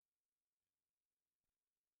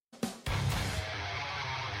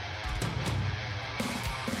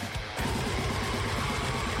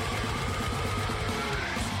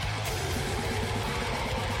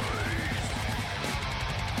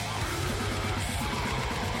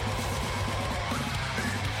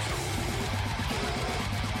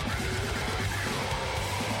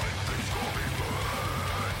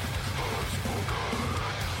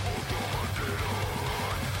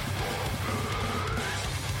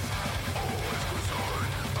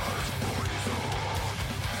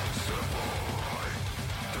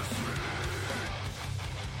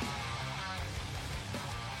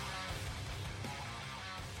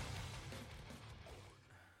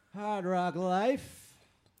hard rock life.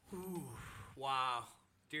 Ooh, wow.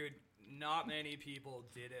 Dude, not many people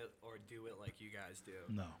did it or do it like you guys do.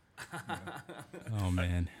 No. Oh,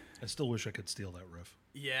 man. I still wish I could steal that riff.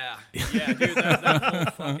 Yeah, dude,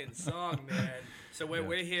 that whole fucking song, man. So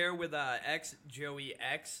we're here with Joey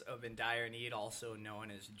X of In Dire Need, also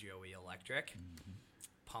known as Joey Electric. Mm-hmm.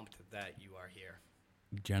 Pumped that you are here.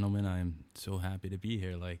 Gentlemen, I'm so happy to be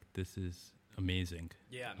here. Like, this is amazing.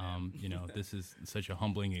 Yeah, man. This is such a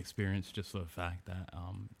humbling experience, just for the fact that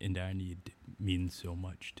In Dire Need means so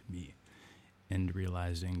much to me. And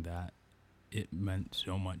realizing that it meant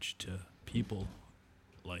so much to people,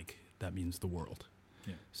 like, that means the world.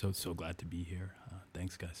 Yeah. So glad to be here.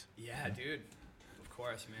 Thanks, guys. Yeah, dude. Of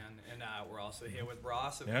course, man. And we're also here with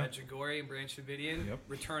Ross of Yeah. MEDJUGORJE and Branch Davidian, Yep.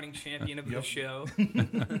 returning champion of the show.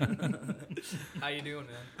 How you doing,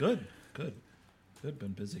 man? Good.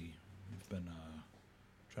 Been busy. We've been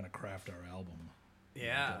trying to craft our album.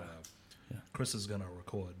 Yeah. Chris is going to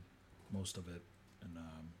record most of it. And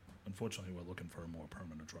unfortunately, we're looking for a more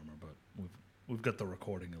permanent drummer, but we've got the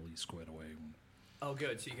recording at least squared away. Oh,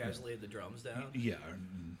 good. So you guys laid the drums down? Yeah,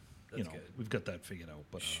 and, That's good. We've got that figured out.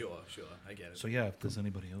 But Sure. I get it. So yeah, if there's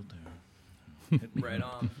anybody out there, hit me. Right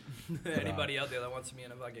on. Anybody out there that wants to be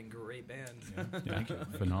in a fucking great band. Yeah,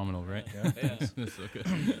 phenomenal, right? Yeah. Yeah. That's so good.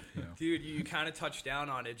 Yeah. Dude, you kind of touched down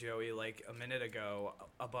on it, Joey, like a minute ago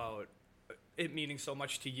about it meaning so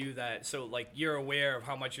much to you that, so like you're aware of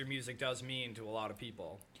how much your music does mean to a lot of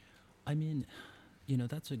people. I mean,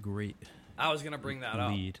 that's a great I was going to bring that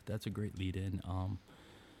up. lead. That's a great lead in.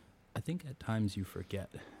 I think at times you forget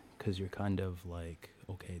because you're kind of like,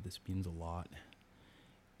 okay, this means a lot.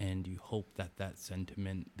 And you hope that that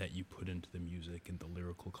sentiment that you put into the music and the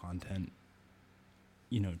lyrical content,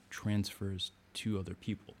 transfers to other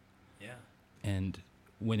people. Yeah. And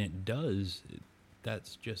when it does,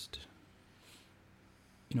 that's just,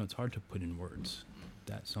 it's hard to put in words.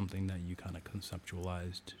 That's something that you kind of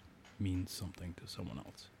conceptualized means something to someone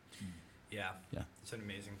else. Yeah. Yeah. It's an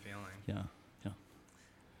amazing feeling. Yeah.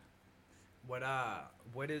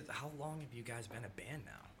 How long have you guys been a band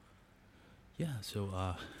now? Yeah,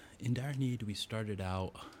 so In Dire Need, we started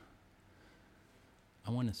out,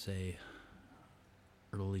 I want to say,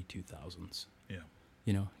 early 2000s. Yeah.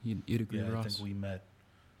 You'd agree, Yeah, Ross? I think we met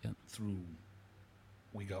Yep. through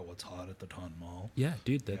We Got What's Hot at the Ton Mall. Yeah,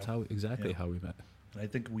 dude, that's Yeah. exactly Yeah. how we met. And I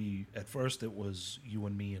think at first it was you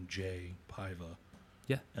and me and Jay Paiva.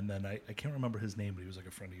 Yeah. And then I can't remember his name, but he was like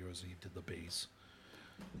a friend of yours and he did the bass.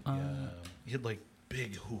 Uh, Yeah. He had like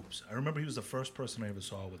big hoops. I remember he was the first person I ever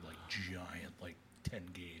saw with like giant, like 10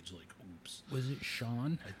 gauge, like hoops. Was it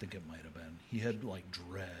Sean? I think it might have been. He had like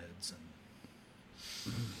dreads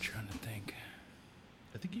and I'm trying to think.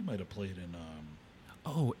 I think he might have played in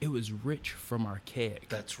Oh, it was Rich from Archaic.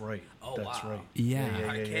 That's right. Oh, That's wow. right. Yeah.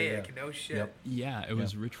 Archaic, no shit. Yep. Yeah, it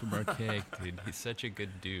was Rich from Archaic, dude. He's such a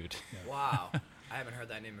good dude. Wow. I haven't heard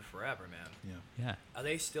that name in forever, man. Yeah. Yeah. Are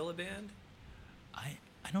they still a band?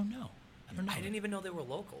 I don't know. I didn't even know they were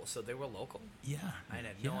local, so they were local? Yeah. I had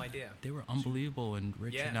no idea. They were unbelievable, and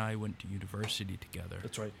Rich Yeah. and I went to university together.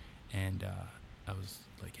 That's right. And I was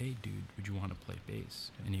like, hey, dude, would you want to play bass?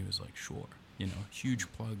 And he was like, sure.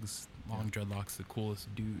 Huge plugs, long dreadlocks, the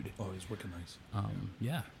coolest dude. Oh, he's wicked nice.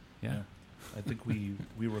 Yeah. I think we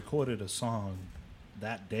recorded a song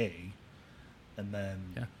that day, and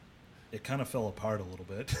then it kind of fell apart a little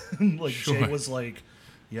bit. Like Sure. Jay was like,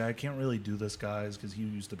 "Yeah, I can't really do this, guys," because he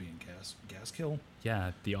used to be in Gas Kill.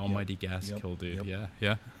 Yeah, the almighty gas Yep. kill dude. Yep.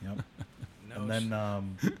 Yeah. Yep. No And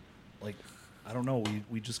then, like, I don't know,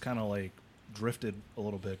 we just kind of like drifted a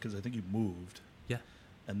little bit because I think you moved. Yeah.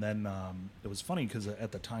 And then it was funny because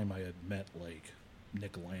at the time I had met like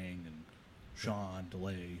Nick Lang and Sean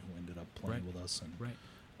DeLay, who ended up playing with us. And Right.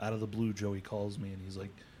 out of the blue, Joey calls me and he's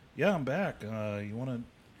like, "Yeah, I'm back. You want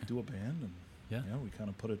to do a band?" And Yeah. we kind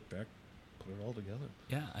of put it all together.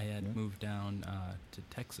 Yeah, I had Yeah. moved down to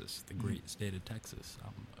Texas, the great state of Texas.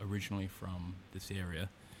 I'm originally from this area,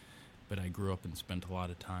 but I grew up and spent a lot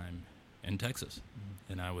of time in Texas.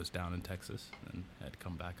 And I was down in Texas and had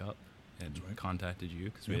come back up and That's right. contacted you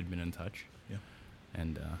because we had been in touch. Yeah.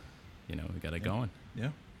 And, we got it going.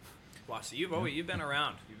 Yeah. wow, so you've been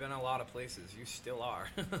around. You've been in a lot of places. You still are.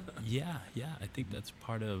 Yeah. I think that's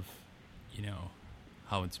part of,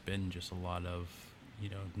 how it's been, just a lot of,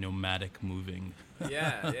 nomadic moving.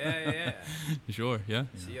 Yeah. Sure, yeah.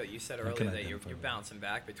 So you said I earlier can that you're identify with bouncing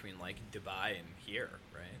back between like Dubai and here,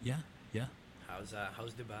 right? Yeah. How's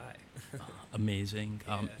Dubai? Amazing.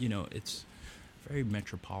 Yeah. It's very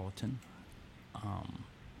metropolitan.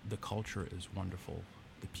 The culture is wonderful.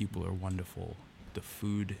 The people are wonderful. the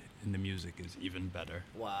food and the music is even better.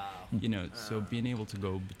 Wow. You know, so being able to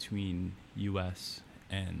go between U.S.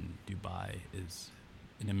 and Dubai is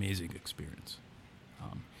an amazing experience.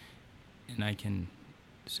 And I can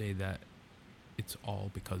say that it's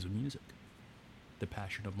all because of music, the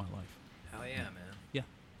passion of my life. Hell yeah, man. Yeah.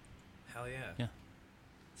 Hell yeah. Yeah.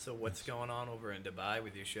 So what's going on over in Dubai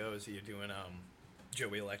with your shows? Are you doing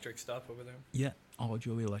Joey Electric stuff over there? Yeah, all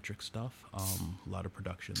Joey Electric stuff, a lot of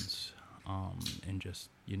productions, and just,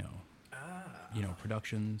 you know,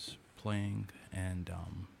 productions, playing, and,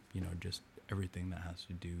 you know, just everything that has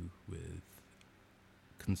to do with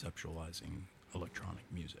conceptualizing electronic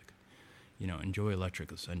music. You know, and Joey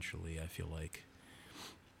Electric essentially, I feel like,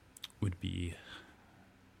 would be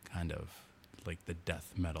kind of like the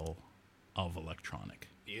death metal of electronic.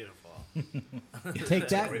 Beautiful. Take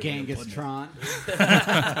that, Genghis Tron.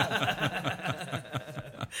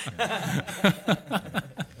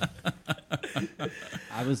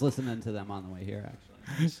 I was listening to them on the way here,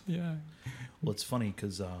 actually. Yeah. Well, it's funny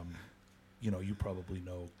because, you know, you probably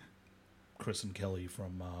know Chris and Kelly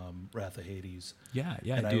from Wrath of Hades. Yeah,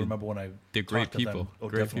 yeah, and I remember when I they're great talked to them- people. Oh,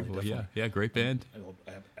 Great definitely, people. definitely. Yeah, great band.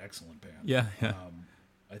 Excellent band. Yeah, yeah.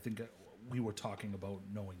 I think we were talking about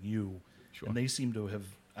knowing you, Sure. and they seem to have.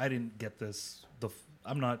 I didn't get this.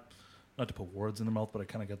 I'm not to put words in their mouth, but I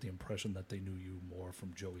kind of got the impression that they knew you more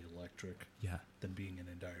from Joey Electric, Yeah. than being in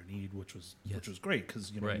Dire Need, which was Yes. great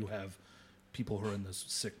because you know Right. you have people who are in this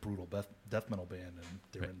sick, brutal death metal band, and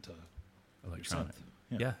they're Right. into Electronic.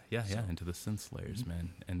 synth. Yeah, So- into the synth layers,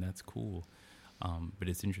 man, and that's cool. But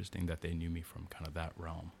it's interesting that they knew me from kind of that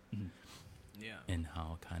realm, Yeah. and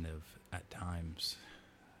how kind of at times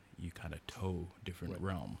you kind of toe different Right.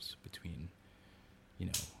 realms between, you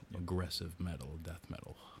know, aggressive metal, death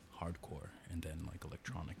metal, hardcore, and then like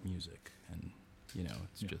electronic music, and you know,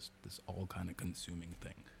 it's just this all kind of consuming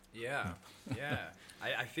thing. Yeah. Yeah.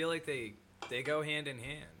 I feel like they go hand in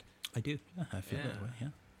hand. I do. Yeah, I feel that Yeah. way. Yeah.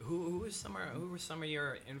 Who were some of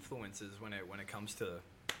your influences when it comes to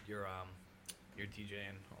your DJ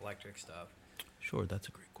and electric stuff? Sure, that's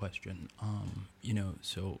a great question. You know,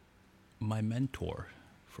 so my mentor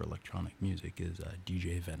for electronic music is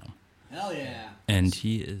DJ Venom. Hell yeah. And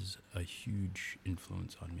he is a huge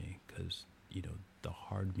influence on me because, you know, the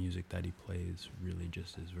hard music that he plays really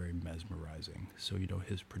just is very mesmerizing. So, you know,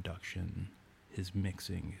 his production, his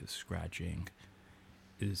mixing, his scratching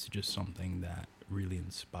is just something that really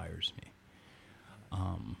inspires me.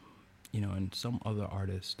 You know, and some other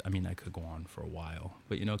artists, I mean, I could go on for a while,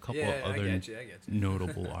 but, you know, a couple of other I get you.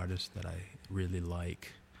 notable artists that I really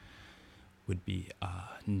like would be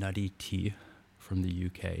Nutty T from the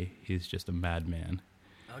UK. He's just a madman.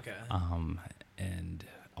 Okay. And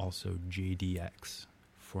also JDX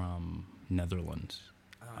from Netherlands.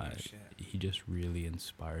 Oh, shit. He just really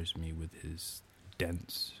inspires me with his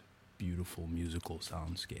dense, beautiful musical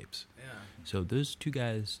soundscapes. Yeah. So those two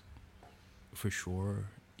guys, for sure,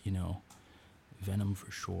 you know, Venom for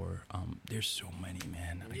sure. There's so many,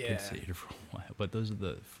 man. I could sit here for a while, but those are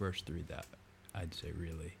the first three that I'd say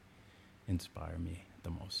really inspire me the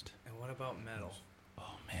most. And what about metal?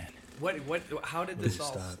 Oh man, how did Where this do you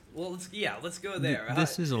all? start? Well, let's go there.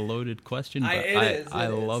 This is a loaded question, but It I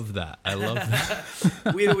is. love that. I love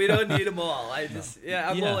that. we don't need them all. Well, Yeah.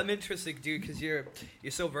 I'm interested, dude, because you're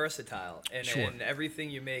so versatile, and Sure. and everything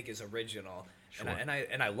you make is original. Sure. And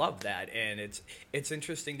I love that, and it's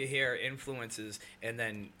interesting to hear influences and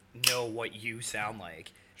then know what you sound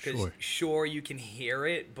like. Because sure, you can hear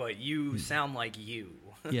it, but you sound like you.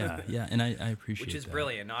 yeah, and I appreciate Which is that.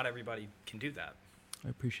 brilliant. Not everybody can do that. I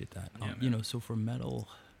appreciate that. Yeah, you man. know, so for metal,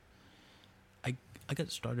 I got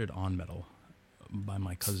started on metal by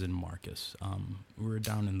my cousin Marcus. We were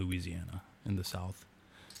down in Louisiana in the South,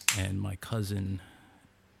 and my cousin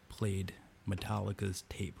played Metallica's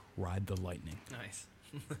tape "Ride the Lightning," Nice.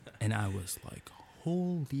 and I was like,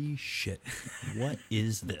 "Holy shit, what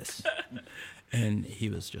is this?" And he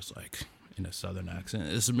was just like, in a Southern accent,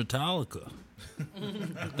 "It's Metallica.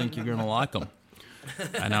 I think you're gonna like them."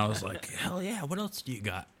 And I was like, "Hell yeah, what else do you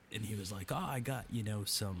got?" And he was like, "Oh, I got, you know,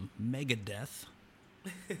 some Megadeth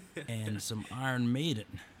and some Iron Maiden."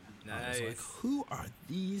 I was like, Nice. "Who are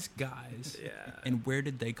these guys? Yeah. And where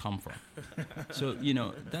did they come from?" So, you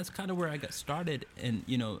know, that's kind of where I got started. And,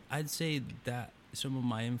 you know, I'd say that some of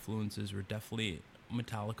my influences were definitely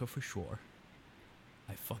Metallica for sure.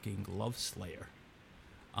 I fucking love Slayer.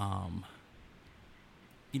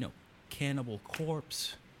 You know, Cannibal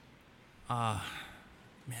Corpse.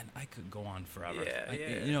 Man, I could go on forever. Yeah,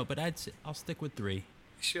 yeah. You know, but I'll stick with three.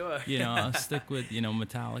 Sure. You know, I'll stick with, you know,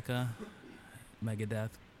 Metallica,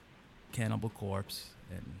 Megadeth, Cannibal Corpse,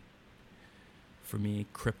 and For me,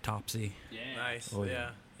 Cryptopsy, Nice. Oh, yeah.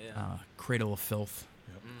 yeah. Yeah. Cradle of Filth.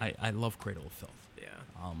 Yep. I love Cradle of Filth.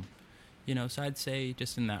 Yeah. You know, so I'd say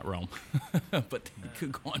just in that realm, but it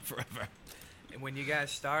could go on forever. And when you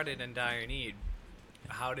guys started in Dire Need,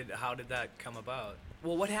 how did that come about?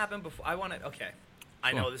 Well, what happened before? I want to. Okay,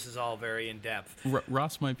 I know this is all very in depth.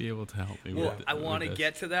 Ross might be able to help me. Well, with I want to this.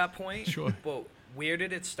 get to that point. Sure. But where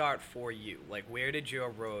did it start for you? Like, where did your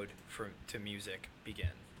road to music begin?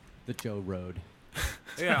 The Joe Road.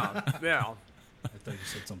 Yeah, yeah. I thought you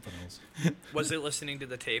said something else. Was it listening to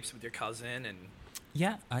the tapes with your cousin and?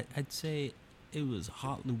 Yeah, I'd say it was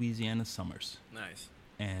hot Louisiana summers, Nice.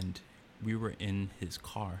 and we were in his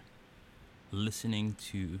car listening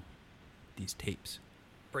to these tapes.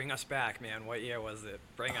 Bring us back, man. What year was it?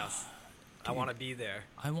 Bring us. I dude. want to be there.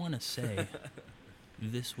 I want to say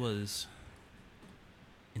this was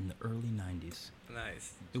in the early 90s.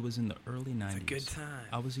 Nice. It was in the early 90s. It's a good time.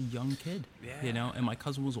 I was a young kid, Yeah. you know, and my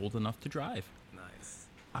cousin was old enough to drive. Nice.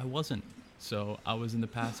 I wasn't. So I was in the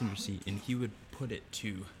passenger seat, and he would put it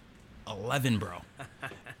to 11, bro,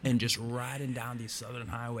 and just riding down these southern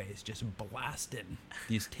highways, just blasting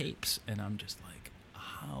these tapes. And I'm just like,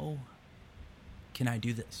 how can I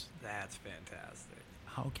do this? That's fantastic.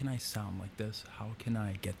 How can I sound like this? How can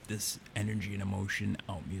I get this energy and emotion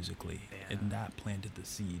out musically? Yeah. And that planted the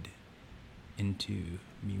seed into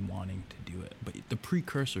me wanting to do it. But the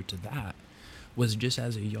precursor to that was just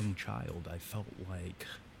as a young child, I felt like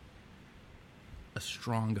a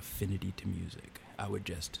strong affinity to music. I would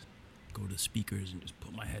just go to speakers and just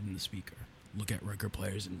put my head in the speaker, look at record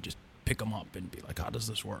players and just pick them up and be like, how does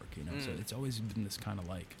this work? You know, so it's always been this kind of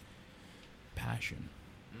like passion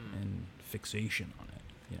and fixation on it,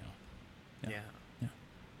 you know. Yeah. Yeah.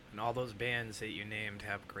 And all those bands that you named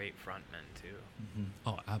have great frontmen too. Mm-hmm.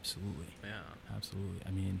 Oh, absolutely. Yeah. Absolutely.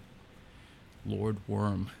 I mean, Lord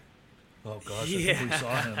Worm. Oh gosh, I think we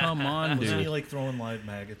saw him. Come on, Wasn't he dude. like throwing live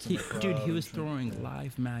maggots in the crowd? Dude, he was and shit? throwing Yeah.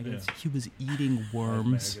 live maggots. Yeah. He was eating Live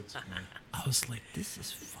worms. maggots, yeah. I was like, this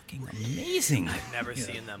is fucking amazing. I've never Yeah.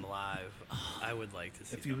 seen them live. I would like to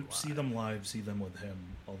see If them you live. see them live, see them with him.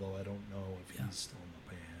 Although I don't know if Yeah. he's still in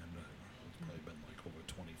the band. It's probably been like over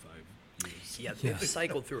 25 years. Yeah, Yeah. they've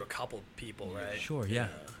cycled through a couple people, right? Sure, yeah.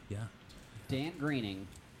 Yeah. Dan Greening.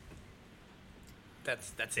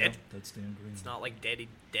 That's Yeah, it. that's Dan Green. It's not like Dead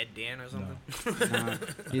Dan or something. No,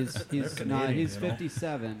 he's Canadian, he's you know?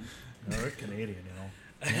 57. No, they're Canadian, you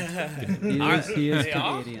know. He is They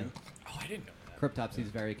are? Canadian. Oh, I didn't know that. Cryptopsy's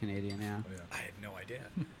very Canadian, yeah. Oh, yeah. I had no idea.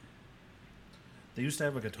 They used to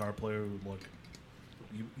have a guitar player who look.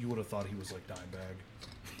 You would have thought he was like Dimebag.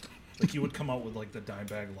 Like he would come out with like the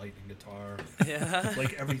Dimebag lightning guitar, Yeah.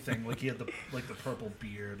 like everything. Like he had the purple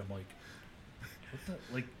beard. I'm like, what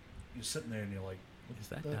the like? You're sitting there and you're like, what Is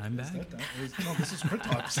that the- Dimebag? No, this is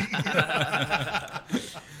Cryptopsy.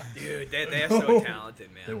 Dude, they're so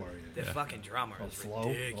talented, man. They were, yeah. Their fucking drummer Oh, is Flo.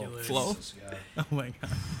 ridiculous. Flo? Oh, Jesus, yeah. Oh my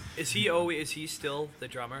god. Is he still the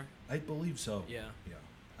drummer? I believe so. Yeah.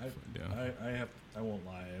 Yeah. Yeah. I won't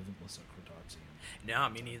lie. I haven't listened to Cryptopsy. No,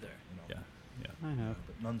 me neither. You know, Yeah. Yeah. I have.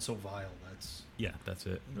 but None So Vile. That's Yeah, that's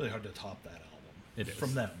it. really hard to top that album. It is.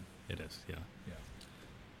 From them. It is, yeah. Yeah.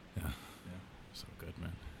 Yeah. Yeah. So good,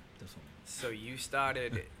 man. Definitely. So you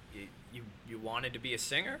started. You wanted to be a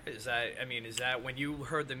singer? Is that when you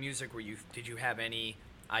heard the music? Did you have any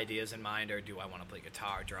ideas in mind, or do I want to play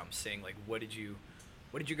guitar, drum, sing? Like, what did you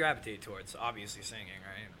gravitate towards? Obviously, singing,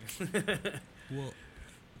 right? Well,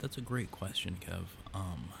 that's a great question, Kev.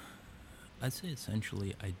 I'd say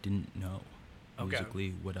essentially I didn't know Okay.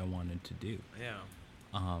 musically what I wanted to do. Yeah.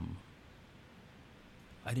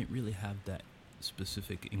 I didn't really have that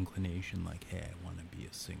specific inclination like, hey, I want to be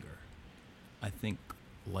a singer. I think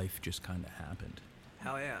life just kind of happened.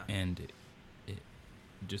 Hell yeah. And it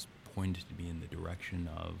just pointed me in the direction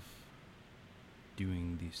of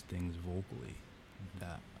doing these things vocally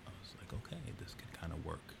that I was like, okay, this could kind of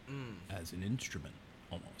work as an instrument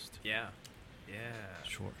almost. Yeah. Yeah.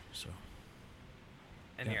 Sure. So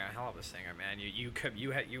And Yeah. you're a hell of a singer, man. You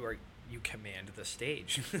command the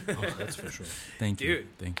stage. Oh, that's for sure. thank you.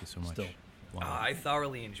 Dude. Thank you so much. Still. Wow. I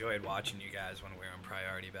thoroughly enjoyed watching you guys when we were in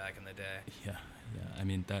Priority back in the day. Yeah. I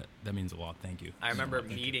mean that means a lot. Thank you. I remember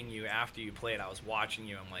Thank you. meeting you after you played. I was watching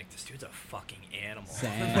you. I'm like, this dude's a fucking animal.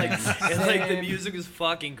 Same. and like the Same. music was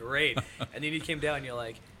fucking great. And then you came down and you're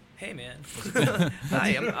like, Hey, man.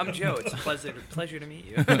 Hi, I'm Joe. It's a pleasure to meet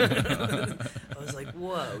you. I was like,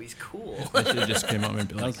 whoa, he's cool. I should have just came up and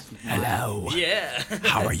be like, hello. Yeah.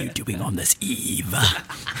 How are you doing on this eve?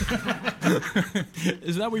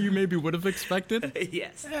 Is that what you maybe would have expected?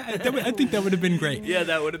 Yes. I think that would have been great. Yeah,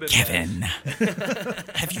 that would have been Kevin,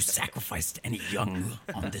 have you sacrificed any young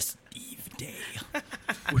on this eve day?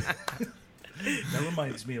 That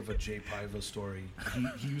reminds me of a Jay Paiva story.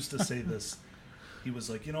 He used to say this. He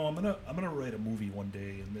was like, I'm gonna write a movie one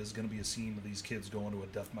day, and there's gonna be a scene of these kids going to a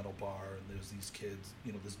death metal bar, and there's these kids,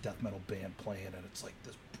 this death metal band playing, and it's like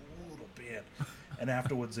this brutal band. And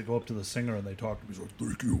afterwards, they go up to the singer and they talk to him. He's like,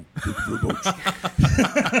 "Thank you very much."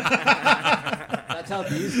 That's how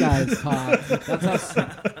these guys talk. That's how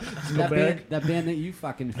that band that you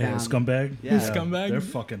fucking found. Yeah, Scumbag. Yeah. Scumbag? They're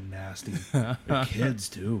fucking nasty. They're kids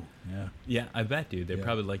too. Yeah. Yeah, I bet, dude. They're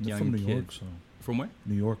probably like They're young from New kids. York, so From where?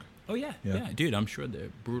 New York. Oh, yeah. Yeah. Yeah, dude, I'm sure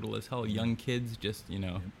they're brutal as hell. Young kids just,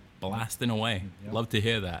 blasting away. Yep. Love to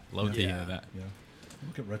hear that. Love to hear that. Yeah.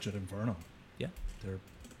 Look at Wretched Inferno. Yeah. They're.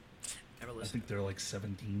 Never I listened. think they're like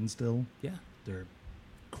 17 still. Yeah. They're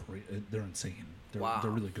they're insane. They're Wow.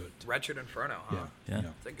 they're really good. Wretched Inferno, huh? Yeah. Yeah. Yeah.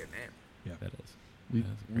 It's a good name. Yeah. That is. We,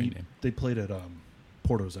 That's a great name. They played at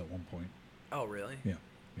Porto's at one point. Oh, really? Yeah.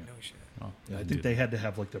 Yeah. No shit. Oh, Yeah, I think dude. they had to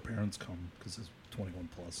have like their parents come because it's 21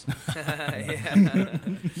 plus. Yeah.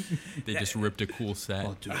 They just ripped a cool set.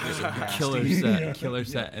 Oh, dude, they're so nasty. Killer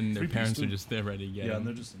set, and their 3-piece parents are too. just there ready to get Yeah, them. and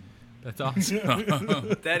they're just. That's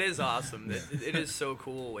awesome. That is awesome. It is so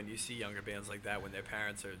cool when you see younger bands like that when their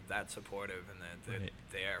parents are that supportive and that they're Right.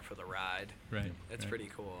 there for the ride. Right. That's right. pretty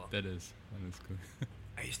cool. That is cool.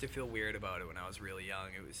 I used to feel weird about it when I was really young.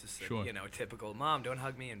 It was just, Sure. typical, Mom, don't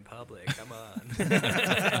hug me in public. Come on.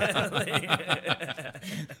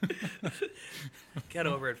 Get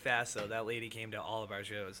over it fast, though. That lady came to all of our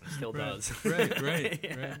shows and still does. Right.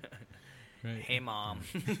 Yeah. Right. Hey, Mom.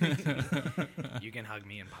 You can hug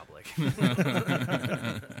me in public.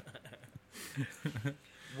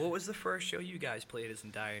 What was the first show you guys played as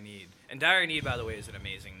In Dire Need? And Dire Need, by the way, is an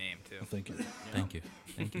amazing name, too. Thank you. Thank you.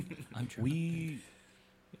 I'm sure.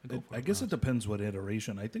 I guess it depends what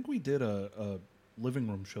iteration. I think we did a living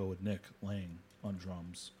room show with Nick Lang on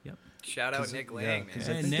drums. Yep. Shout out 'Cause Nick yeah, Lang, 'cause man.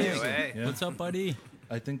 I Hey, think Nick. there was Hey. yeah. What's up, buddy?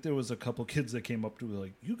 I think there was a couple kids that came up to me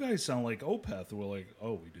like, "You guys sound like Opeth." We're like,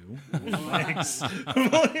 "Oh, we do." Thanks. I'm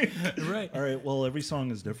like, Right. all right. Well, every song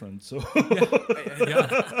is different, so.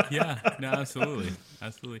 Yeah. No, absolutely.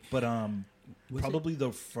 But Was probably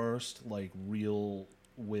the first like real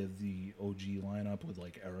with the OG lineup with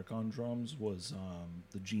like Eric on drums was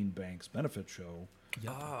the Gene Banks benefit show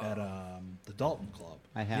Oh. at the Dalton Club.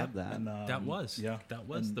 I have that. And, That was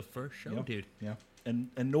and- the first show, yeah, dude. Yeah, and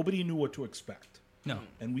nobody knew what to expect. No,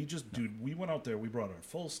 And we went out there. We brought our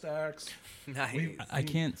full stacks. Nice. I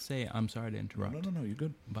can't say. I'm sorry to interrupt. No, you're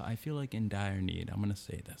good. But I feel like In Dire Need, I'm gonna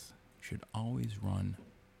say this, should always run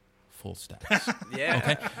full stacks. Yeah.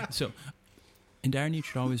 Okay, so In Dire Need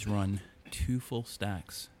should always run 2 full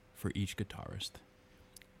stacks for each guitarist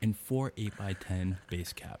and 4 8x10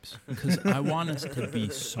 bass caps, because I want us to be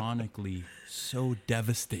sonically so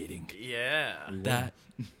devastating Yeah. that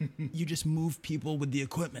you just move people with the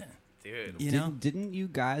equipment. Dude. You know, Didn't you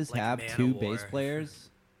guys Like have 2 Manowar. bass players?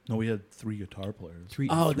 No, we had 3 guitar players. three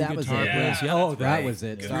That was guitar it. players. Yeah. Oh, that Right. was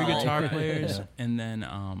it. Three 3 Sorry. guitar players, Yeah. and then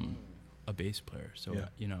a bass player. So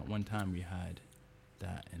Yeah. at one time we had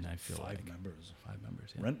that, and I feel 5 like members. 5 members.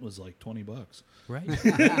 Yeah. Rent was like $20. Right.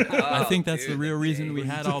 Oh, I think that's the dude, real reason we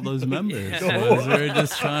had all those members. Yeah. Was we were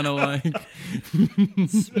just trying to like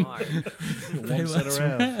Smart. Won't set her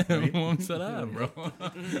out, right? won't set up, bro.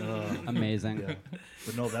 Amazing. Yeah.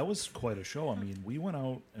 But no, that was quite a show. I mean, we went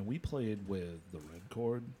out and we played with the Red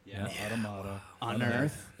Chord, Yeah. Automata,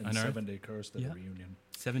 Unearth. and Unearth. 7 Day Cursed at Yeah. a reunion.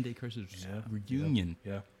 7 Day Curses Yeah. reunion.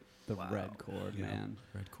 Yeah. The Wow. red chord, Yeah. man.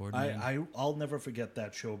 Red Chord. Man. I'll never forget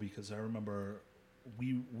that show because I remember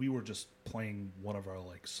we were just playing one of our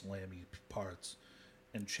like slammy parts,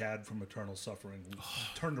 and Chad from Eternal Suffering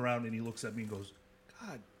turned around and he looks at me and goes,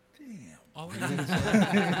 "God damn." All I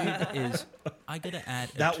gotta say is I gotta add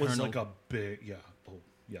That Eternal, was like a big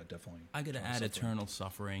definitely. I gotta add Eternal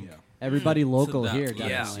Suffering. Yeah. Everybody local that- here, Yeah.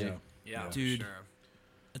 definitely. Yeah, for Dude. sure.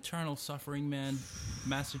 Eternal Suffering, man.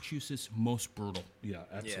 Massachusetts most brutal. Yeah,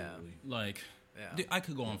 absolutely. Like, Yeah. dude, I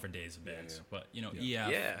could go on for days of bands, but Yeah.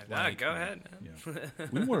 Yeah, like, go ahead. Yeah.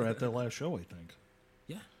 We were at their last show, I think.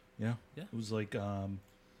 Yeah. Yeah. Yeah. It was like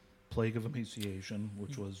Plague of Emaciation,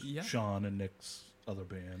 which was Yeah. Sean and Nick's other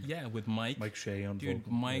band. Yeah, with Mike. Mike Shea on Dude,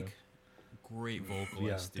 vocal. Mike, great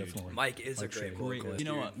vocalist, Yeah, dude. definitely. Mike is Mike a great Shea. Great, vocalist. you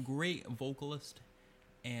know dude. what? Great vocalist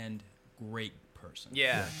and great person.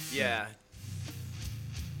 Yeah, yeah.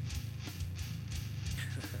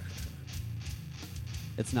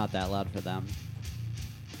 It's not that loud for them.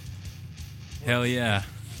 Hell yeah.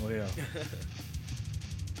 Oh yeah.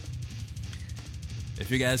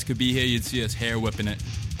 If you guys could be here, you'd see us hair whipping it.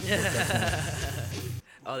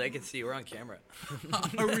 Oh, they can see we're on camera.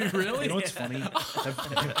 Are we really? You know what's funny?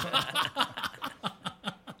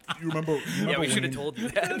 You remember Yeah, we should have Wayne- told you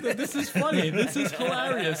that. This is funny. This is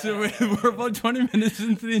hilarious. So we're about 20 minutes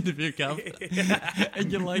into the interview, Kev.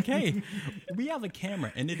 And you're like, hey, we have a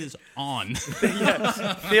camera, and it is on.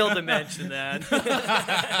 Failed to mention that.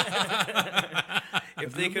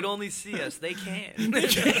 If they could only see us, they can.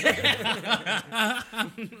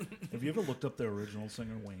 Have you ever looked up the original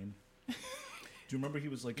singer Wayne? Do you remember he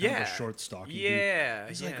was like kind of Yeah. a short, stocky dude? Yeah,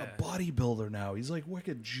 He's yeah. like a bodybuilder now. He's like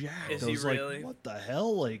wicked jacked. Is I he was really? like, what the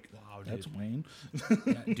hell? Like, Wow, that's dude. Wayne.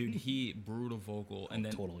 Yeah, dude, he brutal vocal. And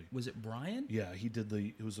then, totally. was it Brian? Yeah, he did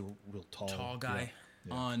the. It was a real Tall guy.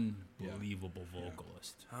 Yeah. Unbelievable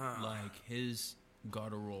vocalist. Like, his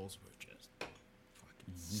gutturals were just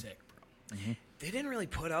fucking sick, bro. They didn't really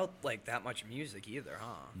put out like that much music either,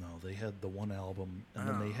 huh? No, they had the one album, and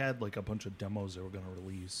then they had like a bunch of demos they were going to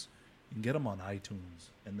release. You can get them on iTunes,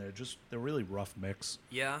 and they're really rough mix.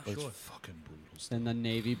 Yeah. But it's fucking brutal stuff. And the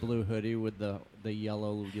navy blue hoodie with the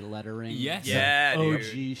yellow lettering. Yes. Yeah, dude.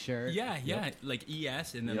 OG shirt. Yeah, yeah, like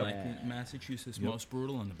ES, and then Yep. like Massachusetts Yep. Most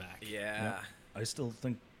Brutal in the back. Yeah. I still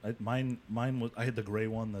think mine was. I had the gray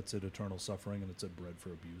one that said "Eternal Suffering" and it said "Bread for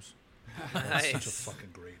Abuse." That's such a Nice. fucking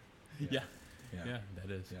great. Yeah, Yeah. that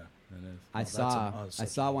is. Yeah. That is. I that's I such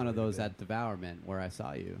saw a one of great those band. at Devourment where I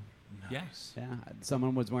saw you. Yes. Yeah,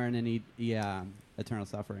 someone was wearing an Eternal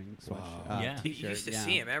Suffering sweatshirt. Wow. Yeah. You t-shirt, used to yeah.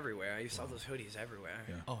 see him everywhere. I saw those hoodies everywhere.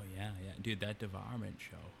 Yeah. Oh yeah, yeah, dude, that Devourment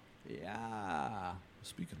show. Yeah.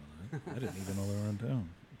 Speaking of that, I didn't even know they were in town.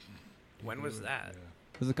 When was that?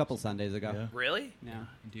 It was a couple Sundays ago. Yeah. Really? Yeah.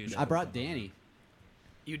 Dude, I brought Danny.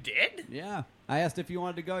 You did? Yeah. I asked if you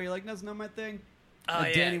wanted to go. You're like, that's not my thing. Oh, And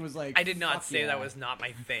yeah. Danny was like, I did not "Fuck say yeah." that was not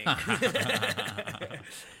my thing.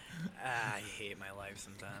 I hate my life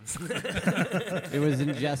sometimes. It was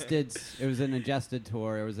ingested. It was an ingested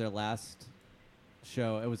tour. It was their last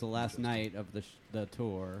show. It was the last night of the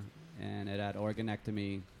tour, and it had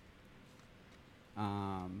organectomy.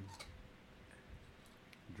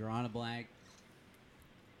 Drawing a blank.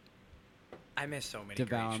 I miss so many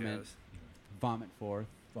Devourment. great shows. Vomit Forth.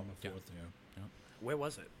 From the Yeah. fourth, Where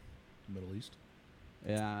was it? Middle East.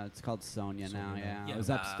 Yeah, it's called Sonia now. Sonia. Yeah, Yeah. it was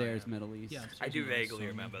upstairs, Yeah. Middle East. Yeah, I do Sonia, vaguely Sonia,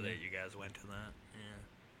 remember yeah. that you guys went to that.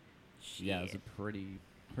 Yeah. Yeah, it was Shit.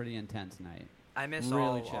 a pretty intense night. I miss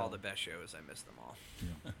really all chill. the best shows. I miss them all.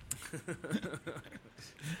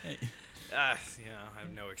 Hey, I have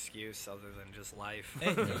no excuse other than just life.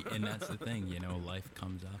 hey, and that's the thing, you know, life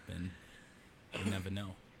comes up, and you never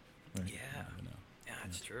know. Right. Yeah. You never know. Yeah,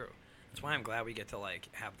 it's true. That's why I'm glad we get to like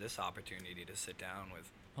have this opportunity to sit down with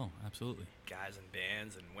Oh, absolutely. guys in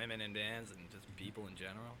bands and women in bands and just people in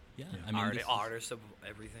general. Yeah, Yeah. I mean, this is- Artists of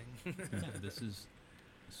everything. yeah, this is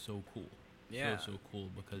so cool. Yeah. So cool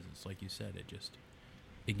because it's like you said,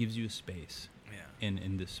 it gives you a space. Yeah. And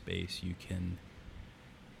in this space you can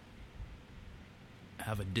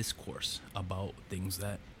have a discourse about things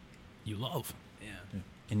that you love Yeah.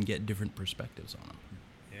 and get different perspectives on them.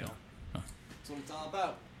 Yeah. That's what it's all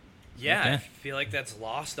about. Yeah, I Okay. feel like that's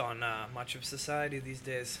lost on much of society these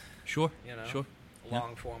days. Sure. You know, Sure. Yeah.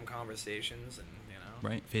 long form conversations and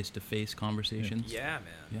Right. Face-to-face conversations. Yeah, man.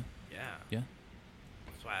 Yeah. Yeah. Yeah.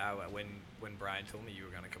 That's why when Brian told me you were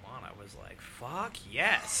gonna come on, I was like, "Fuck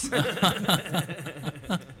yes!"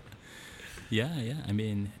 Yeah. Yeah. I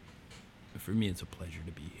mean, for me, it's a pleasure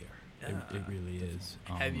to be here. Yeah. It really is.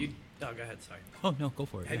 Have you? Oh, go ahead. Sorry. Oh no, go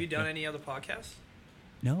for it. Have Yeah, you done yeah. any other podcasts?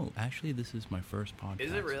 No, actually, this is my first podcast.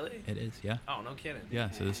 Is it really? It is. Yeah. Oh, no kidding. Yeah.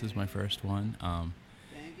 So this is my first one.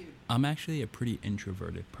 Thank you. I'm actually a pretty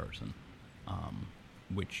introverted person,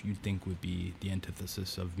 which you'd think would be the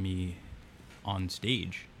antithesis of me on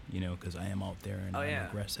stage, you know, because I am out there and Oh, I'm yeah.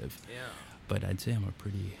 aggressive. Yeah. But I'd say I'm a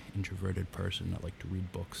pretty introverted person. I like to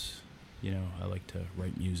read books, you know, I like to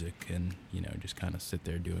write music and, you know, just kind of sit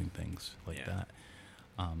there doing things like Yeah. that.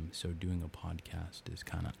 So doing a podcast is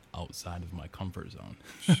kind of outside of my comfort zone.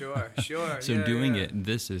 Sure. Sure. So yeah, doing yeah. it,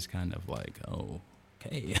 this is kind of like, oh,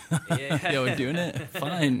 okay. Yeah. Yo, doing it,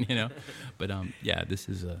 fine, you know. But yeah, this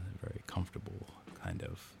is a very comfortable kind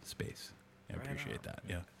of space. I Right appreciate on. that.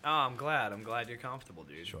 Yeah, Oh, I'm glad. I'm glad you're comfortable,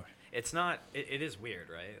 dude. sure. It's not. It is weird,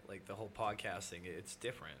 right? Like the whole podcasting. It's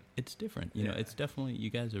different. It's different, you know. Yeah. It's definitely,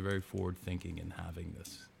 you guys are very forward thinking in having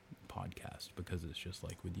this podcast because it's just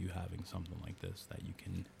like with you having something like this that you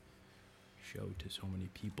can show to so many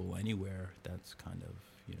people anywhere. That's kind of,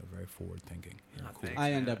 you know, very forward thinking. You know, Oh, cool. thanks.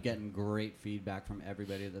 I end man. up getting great feedback from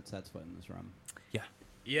everybody that sets foot in this room. Yeah,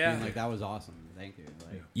 Yeah. being like, that was awesome. Thank you.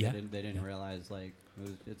 Like, Yeah. they didn't realize, like,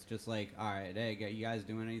 it's just like, all right, hey, you guys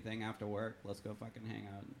doing anything after work? Let's go fucking hang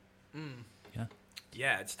out and Yeah.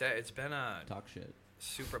 Yeah, it's been a talk shit.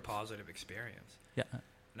 super positive experience. Yeah.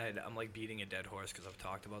 And I'm like beating a dead horse because I've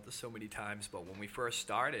talked about this so many times. But when we first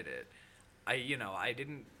started it, I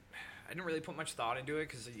didn't really put much thought into it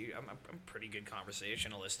because I'm a pretty good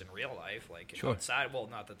conversationalist in real life. Like Sure. outside, well,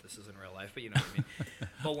 not that this isn't real life, but you know what I mean.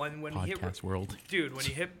 But when you hit Podcast world. dude, when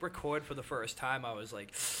you hit record for the first time, I was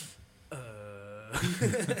like,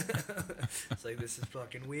 it's like, this is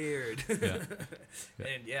fucking weird. Yeah.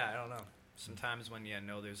 And yeah, I don't know. Sometimes when you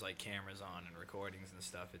know there's like cameras on and recordings and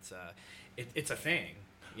stuff, it's a thing.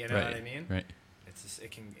 You know Right. what I mean? Right. It's just,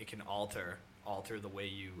 it can alter the way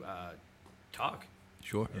you talk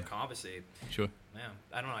Sure. or conversate. Sure. Yeah,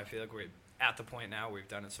 I don't know. I feel like we're at the point now where we've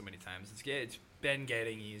done it so many times. It's been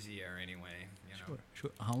getting easier anyway. You know. Sure.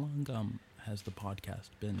 How long has the podcast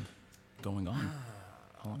been going on?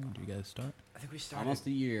 How long did you guys start? I think we started Almost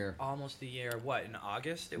a year. Almost a year. What, in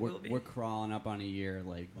August? Will be. We're crawling up on a year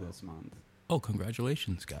this month. Oh,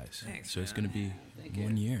 congratulations, guys. Thanks, So it's going to be Thank you.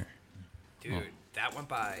 1 year. Dude, Oh. that went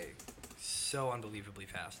by so unbelievably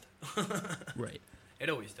fast. Right. It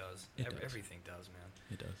always does. It does. Everything does, man.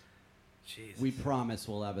 It does. Jesus. We promise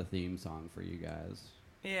we'll have a theme song for you guys.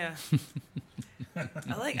 Yeah.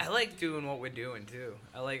 I like doing what we're doing too.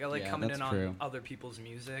 I like Yeah, coming that's in true. on other people's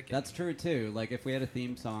music. and- That's true too. Like if we had a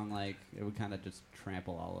theme song, like it would kind of just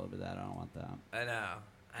trample all over that. I don't want that.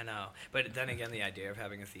 I know. But then again, the idea of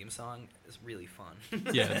having a theme song is really fun.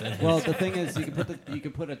 Yeah. Well, the thing is, you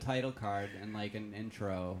could put a title card and like an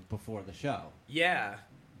intro before the show, Yeah.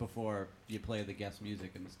 before you play the guest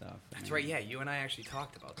music and stuff. That's right. Yeah, you and I actually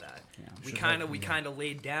talked about that. Yeah. We Should kind have, of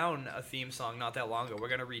laid down a theme song not that long ago. We're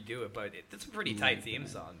gonna redo it, but it's a pretty tight theme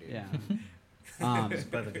song, dude. Yeah. It's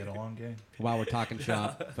by the Get Along Gang. While we're talking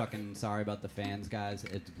shop, fucking sorry about the fans, guys.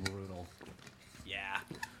 It's brutal. Yeah.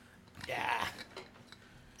 Yeah.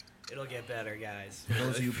 It'll get better, guys. For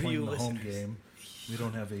those of you For playing the home listeners. game, we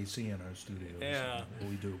don't have AC in our studios. Yeah. Well,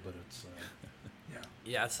 we do, but it's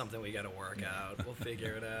Yeah, it's something we gotta work out. We'll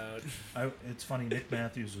figure it out. It's funny. Nick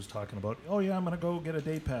Matthews was talking about, oh yeah, I'm gonna go get a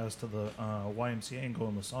day pass to the YMCA and go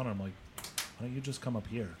in the sauna. I'm like, why don't you just come up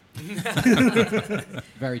here?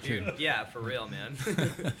 Very true. Yeah, for real, man.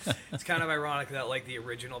 It's kind of ironic that like the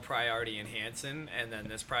original Priority in Hanson and then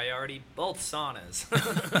this Priority, both saunas.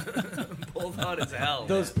 Both hot as hell.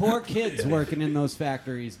 Those man. poor kids working in those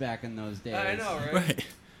factories back in those days. I know, right? Right.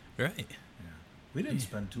 Right. Yeah. We didn't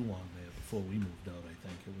spend too long there before we moved out. I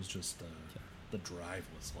think it was just the drive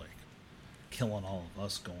was like killing all of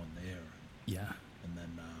us going there, Yeah. and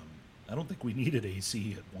then I don't think we needed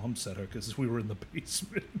AC at Wamsutter because we were in the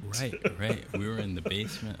basement. Right. We were in the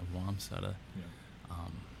basement of Wamsutter. Yeah.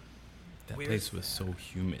 That Where place is was so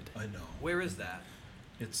humid. I know. Where is that?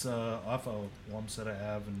 It's off of Wamsutter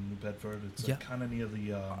Ave in New Bedford. It's Yeah. kind of near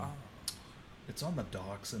the. Oh. It's on the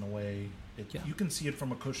docks in a way. Yeah. You can see it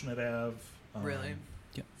from Acushnet Ave. Really?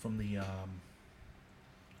 From the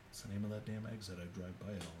what's the name of that damn exit? I drive by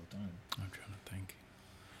it all the time. I'm trying to think.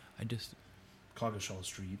 I just. Coggeshall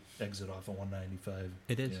Street exit off of 195.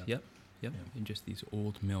 It is. Yeah. Yep. Yeah. And just these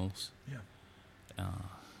old mills. Yeah.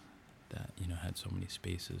 That had so many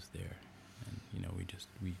spaces there, and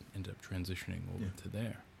we ended up transitioning over Yeah. to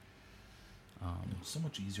there. It was so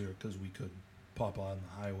much easier because we could pop on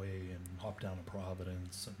the highway and hop down to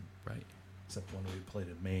Providence, and Right. except when we played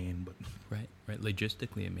in Maine. But Right.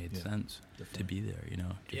 Logistically, it made Yeah, sense to definitely. be there.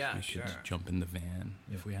 Just Yeah, we could sure. jump in the van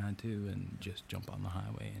Yeah. if we had to, and just jump on the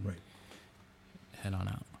highway and Right. head on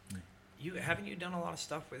out. Haven't you done a lot of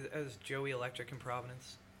stuff as Joey Electric in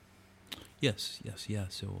Providence? Yes.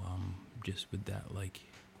 So, just with that,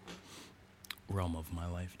 realm of my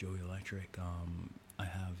life, Joey Electric, I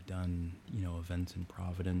have done, events in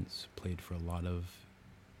Providence, played for a lot of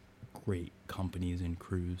great companies and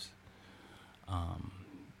crews.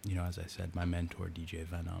 As I said, my mentor, DJ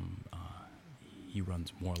Venom, he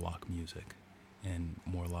runs Morlock Music, and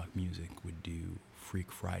Morlock Music would do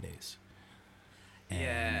Freak Fridays.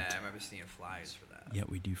 Yeah, I remember seeing flyers for that. Yeah,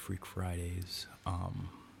 we do Freak Fridays.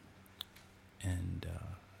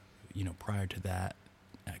 Prior to that,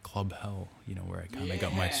 at Club Hell, where I kind of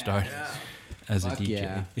got my start Yeah. as a Fuck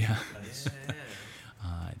DJ. Yeah. Nice.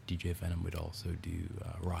 Yeah. DJ Venom would also do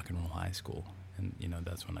Rock and Roll High School. And,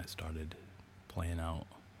 that's when I started playing out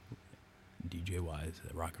DJ-wise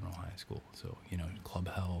at Rock and Roll High School. So, Club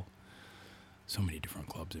Hell, so many different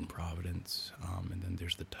clubs in Providence. And then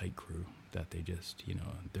there's the Tight Crew that they just,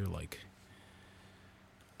 they're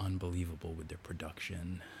unbelievable with their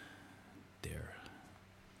production, their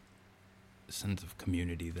sense of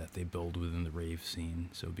community that they build within the rave scene.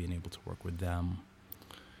 So being able to work with them,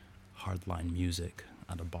 Hardline Music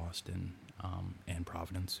out of Boston and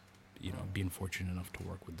Providence, being fortunate enough to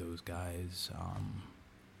work with those guys,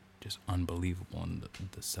 just unbelievable in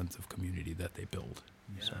the sense of community that they build.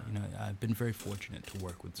 Yeah. So, I've been very fortunate to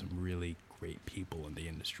work with some really great people in the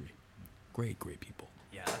industry. Great people.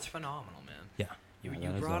 Yeah, that's phenomenal, man. Yeah.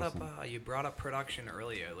 You brought up production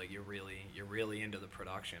earlier. Like you're really into the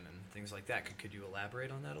production and things like that. Could you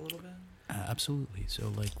elaborate on that a little bit? Absolutely. So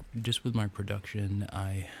like just with my production,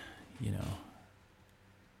 I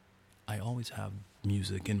always have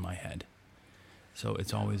music in my head. So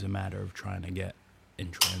it's always a matter of trying to get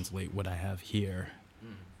and translate what I have here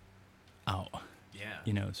out.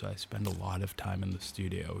 Yeah. So I spend a lot of time in the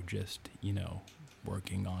studio just,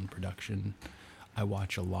 working on production. I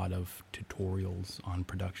watch a lot of tutorials on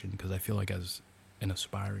production because I feel like as an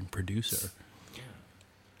aspiring producer,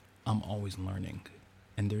 I'm always learning.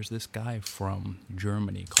 And there's this guy from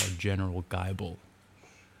Germany called General Geibel.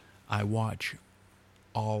 I watch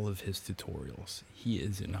all of his tutorials. He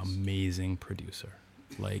is an amazing producer.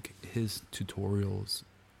 Like, his tutorials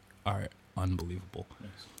are unbelievable. Nice.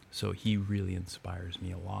 So he really inspires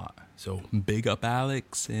me a lot. So big up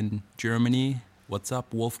Alex in Germany. What's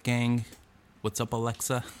up, Wolfgang? What's up,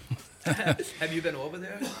 Alexa? Have you been over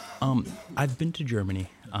there? I've been to Germany.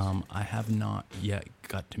 I have not yet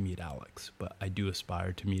got to meet Alex, but I do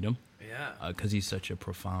aspire to meet him. Yeah. Because he's such a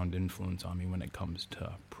profound influence on me when it comes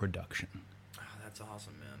to production. Oh, that's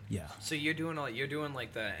awesome, man. Yeah. So you're doing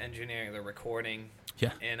like the engineering, the recording.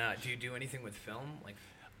 Yeah. And do you do anything with film? Like.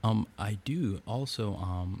 I do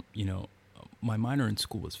also. My minor in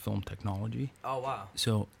school was film technology. Oh wow.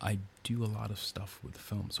 So I do a lot of stuff with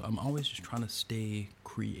film. So I'm always just trying to stay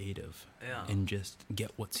creative. Yeah. And just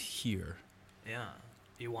get what's here. Yeah.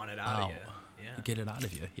 You want it out of you. Yeah. Get it out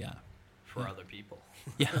of you. Yeah. For other people.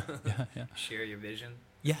 Yeah. Yeah. Share your vision.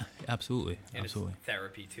 Yeah. Absolutely. And Absolutely. It's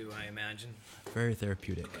therapy too, I imagine. Very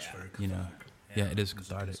therapeutic. It's very You know. cathartic. Yeah. It is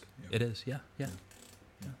cathartic. Yeah. It is. Yeah. Yeah.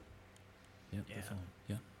 Yeah. Yeah. Yeah. Definitely.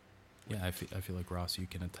 Yeah. I feel like Ross, you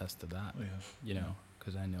can attest to that. Oh, yeah. You know,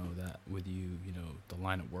 because I know that with you, the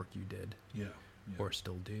line of work you did Yeah. or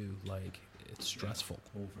still do, like, it's stressful.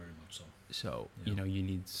 Oh, very much so. So, Yeah. you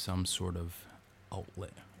need some sort of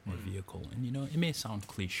outlet or vehicle. And, it may sound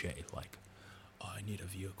cliche, like, oh, I need a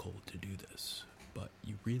vehicle to do this. But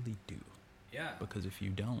you really do. Yeah. Because if you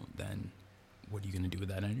don't, then what are you going to do with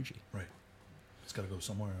that energy? Right. It's got to go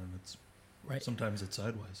somewhere, and it's Right. sometimes it's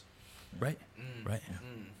sideways. Right. Right.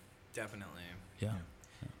 Definitely. Yeah.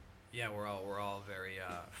 Yeah, we're all very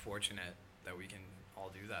fortunate that we can all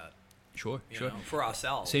do that. Sure. you Sure. know, for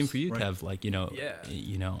ourselves. Same for you, Right. Kev. Like,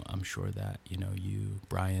 Yeah. I'm sure that, you,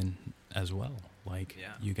 Brian, as well. Like,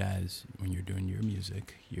 Yeah. you guys, when you're doing your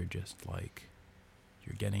music, you're just like,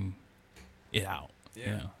 you're getting it out.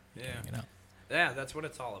 Yeah. Yeah. Getting it out. Yeah, that's what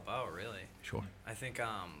it's all about, really. Sure. I think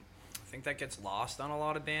that gets lost on a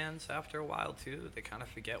lot of bands after a while too. They kind of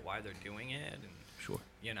forget why they're doing it, and Sure.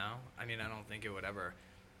 I mean, I don't think it would ever.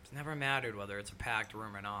 It's never mattered whether it's a packed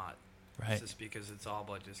room or not. Right. It's just because it's all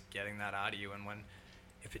about just getting that out of you, and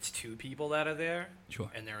if it's two people that are there,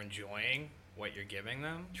 Sure. and they're enjoying what you're giving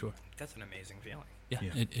them, Sure. that's an amazing feeling. Yeah,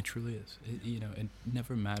 Yeah. It truly is. It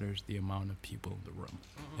never matters the amount of people in the room.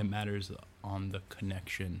 It matters on the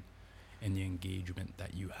connection and the engagement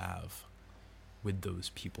that you have with those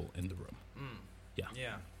people in the room. Yeah.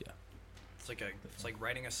 Yeah. Yeah. It's like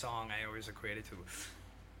writing a song. I always equate it to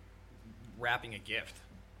wrapping a gift,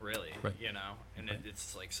 really. Right. And Right.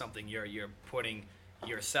 it's like something you're putting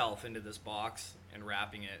yourself into this box and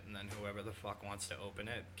wrapping it, and then whoever the fuck wants to open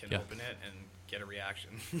it can Yeah. open it and get a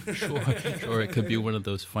reaction. Sure. It could be one of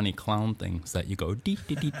those funny clown things that you go dee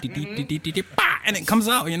dee dee dee dee dee dee dee dee bah, and it comes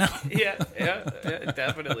out. yeah,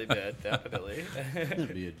 definitely, man, definitely.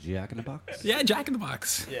 That'd be a Jack in the Box. Yeah, Jack in the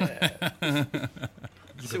Box. Yeah.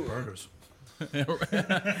 Those are good burgers.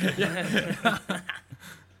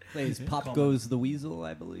 Plays Pop Goes the Weasel,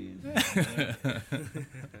 I believe. I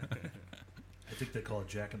think they call it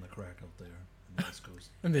Jack in the Crack out there in the West Coast.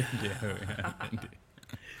 Yeah.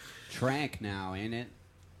 Trank now, ain't it?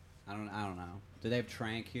 I don't know. Do they have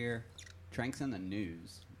Trank here? Trank's in the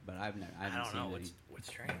news, but I haven't I don't seen know it. what's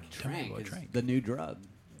Trank. Trank about is Trank. the new drug.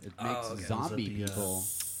 It Oh, makes okay. zombie Is that the, people.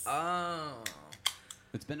 Oh,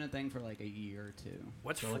 It's been a thing for like a year or two.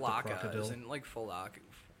 what's So like the Flocka? crocodile? Isn't like Flocka?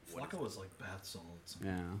 Flocka was like bath salts.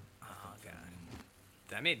 Yeah. Oh god,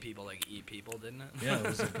 that made people like eat people, didn't it? Yeah, it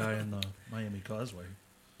was a guy in the Miami Causeway.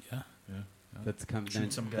 Yeah. Yeah. That's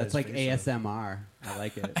Shoot some that's guy's like face off. ASMR. I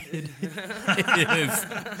like it. It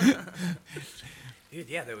is. Dude,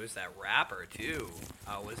 yeah, there was that rapper too.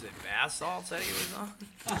 Was it Bath Salts that he was on?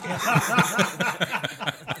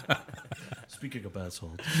 Speaking of bath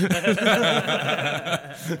salts.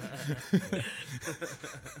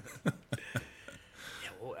 Yeah,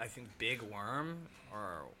 well, I think Big Worm,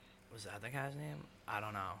 or was that the guy's name? I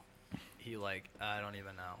don't know. He I don't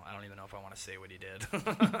even know. I don't even know if I want to say what he did.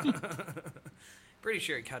 Pretty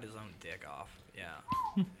sure he cut his own dick off. Yeah,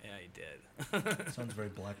 yeah, he did. Sounds very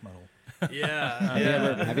black metal. Yeah.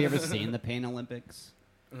 Have you ever seen the Pain Olympics?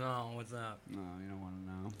 No, what's that? No, you don't want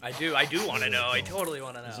to know. I do want to know. I totally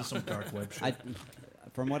want to know. Is this some dark web shit?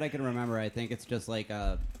 From what I can remember, I think it's just like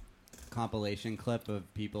a compilation clip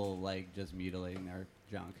of people like just mutilating their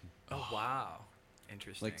junk, Oh wow,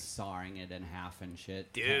 interesting. like sawing it in half and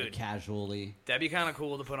shit, Dude. casually. That'd be kind of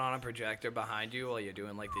cool to put on a projector behind you while you're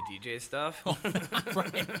doing like the DJ stuff.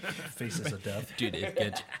 Faces of death. Dude, it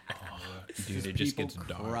gets. Dude, it just gets People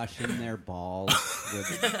dark. crushing their balls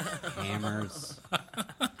with hammers.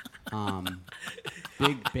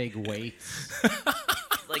 Big weights.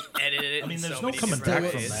 Like edit it. I mean, in there's so no many coming different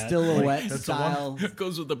back from ways. that. Silhouette That's the one- style. It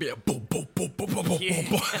goes with the beat. Boom, boom, boom, boom, boom, boom, boom, Yeah.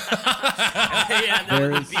 boom. Yeah, and then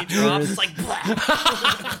when There's- the beat drops, it's there's-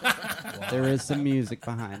 like. There is some music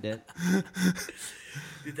behind it.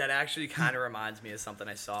 Dude, that actually kind of reminds me of something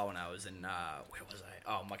I saw when I was in where was I?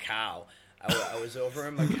 Oh, Macau. I was over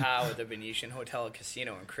in Macau at the Venetian Hotel and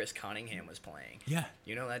Casino, and Chris Cunningham was playing. Yeah.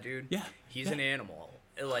 You know that dude? Yeah. He's an animal.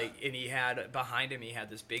 And he had behind him, he had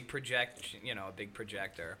this big a big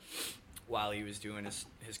projector, while he was doing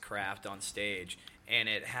his craft on stage, and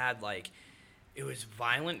it had it was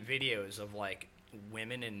violent videos of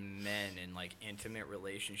women and men in intimate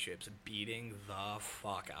relationships beating the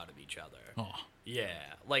fuck out of each other. Oh. Yeah,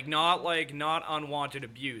 not unwanted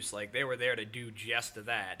abuse. They were there to do just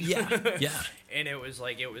that. Yeah. Yeah. And it was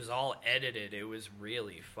all edited. It was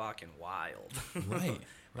really fucking wild. Right.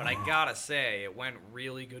 But I gotta say, it went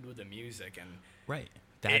really good with the music and. Right.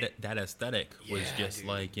 That aesthetic was Yeah, just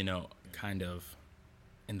dude. kind of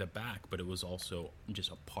in the back, but it was also just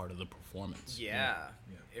a part of the performance. Yeah,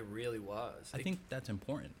 Yeah. it really was. I think that's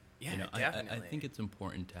important. Yeah, I definitely. think it's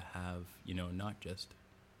important to have, not just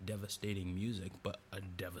devastating music, but a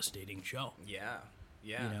devastating show. Yeah,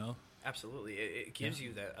 yeah. Absolutely. It gives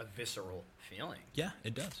you a visceral feeling. Yeah,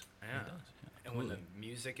 it does. Yeah. It does. Yeah, And when the absolutely.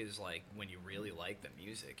 music is when you really like the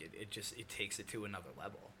music, it takes it to another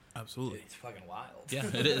level. Absolutely. It's fucking wild. Yeah,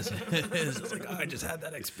 it is. It is. It's like, I just had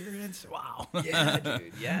that experience. Wow. Yeah,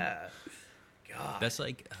 dude. Yeah. God. That's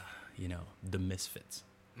the Misfits.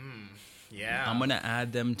 Yeah. I'm gonna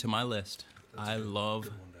add them to my list. I love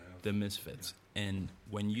Good one to have. the Misfits, and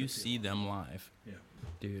when you see them live, Yeah,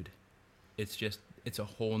 dude, it's a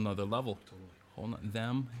whole nother level. totally.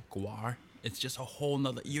 Them, Guar, it's just a whole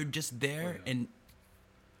nother. You're just there, Oh, yeah. and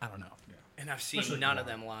I don't know, Yeah. And I've seen Especially none of Guar.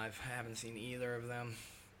 them live. I haven't seen either of them.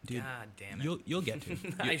 dude. God damn it. You'll get to.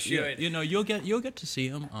 I should. You'll get to see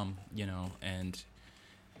them. And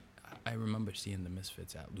I remember seeing the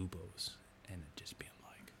Misfits at Lubo's, and it just being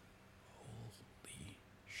like, holy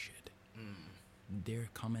shit. They're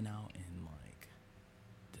coming out in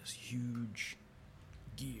this huge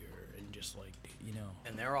gear and just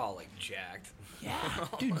And they're all jacked. yeah,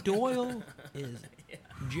 dude. Doyle is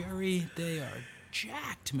Jerry. They are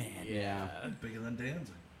jacked, man. Yeah. Bigger than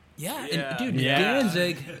Danzig. Yeah, Yeah. and dude, Yeah.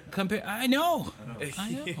 Danzig I know.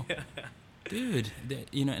 I know. Dude,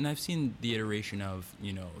 and I've seen the iteration of,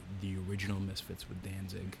 the original Misfits with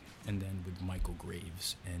Danzig and then with Michael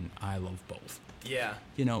Graves, and I love both. Yeah.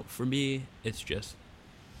 For me, it's just,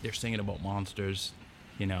 they're singing about monsters,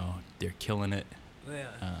 they're killing it. Yeah.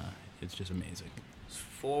 It's just amazing.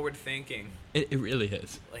 Forward thinking. It really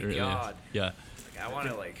is. Like, It really is. God. Yeah. I want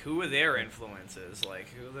to who were their influences?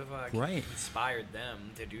 Who the fuck Right. inspired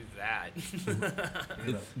them to do that?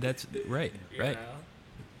 You know, That's right, You right. know?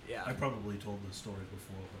 Yeah. I probably told this story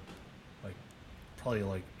before, but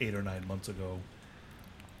probably 8 or 9 months ago,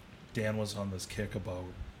 Dan was on this kick about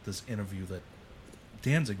this interview that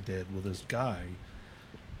Danzig did with this guy,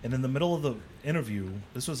 and in the middle of the interview,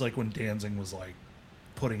 this was when Danzig was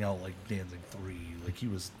putting out Danzig 3, he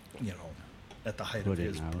was at the height of Putting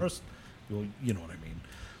his out. person. Well, you know what I mean.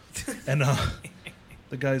 And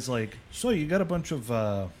the guy's like, so you got a bunch of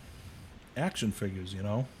action figures,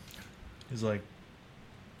 He's like,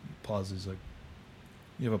 pauses. He's like,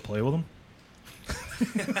 you ever play with them?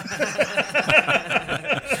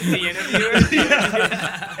 The interviewer.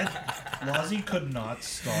 Lozzie could not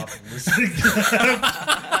stop listening to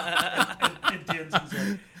that. And Dan's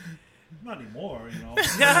like, not anymore,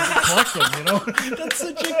 collect them, That's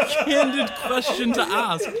such a candid question to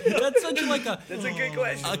ask. That's such That's a good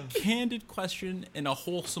question. a candid question and a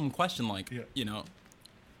wholesome question. Yeah.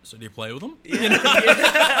 So do you play with them? Yeah.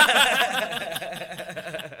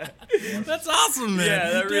 That's awesome, man. Yeah,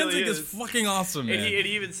 that really Danzig is. is fucking awesome, man. And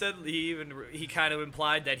he even said he kind of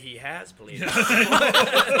implied that he has played. That's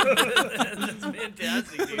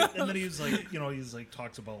fantastic, dude. And then he's like, he's like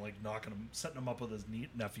talks about like setting him up with his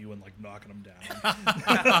nephew and like knocking him down.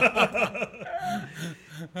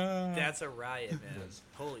 That's a riot, man.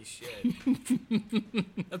 Holy shit.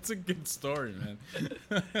 That's a good story, man.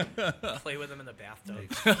 Play with him in the bathtub.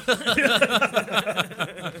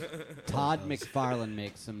 Todd McFarlane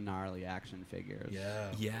makes some gnarly action figures.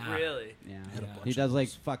 Yeah. Really? Yeah. Had a bunch He of does like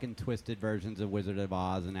those. fucking twisted versions of Wizard of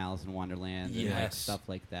Oz and Alice in Wonderland and like Yes. stuff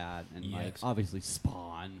like that. And like Yes. obviously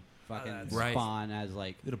Spawn. Fucking that's Right. Spawn as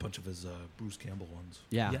like Did a bunch of his Bruce Campbell ones.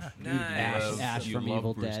 yeah. Yeah. Dude, Nice. Ash You from love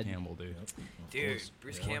Evil Bruce Dead. Campbell, dude. Of Dude, course.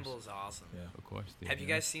 Bruce Yeah. Campbell is awesome. Yeah. Of course, dude. Have you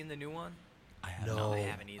guys seen the new one? I have No, not. I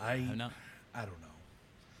haven't either. I have not. I don't know.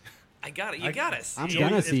 I got it. You got us. I'm Joey,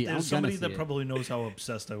 gonna if see. There's I'm somebody gonna that see it. probably knows how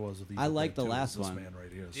obsessed I was with Evil I like Dead the 2 last is this one. man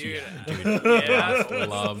right here. So Dude, yeah.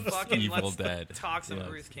 Loves Fucking Evil let's Dead. talk some Yes.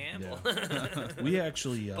 Bruce Campbell. we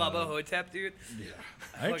actually Bubba Hotep, dude. Yeah,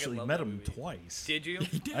 I fucking actually love met that him movie. twice. Did you?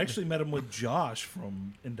 I actually met him with Josh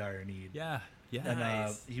from In Dire Need. Yeah. Yeah. And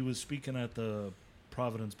Nice. he was speaking at the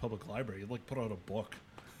Providence Public Library. He like put out a book,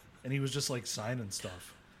 and he was just like signing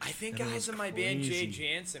stuff. I think And it guys was in my band, Jay crazy.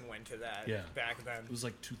 Jansen, went to that Yeah. back then. It was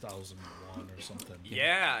like 2001 or something.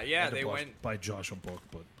 Yeah, I yeah, had to they buy- went. buy Josh a book,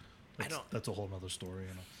 but don't- that's a whole nother story.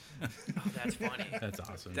 Oh, that's funny. That's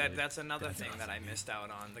awesome. That dude. that's another That's thing that I awesome, missed out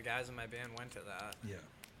on. The guys in my band went to that. Yeah.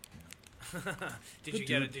 Did Good you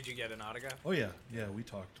get it? dude. Did you get an autograph? Oh yeah, we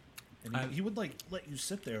talked. And I- he would like let you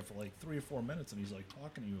sit there for like 3 or 4 minutes, and he's like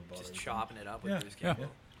talking to you about Just it. chopping it up with Yeah, Bruce yeah.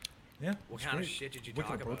 Campbell. Yeah. What it's kind of great. shit did you Wicked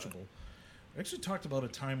talk about? approachable. I actually talked about a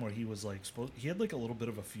time where he was like he had like a little bit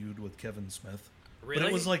of a feud with Kevin Smith. Really? But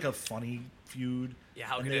it was like a funny feud. Yeah,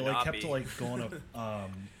 how and could they it like not kept be? like going to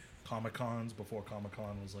Comic Cons before Comic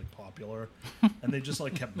Con was like popular, and they just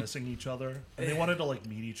like kept missing each other, and they wanted to like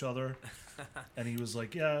meet each other. And he was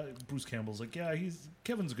like, "Yeah, Bruce Campbell's like, yeah,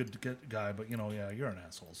 Kevin's a good guy, but yeah, you're an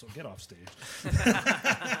asshole, so get off stage."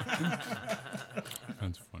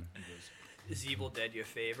 That's funny. Is Evil Dead your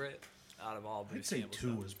favorite out of all Bruce I'd say Campbell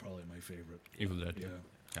 2 stuff? is probably my favorite. Evil Dead. Yeah,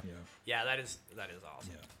 Yeah. yeah, Yeah, that is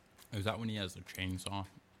awesome. yeah. Is that when he has the chainsaw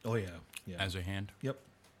Oh yeah, yeah. as a hand? Yep.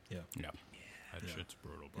 Yeah, Yeah. That Yeah. shit's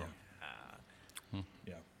brutal, bro.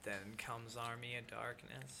 yeah, Then comes Army of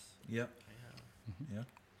Darkness. yep, Yeah. yeah.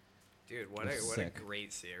 Dude, what That's a sick.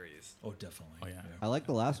 great series. Oh, definitely. Oh, yeah. I like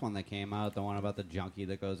the last one that came out, the one about the junkie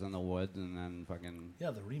that goes in the woods and then fucking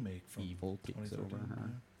Yeah, the remake from evil takes over 2013.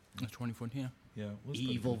 her. That's 2014. Yeah, it was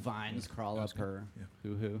pretty Evil good. vines crawl That was up her Yeah.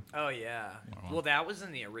 hoo-hoo. Oh yeah. Wow. Well, that was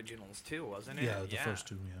in the originals too, wasn't it? Yeah, the first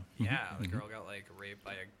 2. Yeah. Yeah, the girl got like raped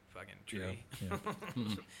by a fucking tree. Yeah.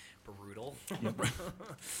 Brutal.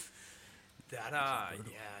 That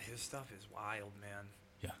yeah, his stuff is wild, man.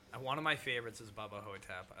 Yeah. One of my favorites is Bubba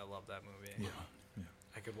Hotep. I love that movie. Yeah. Yeah.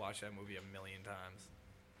 I could watch that movie a million times.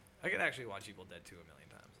 I could actually watch Evil Dead 2 a million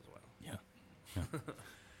times as well. Yeah.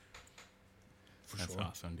 For That's sure.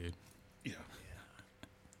 awesome, dude. Yeah.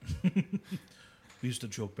 Yeah. We used to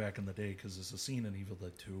joke back in the day because there's a scene in Evil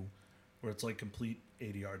Dead 2 where it's like complete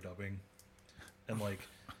ADR dubbing. And like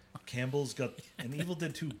Campbell's got, in Evil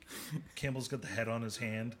Dead 2, Campbell's got the head on his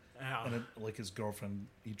hand. Ow. And it, like his girlfriend,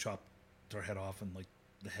 he chopped her head off and like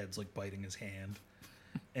the head's like biting his hand.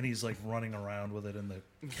 And he's like running around with it in the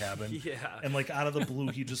cabin. Yeah. And like out of the blue,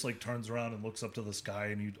 he just like turns around and looks up to the sky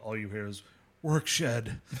and all you hear is, "Work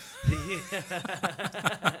shed."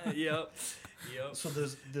 Yep. So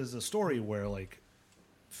there's a story where like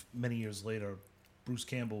many years later, Bruce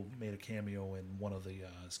Campbell made a cameo in one of the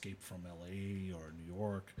Escape from L.A. or New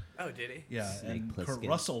York. Oh, did he? Yeah, Snake and Kurt Plissken.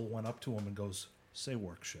 Russell went up to him and goes, "Say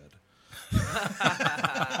work shed."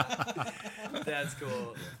 That's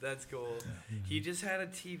cool. That's cool. He just had a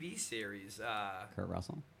TV series. Kurt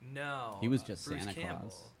Russell. No. He was just Bruce Santa Campbell.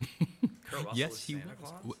 Claus. Kurt Russell yes, was he Santa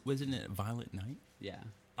was. Claus? Wasn't it Violet Night? Yeah.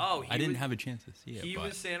 Oh, I didn't have a chance to see it. He but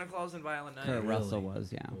was Santa Claus in Violent Night. Kurt Really? Russell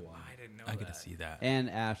was, yeah. Oh, wow. I didn't know I that. get to see that. And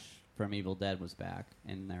Ash from Evil Dead was back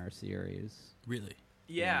in their series. Really?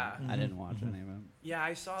 Yeah. I didn't watch any of it. Yeah,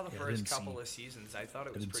 I saw the Yeah, I first didn't couple see- of seasons. I thought it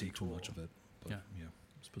I was didn't pretty see too cool. much of it, but Yeah. yeah,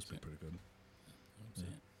 it's supposed to be pretty good. Yeah.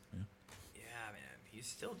 Yeah, man. He's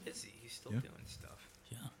still busy. He's still Yeah. doing stuff.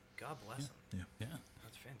 Yeah. God bless him. Yeah.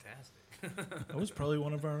 That's fantastic. That was probably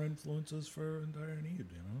one of our influences for In Dire Need,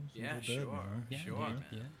 you know? It's Yeah, Evil Dead, sure. you know? Yeah. Sure, yeah, man.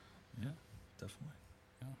 Yeah. Yeah. Definitely.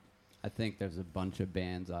 I think there's a bunch of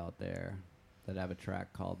bands out there that have a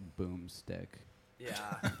track called Boomstick.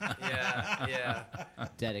 Yeah.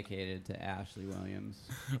 Dedicated to Ashley Williams.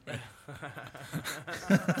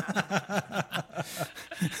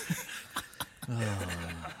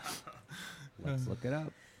 Let's look it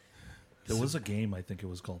up. There was a game, I think it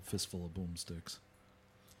was called Fistful of Boomsticks.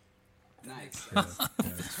 Nice. Yeah.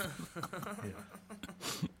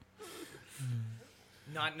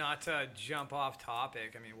 Not to jump off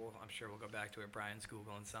topic. I mean, I'm sure we'll go back to it. Brian's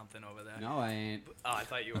Googling something over there. No, I ain't. Oh, I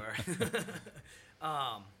thought you were.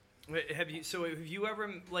 Have you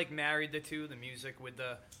ever like married the two, the music with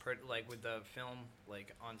the with the film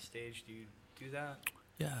like on stage? Do you do that?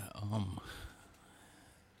 Yeah,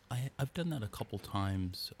 I've done that a couple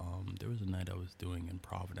times. There was a night I was doing in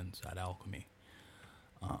Providence at Alchemy,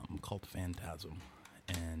 called Phantasm,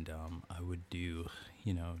 and I would do,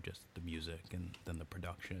 just the music and then the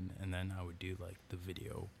production, and then I would do like the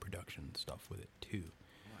video production stuff with it too.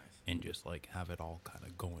 Nice. And just like have it all kind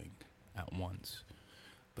of going at once.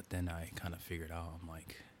 But then I kind of figured out, I'm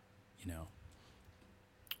like,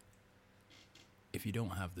 if you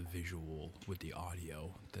don't have the visual with the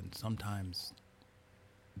audio, then sometimes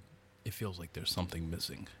it feels like there's something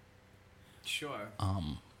missing. Sure.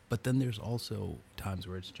 But then there's also times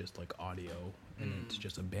where it's just like audio and it's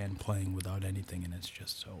just a band playing without anything, and it's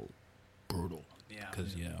just so brutal. Yeah.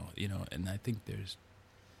 Because, and I think there's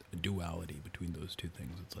a duality between those two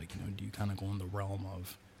things. It's like, do you kind of go in the realm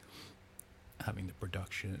of having the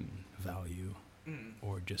production value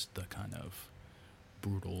or just the kind of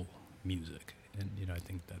brutal music? And, I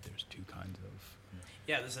think that there's two kinds of...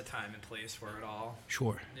 Yeah, there's a time and place for it all.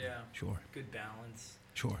 Sure. Yeah. Sure. Good balance.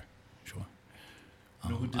 Sure. You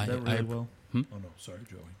know who did that really well? Hmm? Oh, no, sorry,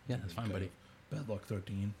 Joey. Yeah, that's fine, buddy. Bad Luck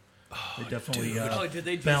 13. They definitely did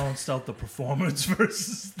they balanced out the performance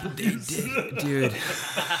versus the They did, dude.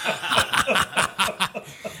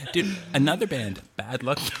 Dude, another band, Bad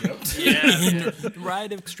Luck 13. Yeah.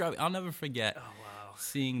 Ride of Extravagance. I'll never forget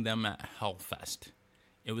seeing them at Hellfest.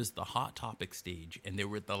 It was the Hot Topic stage, and they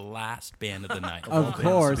were the last band of the night. Of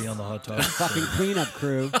course. Be on the Hot Topic. Fucking cleanup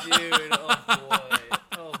crew. Dude,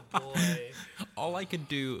 oh boy. All I could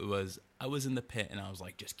do was, I was in the pit, and I was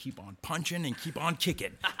like, just keep on punching and keep on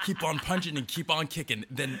kicking. Keep on punching and keep on kicking.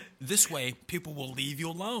 Then this way, people will leave you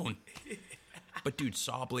alone. But dude,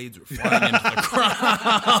 saw blades were flying into the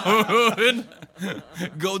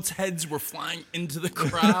crowd. Goats' heads were flying into the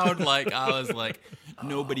crowd. Like, I was like,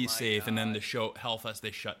 nobody's safe. And then the show, Hellfest, they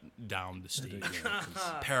shut down the stage.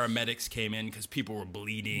 Paramedics came in because people were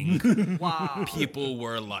bleeding. Wow. People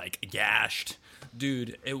were like gashed.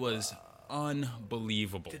 Dude, it was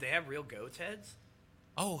unbelievable. Did they have real goat's heads?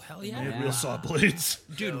 Oh, hell They yeah. had real saw blades.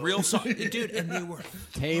 Dude, real saw. Dude, and they were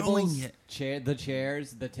Tables, throwing it. the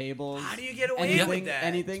chairs, the tables. How do you get away with that?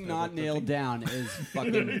 Anything not nailed down is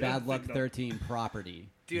fucking Bad Luck 13 property.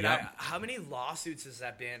 Dude, Yep. how many lawsuits has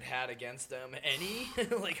that band had against them? Any?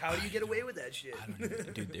 Like, how do you get away with that shit? I don't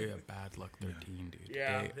know. Dude, they're a Bad Luck 13, dude.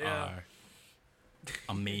 Yeah, they yeah. are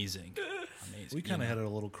amazing. Amazing. We kind of had a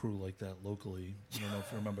little crew like that locally. I don't know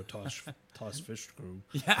if you remember Toss Fish Crew.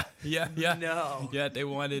 Yeah. No. Yeah, they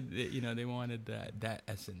wanted, they wanted that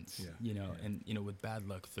essence, Yeah. and, with Bad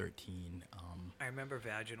Luck 13, I remember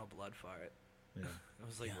Vaginal Blood Fart. Yeah. It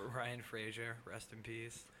was like Ryan Fraser, rest in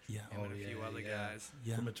peace. yeah. Him and a few other guys.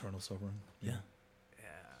 Yeah. From Eternal Suffering. Yeah.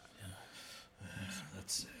 Yeah.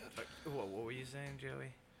 That's it. What were you saying,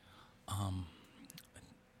 Joey?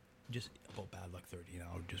 Just about Bad Luck 13,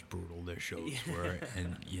 how just brutal their shows were,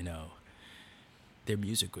 and, their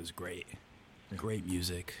music was great. Great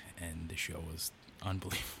music, and the show was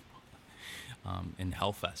unbelievable. And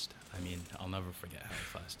Hellfest, I mean, I'll never forget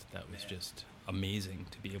Hellfest. That was just amazing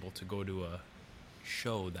to be able to go to a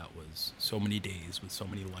show that was so many days with so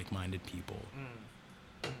many like-minded people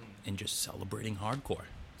and just celebrating hardcore,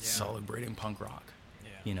 celebrating punk rock.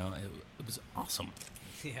 Yeah. It was awesome.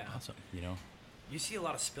 Yeah. Awesome, You see a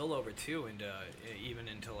lot of spillover too into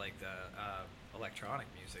like the electronic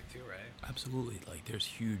music too, right? Absolutely. Like, there's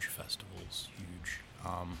huge festivals, huge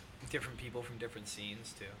Different people from different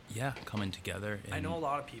scenes too. coming together. And I know a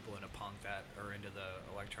lot of people into punk that are into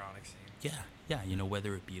the electronic scene. Yeah,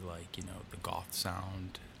 whether it be like, the goth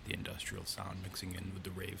sound, the industrial sound mixing in with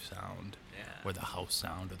the rave sound, or the house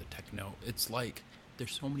sound, or the techno. It's like,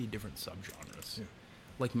 there's so many different subgenres. Yeah.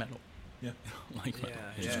 Like metal. Yeah. Like metal. Yeah,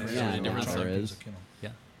 There's yeah. so Yeah, many different there subgenres. is.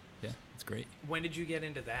 Yeah, it's great. When did you get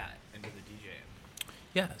into that, into the DJing?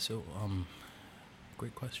 Yeah, so,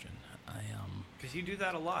 great question. Because you do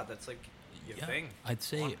that a lot. That's like your thing. I'd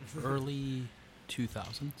say early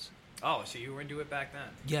 2000s. Oh, so you were into it back then?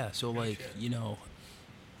 Yeah, so like, shit.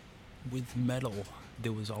 with metal,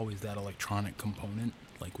 there was always that electronic component,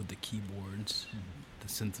 like with the keyboards, the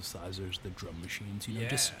synthesizers, the drum machines,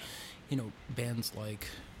 just, bands like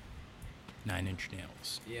 9 Inch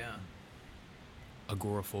Nails, Yeah.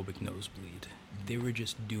 Agoraphobic Nosebleed. They were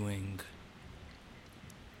just doing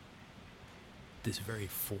this very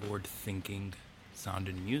forward-thinking sound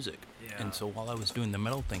in music. Yeah. And so while I was doing the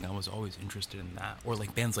metal thing, I was always interested in that. Or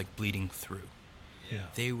like bands like Bleeding Through. Yeah.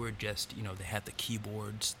 They were just, they had the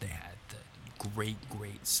keyboards, they had the great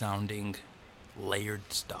sounding,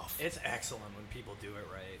 layered stuff. It's excellent when people do it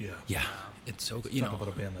right. Yeah. Yeah, it's so good. Talk about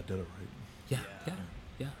a band that did it right. Yeah.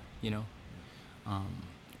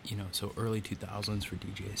 So early 2000s for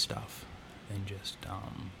DJ stuff, and just,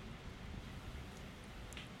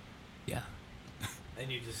 And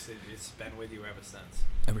it's been with you ever since.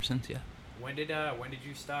 Ever since, yeah. When did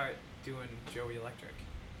you start doing Joey Electric?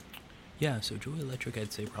 Yeah, so Joey Electric,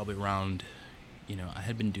 I'd say probably around, I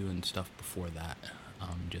had been doing stuff before that,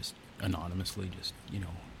 just anonymously, just,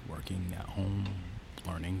 working at home,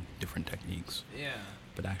 learning different techniques. Yeah.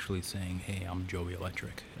 But actually saying, hey, I'm Joey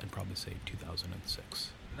Electric, I'd probably say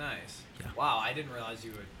 2006. Nice. Yeah. Wow, I didn't realize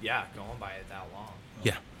you were, going by it that long.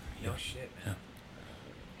 Yeah. No shit, man.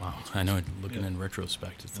 Yeah. Wow, I know, looking in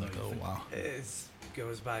retrospect, it's like, oh, wow. It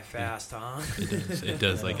goes by fast, huh? It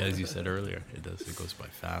does, like, as you said earlier, it goes by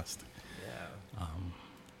fast. Yeah.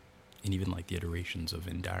 And even, like, the iterations of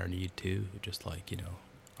In Dire Need, too, just like,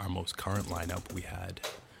 our most current lineup, we had,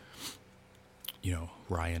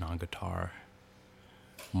 Ryan on guitar,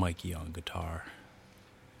 Mikey on guitar,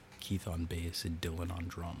 Keith on bass, and Dylan on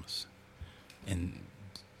drums. And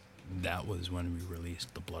that was when we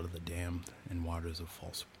released The Blood of the Damned and Waters of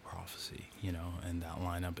False Prophecy, and that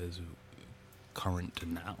lineup is current to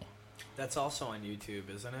now. That's also on YouTube,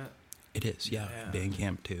 isn't it? It is, yeah.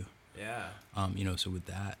 Bandcamp, too. Yeah. So with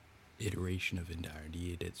that iteration of In Dire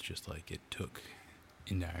Need, it's just like it took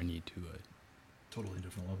In Dire Need to a Totally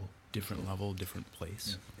different level. Different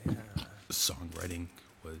place. Yeah. Songwriting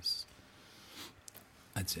was,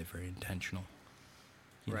 I'd say, very intentional.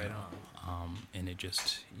 Right on. And it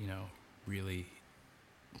just, really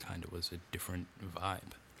kind of was a different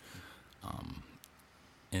vibe.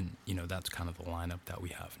 And, that's kind of the lineup that we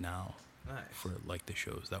have now. Nice. For, like, the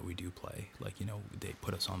shows that we do play. Like, they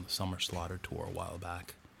put us on the Summer Slaughter tour a while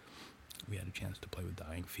back. We had a chance to play with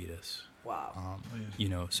Dying Fetus. Wow.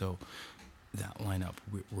 So that lineup,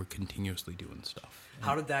 we're continuously doing stuff.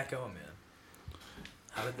 How did that go,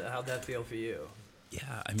 man? How'd that feel for you?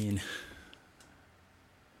 Yeah, I mean,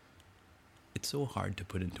 it's so hard to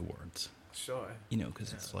put into words. Sure.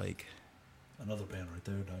 Because it's like... Another band right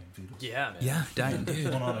there, Dying Fetus. Yeah, man. Yeah, Dying,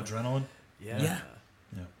 dude. One on Adrenaline. Yeah.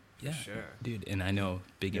 Yeah. Sure. Dude, and I know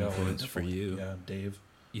big influence for you. Yeah, Dave.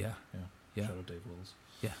 Yeah. Shout out Dave Wills.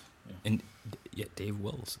 Yeah. And Dave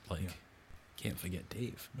Wills, can't forget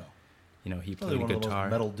Dave. No. He Probably played one guitar.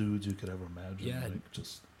 of those metal dudes you could ever imagine. Yeah. Like,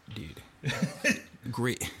 just... Dude.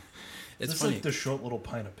 Great. It's funny. Like the short little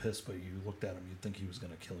pint of piss, but you looked at him, you'd think he was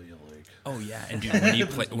gonna kill you. Like, oh yeah, and dude,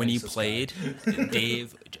 when he played,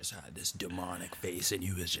 Dave just had this demonic face, and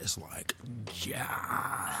he was just like,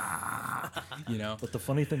 yeah, But the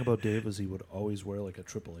funny thing about Dave is he would always wear like a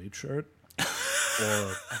Triple H shirt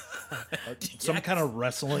or some kind of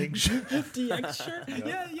wrestling shirt. DX shirt.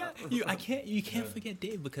 Yeah. You can't forget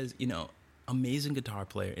Dave because amazing guitar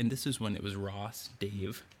player, and this is when it was Ross,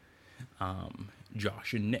 Dave,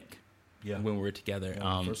 Josh, and Nick. Yeah. When we were together,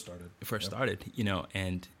 when we first started,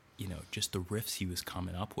 and just the riffs he was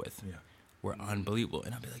coming up with were unbelievable.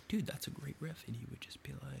 And I'd be like, dude, that's a great riff, and he would just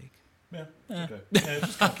be like, yeah, okay. Yeah,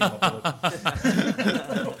 just kind of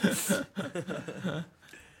came up with it.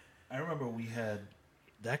 I remember we had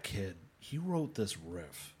that kid. He wrote this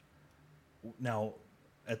riff. Now,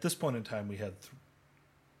 at this point in time, we had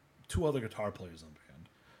two other guitar players in the band.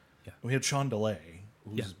 Yeah. We had Sean DeLay,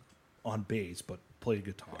 who's on bass but played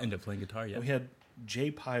guitar. Ended up playing guitar, yeah. We had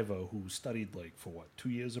Jay Pivo, who studied for 2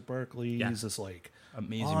 years at Berkeley. Yeah. He's this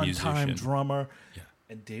amazing on-time musician. drummer. Yeah.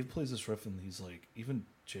 And Dave plays this riff, and he's like, even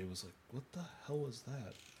Jay was like, "What the hell was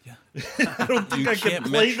that?" Yeah. I don't think I can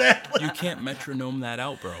play that. You can't metronome that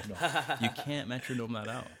out, bro. No. You can't metronome that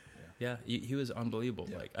out. Yeah, he was unbelievable.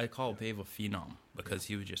 Yeah. Like, I call Dave a phenom because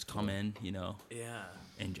he would just come in,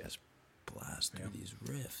 and just blast through these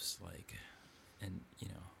riffs, and.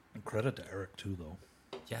 And credit to Eric too, though.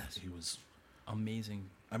 Yes, He was amazing.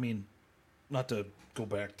 I mean, not to go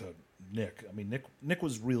back to Nick. I mean, Nick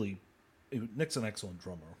was really... Nick's an excellent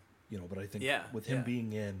drummer, but I think with him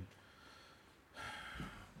being in...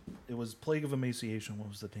 It was Plague of Emaciation. What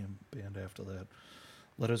was the damn band after that?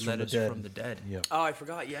 Letters from the Dead. Yeah. Oh, I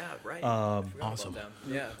forgot. Yeah, right. I forgot awesome. about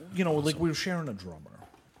them. Yeah. Like we were sharing a drummer,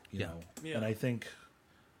 you know. Yeah. And I think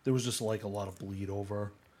there was just a lot of bleed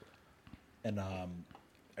over. And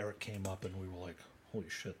Eric came up and we were like, holy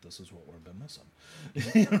shit, this is what we've been missing.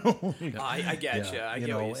 You know? I get you. I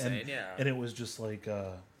get what you're saying. Yeah. And it was just like,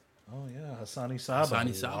 oh yeah, Hassani Saba.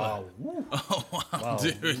 Hassani Saba. Wow. Woo. Oh, wow, Wow.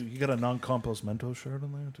 dude. You got a non-compost Mentos shirt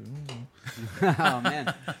in there too. Oh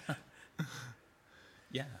man.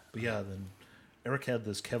 Yeah. But yeah, then Eric had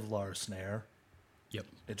this Kevlar snare. Yep.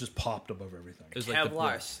 It just popped above everything. It was Kevlar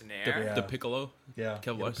like snare. Yeah. the piccolo. Yeah.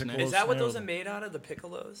 Kevlar the snare. piccolo Is that what snare those are was- made out of? The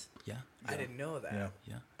piccolos? Yeah. I didn't know that. Yeah.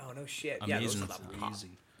 Yeah. Oh no shit. Amazing Yeah, those are sound. the pop. Easy.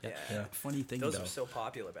 Yeah. Yeah. Funny thing Those though, were so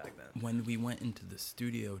popular back then. when we went into the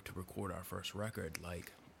studio to record our first record,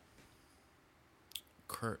 like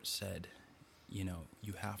Kurt said, you know,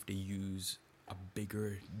 you have to use a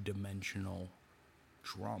bigger dimensional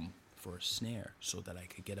drum for a snare so that I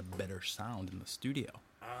could get a better sound in the studio.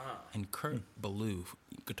 And Kurt Ballou,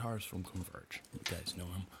 guitars from Converge, you guys know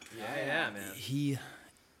him. Yeah, man. He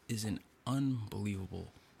is an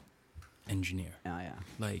unbelievable engineer. Oh yeah.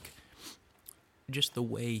 Like, just the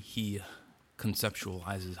way he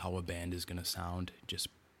conceptualizes how a band is going to sound just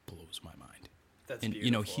blows my mind. That's And, beautiful.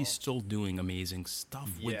 you know, he's still doing amazing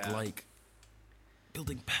stuff with, Yeah. like,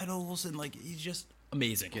 building pedals and, like, he's just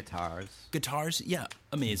amazing. Guitars, yeah,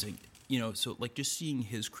 amazing. You know, so, like, just seeing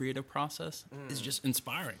his creative process is just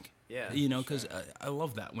inspiring. Yeah, You know, because I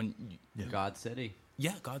love that when, God City.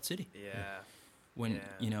 yeah, God City. Yeah. When, Yeah.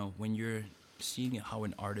 you know, when you're seeing how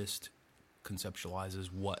an artist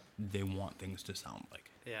conceptualizes what they want things to sound like.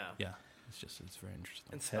 Yeah. Yeah, it's very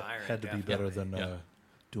interesting. Inspiring. Had to be better definitely. than Yeah.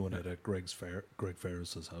 doing it at Greg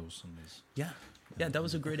Ferris's house and his. Yeah, that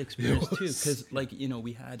was a great experience too, because like, you know,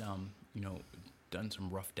 we had you know, done some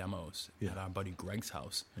rough demos at our buddy Greg's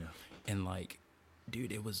house, and like,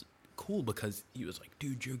 dude, it was cool because he was like,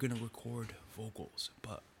 dude, you're gonna record vocals,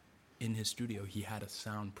 but in his studio he had a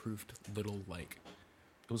soundproofed little like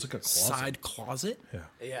It was like a closet. side closet.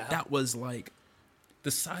 Yeah. That was like the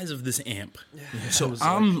size of this amp. So was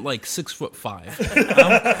I'm like 6'5".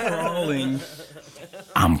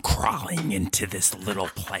 I'm crawling into this little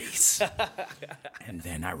place. And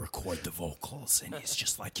then I record the vocals, and he's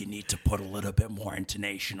just like, you need to put a little bit more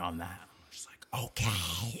intonation on that. I'm just like,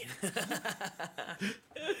 okay.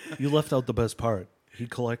 You left out the best part. He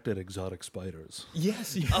collected exotic spiders.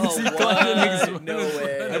 Yes. Oh, what? No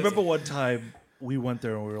way. I remember one time we went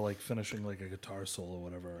there and we were like finishing like a guitar solo or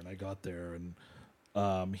whatever, and I got there and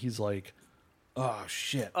he's like, "Oh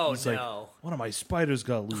shit!" Oh, he's no. like, "One of my spiders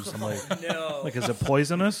got loose." I'm like, No. "Like, is it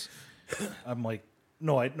poisonous?" I'm like,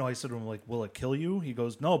 "No, I said to him like, will it kill you?" He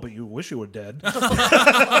goes, "No, but you wish you were dead."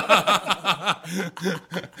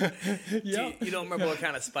 You don't remember what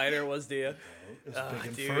kind of spider it was, do you? It's big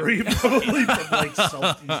and dude. furry, probably from like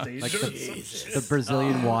Southeast Asia. Like or the, some Jesus. the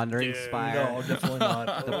Brazilian wandering dude. spider. No, definitely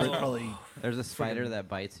not. Probably. There's a spider that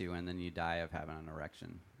bites you and then you die of having an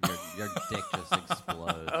erection. Your dick just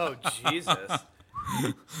explodes. Oh, Jesus.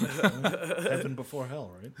 Heaven before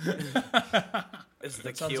hell, right? Is the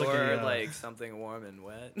That sounds cure like like, a, something warm and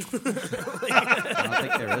wet? I don't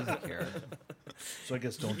think there is a cure. So I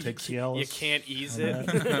guess don't take Cialis. You can't ease on it.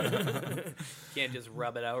 that. Can't just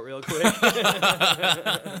rub it out real quick.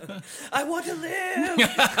 I want to live.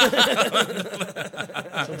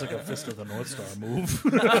 Sounds like a Fist of the North Star move.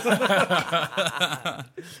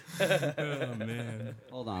 Oh, man.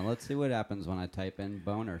 Hold on, let's see what happens when I type in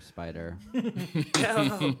boner spider.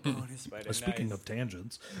 Oh, bonus spider. Speaking nice. of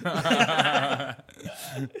tangents,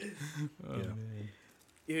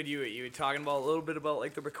 Dude, you were talking about a little bit about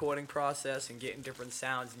like the recording process and getting different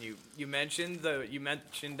sounds, and you mentioned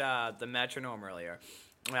the metronome earlier.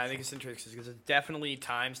 And I think it's interesting because there's definitely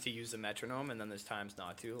times to use the metronome, and then there's times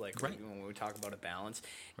not to. Like Right. when we talk about a balance,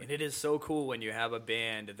 and it is so cool when you have a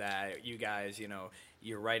band that you guys, you know,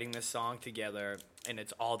 you're writing this song together, and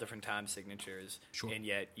it's all different time signatures, Sure. and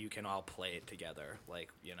yet you can all play it together, like,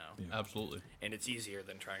 you know. Absolutely. And it's easier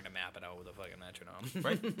than trying to map it out with a fucking metronome.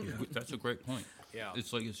 Right? That's a great point. Yeah.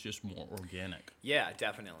 It's like it's just more organic. Yeah,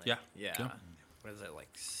 definitely. Yeah. Yeah. Yeah. What is it,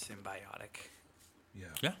 like symbiotic? yeah.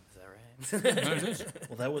 Yeah. Is that right? No, it is.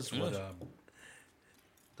 Well, that was what. Yes.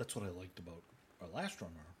 That's what I liked about our last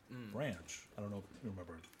drummer, Branch. I don't know if you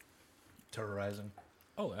remember Terrorizing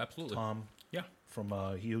Oh, absolutely. Tom Yeah. from.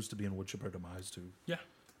 He used to be in Woodchipper Demise too. Yeah.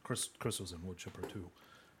 Chris was in Woodchipper too.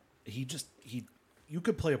 He you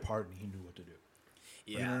could play a part and he knew what to do.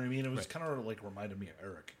 Yeah. You know what I mean? It was Right. kind of like reminded me of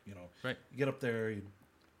Eric. You know, Right. You get up there, you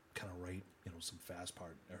kind of write, you know, some fast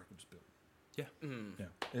part. Eric would just be, Yeah. yeah.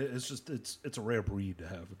 It's just it's a rare breed to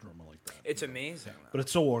have a drummer like that. It's amazing. But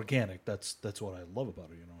it's so organic. That's what I love about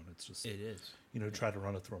it. You know, and it's just It is. you know, try to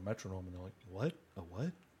run it through a metronome, and they're like, "What? A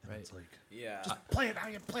what?" And Right. it's like, Yeah. just play it how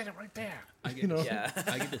you played it right there. I get, You know? Yeah.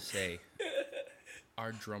 I get to say,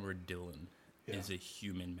 our drummer Dylan is a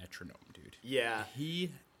human metronome, dude. Yeah.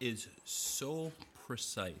 He is so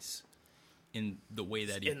precise in the way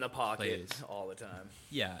that he in the pocket plays. all the time.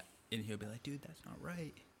 Yeah, and he'll be like, dude, that's not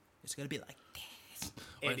right. It's got to be like this.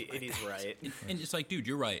 And he's right. And it's like, dude,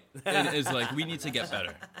 you're right. It's like, we need to get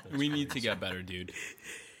better. We need to get better, dude.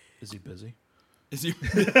 Is he busy? Is he?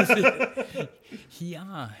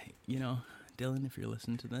 Yeah, you know, Dylan, if you're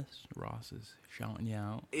listening to this, Ross is shouting you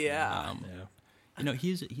out. Yeah. You know,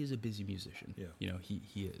 he's a busy musician. Yeah. You know, he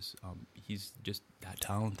is. He's just that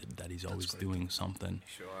talented that he's always great. doing something.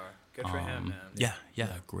 Sure. Good for him, man. Yeah,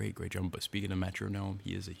 great drummer. But speaking of metronome,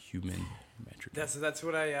 he is a human metronome. That's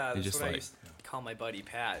what I just what I like- used to call my buddy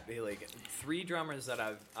Pat. He, like 3 drummers that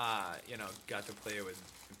I've got to play with,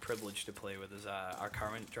 privileged to play with is our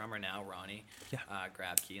current drummer now, Ronnie. Yeah.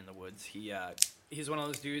 Grab Key in the Woods. He's one of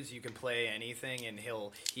those dudes you can play anything and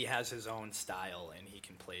he has his own style and he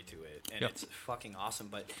can play to it and it's fucking awesome.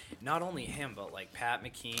 But not only him, but like Pat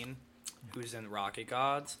McKean, who's in Rocket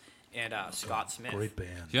Gods, and Scott Smith. Great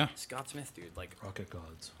band. Yeah. Scott Smith, dude, like Rocket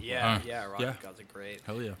Gods. Rocket yeah. Gods are great.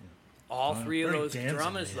 Hell yeah. All 3 of Very those dancing,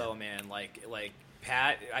 drummers, man. though, man, like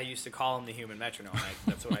Pat, I used to call him the human metronome.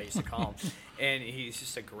 That's what I used to call him, and he's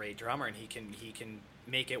just a great drummer, and he can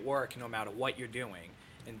make it work no matter what you're doing.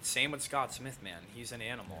 And same with Scott Smith, man. He's an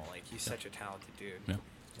animal. Like he's such a talented dude. Yeah.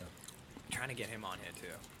 I'm trying to get him on here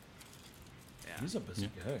too. Yeah. He's a busy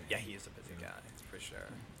guy. Yeah, he is a busy guy for sure.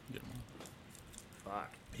 Yeah.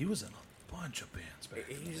 Fuck. He was in a bunch of bands back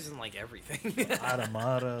in the He's day. in like everything.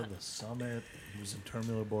 Automata, The Summit. He was in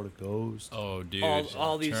Terminal Border Ghost. Oh, dude.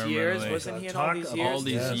 all these years, Terminally. wasn't he in Talk all these about years? All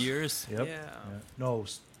these Yes. years? Yep. Yeah. No,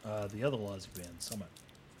 the other Lozzie band, Summit.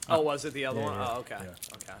 Oh, was it the other Yeah, one? yeah, Oh, okay. yeah.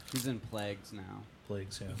 Okay. He's in Plagues now.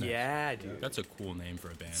 Plagues, Yeah, dude. That's a cool name for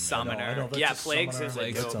a band. man. Summoner. I know, that's Yeah, a Plagues Summoner. is a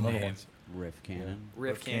Plagues, dope that's another name. one. Riff Cannon.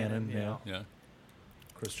 Riff Cannon, yeah. yeah. Yeah.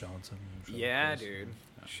 Chris Johnson. Shout out Yeah, Chris. dude.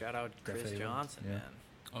 Shout out Chris Def Ava, Johnson, yeah. man.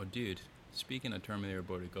 Oh, dude. Speaking of Terminator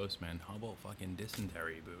Border Ghost, man, how about fucking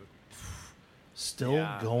Dysentery, boot? Still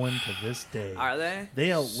Yeah. going to this day. Are they?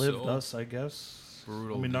 They outlived So us, I guess.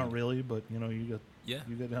 brutal, I mean, not dude. really, but you know, you Yeah.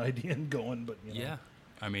 got an idea in going, but you know. Yeah.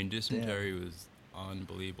 I mean, Dysentery was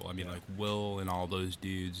unbelievable. I mean, Yeah. like, Will and all those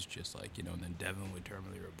dudes, just like, you know, and then Devin with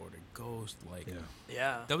Terminator Border Ghost. Like, Yeah.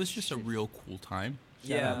 Yeah. that was just a real cool time. Shout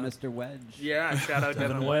Yeah. out Mr. Wedge. Yeah, shout out Devin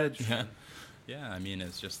Devin Wedge. Yeah. Yeah, I mean,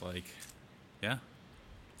 it's just like, yeah.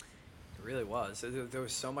 It really was. There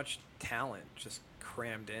was so much talent just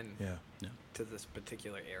crammed in Yeah. Yeah. to this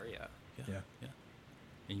particular area. Yeah. Yeah.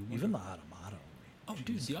 And you Even wonder- the Automata. Oh,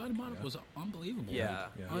 dude, the Automata Yeah. was unbelievable. Yeah.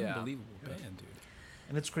 Yeah. Yeah. Unbelievable band, dude.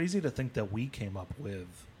 And it's crazy to think that we came up with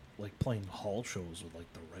like playing hall shows with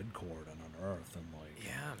like the Red Chord and Unearth and like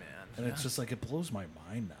Yeah, man. and it's just like it blows my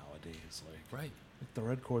mind nowadays. Like, Right. like the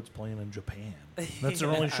Red Chord's playing in Japan. That's their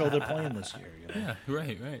only show they're playing this year. You know? Yeah,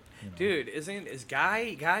 right. You know? Dude, is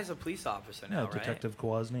Guy's a police officer now, Yeah, right? Detective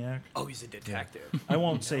Kwasniak. Oh, he's a detective. I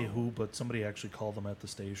won't say who, but somebody actually called them at the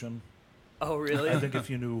station. Oh, really? I think if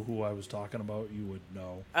you knew who I was talking about, you would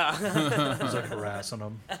know. It was like harassing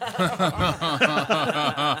them.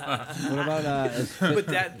 What about is Fit, but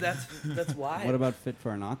that's why. what about Fit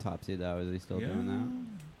for an Autopsy though? Is he still doing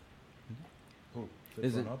Oh,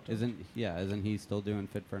 that? Isn't he still doing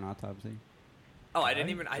Fit for an Autopsy? Oh, I didn't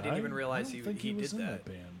even realize I he don't think did was in that.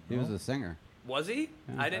 band. He was a singer. Was he?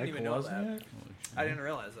 Yeah. I didn't even know that. Kwasniak? I didn't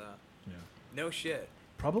realize that. Yeah. No shit.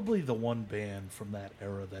 Probably the one band from that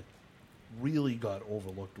era that really got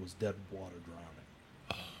overlooked was Dead Water Drowning.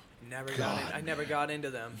 I never got into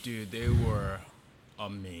them. Dude, they were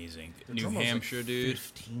amazing. The New drummer was, Hampshire, like, dude.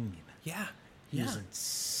 15. Yeah. He was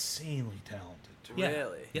insanely talented. Too. Yeah.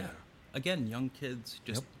 Really? Yeah. Again, young kids,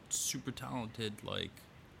 just Yep. super talented. Like,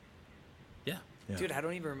 yeah. Yeah. Dude, I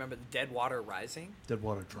don't even remember the Dead Water Rising. Dead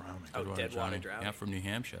Water Drowning. Oh, Dead Water Drowning. Yeah, from New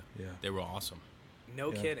Hampshire. Yeah. They were awesome.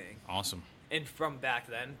 No Yeah. kidding. Awesome. And from back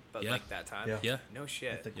then, but Yeah. like that time. Yeah. Yeah. No I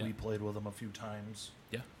shit. think Yeah. we played with them a few times.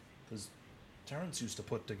 Yeah. Because Terrence used to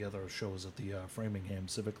put together shows at the Framingham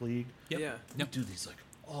Civic League. Yep. Yeah. We'd Yep. do these like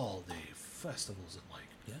all day festivals and like,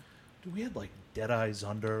 Yeah. dude, we had like Dead Eyes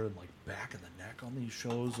Under and like Back of the Neck on these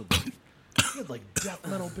shows. With, like, we had like death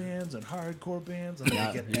metal bands and hardcore bands, and then Yeah,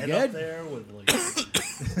 we get you Ed good? up there with like,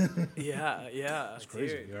 Yeah. it's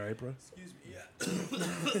crazy. Dude. You all right, bro? Excuse me.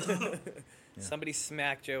 Yeah. Somebody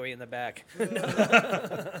smacked Joey in the back.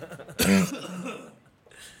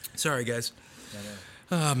 Sorry, guys.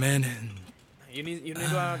 Oh, man. You need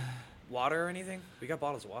water or anything? We got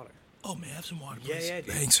bottles of water. Oh, may I have some water, Yeah, please? yeah,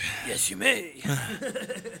 dude. Thanks. Yes, you may.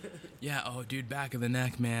 Yeah, oh, dude, Back of the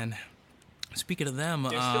Neck, man. Speaking of them,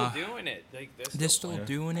 They're still doing it. Like, they're still playing.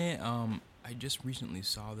 doing it. I just recently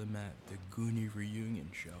saw them at the Goonie reunion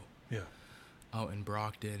show. Yeah. out in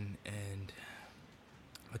Brockton, and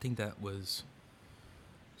I think that was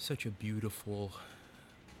such a beautiful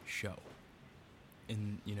show.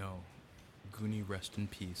 And, you know, Goonie, rest in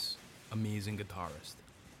peace, amazing guitarist.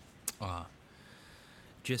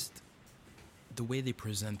 Just the way they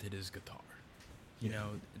presented his guitar. You know,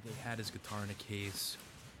 they had his guitar in a case,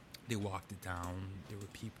 they walked it down, there were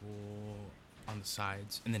people on the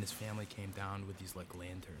sides, and then his family came down with these, like,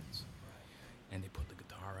 lanterns. And they put the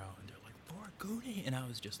guitar out, and they're like, "For Goonie," and I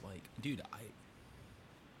was just like, dude,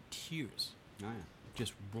 tears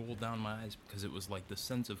just rolled down my eyes because it was like the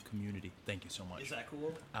sense of community. Thank you so much. Is that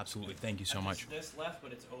cool? Absolutely, thank you so much. This left,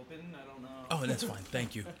 but it's open. I don't know. Oh, that's fine.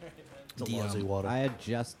 Thank you. It's a lousy water. I had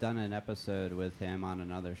just done an episode with him on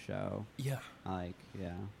another show. Yeah.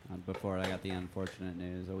 Before I got the unfortunate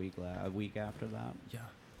news a week after that.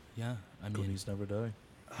 Yeah. I mean, Goonies never die.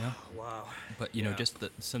 yeah. Wow. But you know, just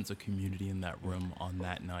the sense of community in that room on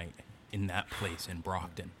that night, in that place in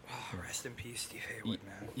Brockton. Oh, rest in peace, Steve Haywood,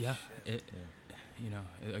 man. Yeah. Shit. You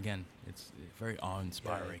know, again, it's very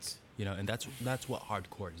awe-inspiring. it's- You know, and that's what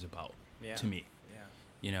hardcore is about to me. Yeah.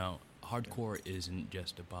 You know, hardcore isn't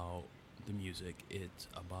just about the music, it's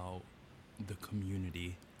about the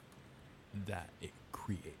community that it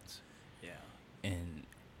creates. Yeah. And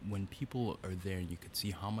when people are there, you could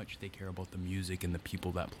see how much they care about the music and the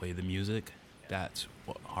people that play the music. That's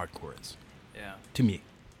what hardcore is. Yeah. To me.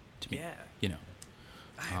 Yeah. You know.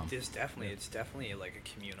 It's definitely like a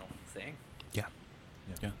communal thing.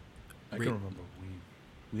 Yeah. I can remember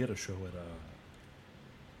we had a show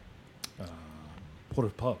at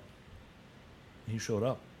Porter's Pub. He showed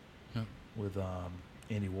up with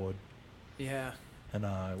Andy Ward, Yeah. and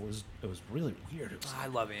it was really weird. It was I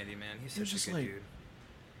love Andy, man. He's It was such a just good like- dude.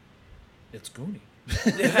 it's Goonie.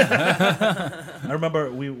 I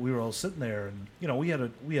remember we were all sitting there, and you know we had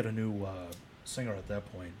a new singer at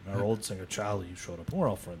that point. And our old singer Charlie showed up. And we're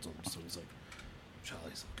all friends with him, so he's like,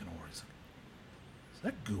 Charlie's looking over. He's like, "Is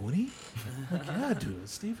that Goonie?" I'm like, "Yeah, dude,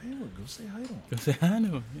 it's Steve Haywood. Go say hi to him." Go say hi to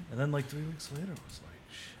him. And then like 3 weeks later, I was like,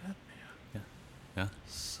 "Shit, man, Yeah.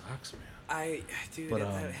 sucks, man." Dude, But,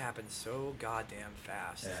 that happened so goddamn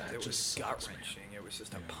fast. Yeah, it it was just gut sucks, man. wrenching. It was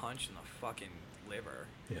just a Yeah. punch in the fucking liver.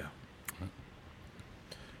 Yeah.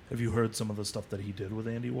 Have you heard some of the stuff that he did with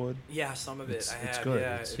Andy Wood? Yeah, some of it It's I have. good.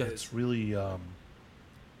 Yeah, it's, it it's is. really. I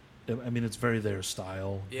mean, it's very their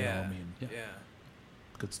style. Yeah. You know, I mean, Yeah.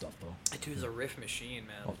 good stuff though. That dude's a riff machine,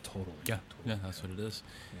 man. Oh, totally. Yeah, Totally. that's what it is.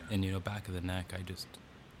 Yeah. And you know, Back of the Neck,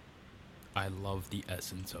 I love the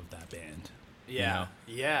essence of that band. Yeah.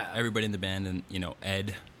 Yeah. Everybody in the band, and you know,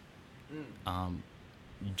 Ed, Mm.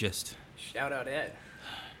 just Shout out Ed.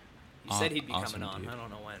 He said he'd be awesome coming on. dude. I don't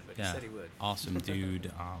know when, but yeah, he said he would. awesome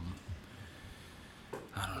dude. I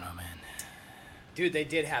don't know, man. Dude, they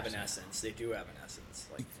did have an essence. They do have an essence.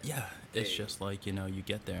 Like, Yeah, it's They- just like, you know, you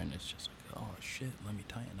get there and it's just like, oh shit, let me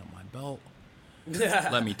tighten up my belt.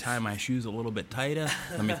 Let me tie my shoes a little bit tighter.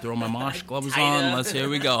 Let me throw my mosh gloves on. Here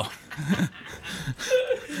we go.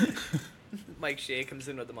 Mike Shea comes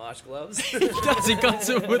in with the mosh gloves. He comes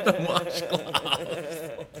in with the mosh gloves.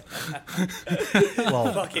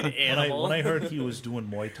 Well, Fucking when animal. I heard he was doing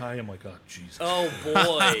Muay Thai, I'm like, oh Jesus. Oh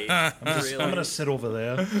boy. I'm gonna sit over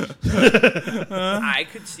there. I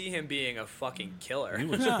could see him being a fucking killer. He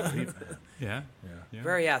was great, man. Yeah. Yeah.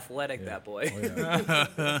 Very athletic, Yeah. that boy. Oh,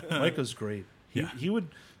 yeah. Mike was great. Yeah. He would.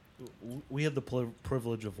 We had the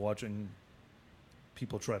privilege of watching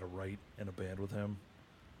people try to write in a band with him,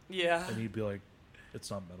 Yeah. and he'd be like, "It's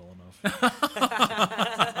not metal enough.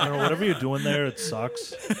 I don't know, whatever you're doing there, it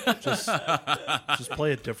sucks. Just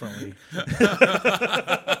play it differently."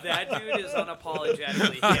 That dude is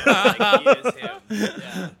unapologetically him. Like, he is him.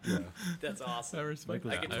 Yeah. Yeah. That's awesome. I respect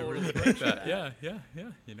Mike was I can cool. totally respect picture that. that. Yeah.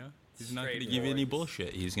 You know, he's not going to Straight give you any boys.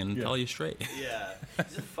 bullshit. He's going to Yeah. tell you straight. Yeah.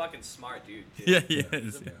 He's a fucking smart dude, too. Yeah, he Yeah.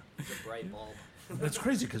 is. Yeah. He's a bright bulb. It's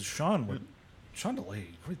crazy because Sean DeLay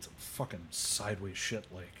writes some fucking sideways shit.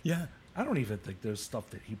 Like, Yeah. I don't even think there's stuff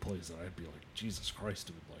that he plays that I'd be like, Jesus Christ,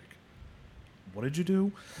 dude. Like, what did you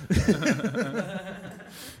do?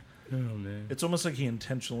 Oh, man. It's almost like he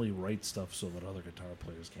intentionally writes stuff so that other guitar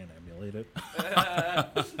players can't emulate it.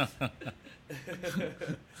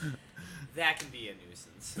 That can be a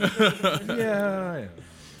nuisance. Yeah.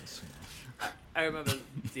 I remember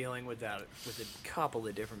dealing with that with a couple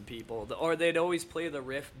of different people, or they'd always play the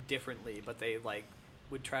riff differently, but they like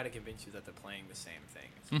would try to convince you that they're playing the same thing.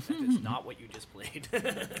 It's like, that is not what you just played.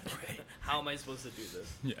 How am I supposed to do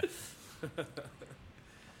this? Yeah.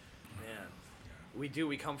 Man,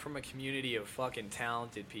 we come from a community of fucking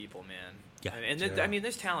talented people, man. Yeah. And Yeah. I mean,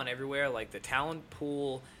 there's talent everywhere. Like the talent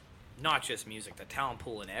pool not just music, the talent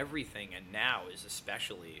pool and everything, and now is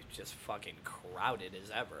especially just fucking crowded as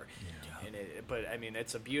ever. Yeah. And but I mean,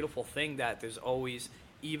 it's a beautiful thing that there's always,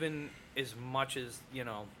 even as much as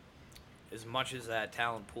that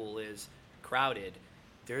talent pool is crowded,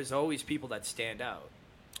 there's always people that stand out.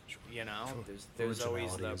 You know, there's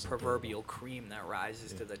always the proverbial cream that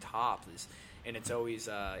rises to the top. And it's always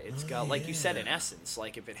it's got, like you said, an essence.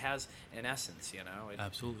 Like if it has an essence, you know.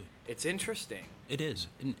 Absolutely. It's interesting. It is,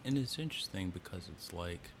 and it's interesting because it's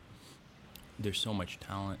like there's so much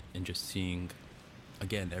talent in just seeing,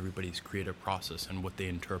 again, everybody's creative process and what they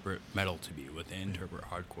interpret metal to be, what they interpret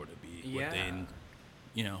hardcore to be, what they,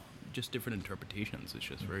 you know, just different interpretations. It's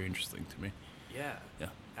just very interesting to me. Yeah. Yeah.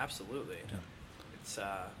 Absolutely. Yeah. It's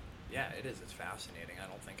yeah, it is. It's fascinating. I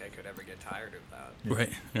don't think I could ever get tired of that. Yeah.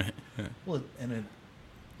 Right. Well, and it,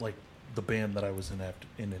 like the band that I was in after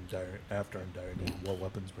Dire Need, What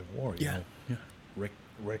Weapons Bring War. You know? Yeah.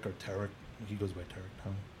 Rick or Tarek, he goes by Tarek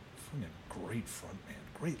now. Fucking great frontman,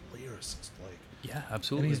 great lyricist. Like, Yeah,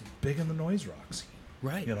 absolutely. and he's big in the noise rock scene.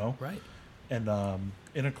 Right. You know. Right. And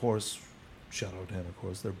of course, shout out to him. Of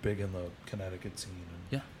course, they're big in the Connecticut scene. And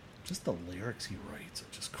Yeah. just the lyrics he writes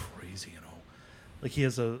are just crazy. You know, like he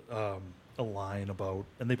has a line about,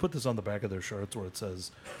 and they put this on the back of their shirts where it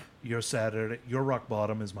says, your rock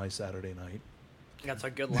bottom is my Saturday night." That's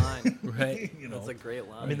a good line. Right. You know, That's a great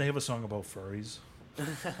line. I mean, they have a song about furries.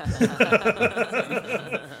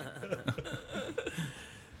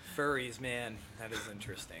 Furries, man, that is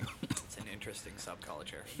interesting. It's an interesting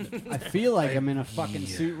subculture. I feel like I'm in a fucking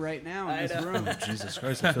suit right now in I this know. room. Jesus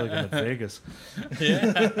Christ, I feel like I'm in Vegas.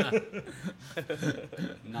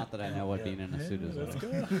 Not that I know what being in a suit is like.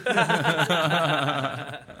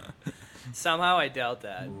 Somehow I doubt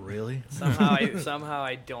that. Really? Somehow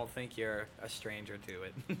I don't think you're a stranger to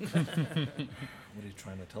it. What are you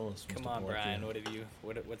trying to tell us? Come Mr. on, Blackbeard?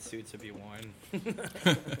 Brian. What suits have you worn?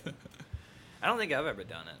 I don't think I've ever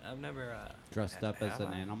done it. I've never Dressed up as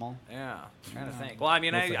an animal. Yeah, I'm trying to think. Well, I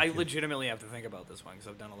mean, No, I thank you. legitimately have to think about this one because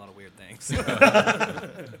I've done a lot of weird things.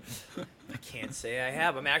 I can't say I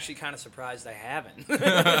have. I'm actually kind of surprised I haven't.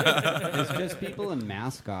 It's just people in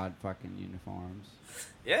mascot fucking uniforms.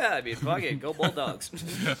 Yeah, I mean, fuck it. Go Bulldogs.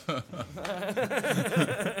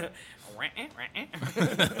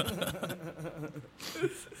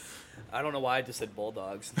 I don't know why I just said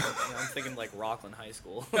Bulldogs. I'm thinking like Rockland High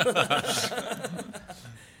School. That's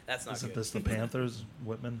not Isn't good. this the Panthers,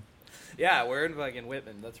 Whitman? Yeah, we're in fucking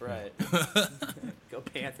Whitman. That's right. Go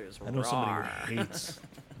Panthers. I know somebody Roar. who hates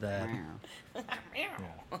that.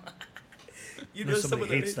 You I know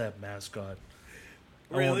somebody hates that mascot.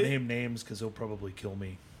 I won't Really? name names because he'll probably kill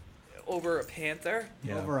me. Over a panther?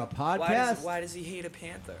 Yeah. Over a Why podcast? why does he hate a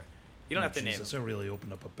panther? You don't have to Jesus, I really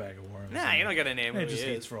opened up a bag of worms. name. Nah, you don't got to name It who just he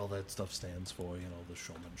hates is. for all that stuff stands for. You know, the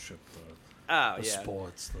showmanship, the Oh the yeah,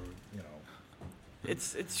 sports, the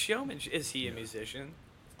it's showmanship. Is he a musician?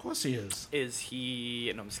 Of course he is. Is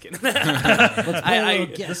he? No, I'm just kidding. Let's play a little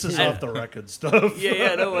guess This is here. off the record stuff.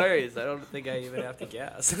 Yeah, no worries. I don't think I even have to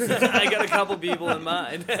guess. I got a couple people in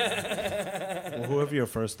mind. Well, whoever your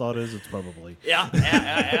first thought is, it's probably. Yeah.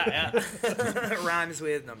 Rhymes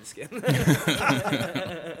with. No, I'm just kidding.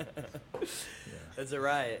 That's all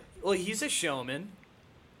right. Well, he's a showman.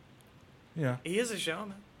 Yeah. He is a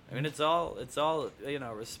showman. I mean, it's all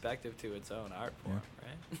respective to its own art form,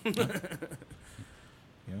 right?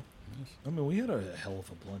 Yeah. I mean, we had a hell of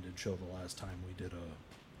a blended show the last time we did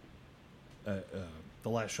the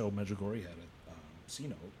last show Medjugorje had at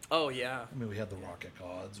C-Note. Oh yeah. I mean, we had the Rocket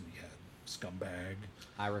Gods, we had Scumbag,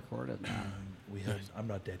 I recorded that. we had I'm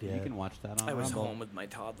Not Dead Yet. You can watch that on I was Rumble. home with my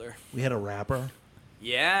toddler. We had a rapper.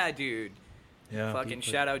 Yeah, dude. Yeah. Fucking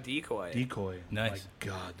Decoy. shout out Decoy. Decoy. Nice. My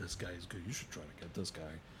God, this guy is good. You should try to get this guy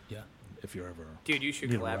Yeah. if you're ever. Dude, you should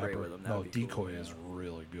need a collaborate rapper. with him. That No, would be Decoy cool. is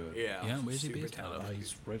really good. Yeah. Yeah, where's he super based out of? talented.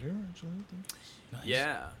 He's right here, actually. I think. Nice.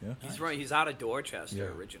 Yeah. Yeah. He's right. He's out of Dorchester Yeah.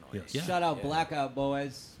 originally. Yes. Yeah. Shout out Yeah. Blackout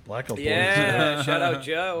Boys. Blackout Boys. Yeah. Shout out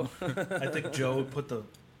Joe. I think Joe put the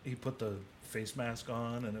face mask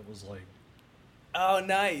on, and it was like. Oh,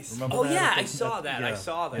 nice. Remember Oh that? yeah, I That- saw that. I yeah.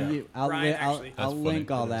 saw that. Yeah. I'll Brian actually. That's I'll funny.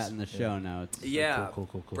 link all It that is. in the Yeah. show notes. Yeah.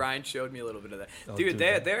 Cool. Brian showed me a little bit of that. Oh, Dude,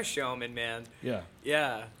 dude, they're showmen, man. Yeah.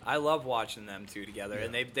 Yeah, I love watching them two together,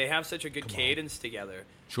 and Yeah. they have such a good Come on. cadence together.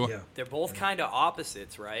 Sure. Yeah. They're both kind of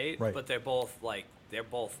opposites, right? Right. But they're both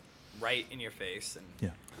right in your face, and Yeah.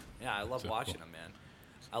 yeah, I love So watching cool. them, man.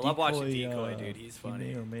 I love watching Decoy, Decoy, dude. He's He funny.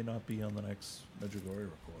 may or may not be on the next Medjugorje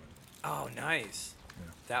recording. Oh, nice.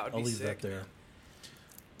 Yeah. That would I'll be leave sick. that there. man.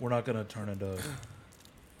 We're not going to turn into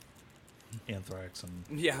Anthrax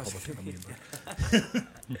and Yeah, I was Public gonna- Enemy,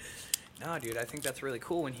 but No, dude, I think that's really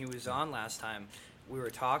cool. When he was on last time, we were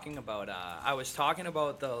talking about. I was talking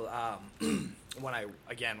about the when I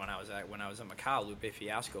was in Macau, Lupe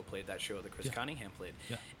Fiasco played that show that Chris Cunningham played,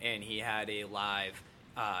 and he had a live.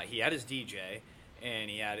 He had his DJ, and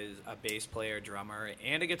he had a bass player, drummer,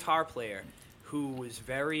 and a guitar player, who was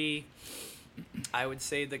very. I would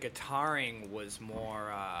say the guitaring was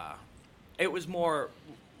more. It was more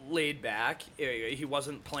laid back. He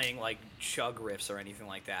wasn't playing like chug riffs or anything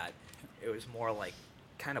like that. It was more like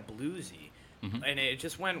kind of bluesy, and it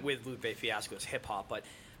just went with Lupe Fiasco's hip hop. But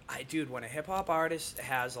when a hip hop artist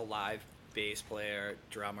has a live bass player,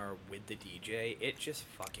 drummer with the DJ, it just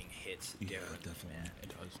fucking hits different. Definitely, man. it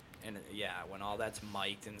does. And when all that's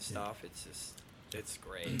mic'd and stuff, it's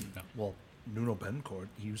great. Well, Nuno Betancourt,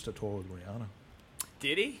 he used to tour with Rihanna.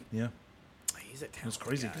 Did he? Yeah. He's a talented It was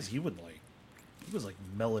crazy guy. because he was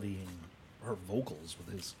melodying her vocals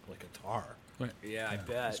with his guitar. Right. Yeah, I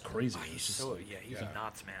bet. It's crazy. Oh, he's It's just so like- he's yeah.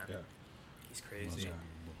 nuts, man. Yeah. He's crazy. Yeah.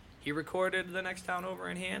 He recorded The Next Town Over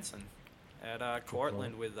in Hanson at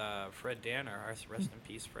Cortland with Fred Danner. Rest in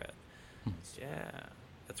peace, Fred. Yeah,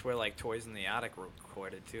 that's where like Toys in the Attic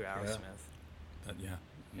recorded too. Aerosmith.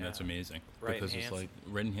 That's amazing. Right in because it's Hanson. like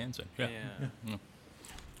Red and Hanson. Yeah.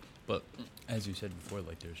 But as you said before,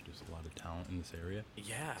 like there's just a lot of talent in this area.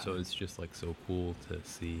 Yeah. So it's just like so cool to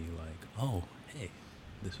see like, oh, hey,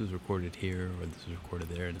 this was recorded here or this was recorded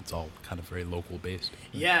there, and it's all kind of very local based.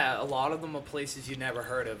 Yeah, a lot of them are places you never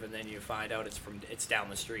heard of, and then you find out it's down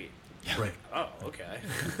the street. Right. Oh, okay.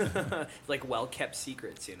 Like well kept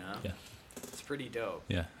secrets, you know. Yeah. It's pretty dope.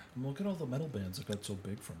 Yeah. And look at all the metal bands that got so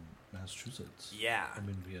big from Massachusetts. Yeah. I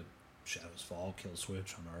mean, we had Shadows Fall, Kill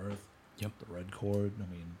Switch on Earth. Yep. The Red Chord.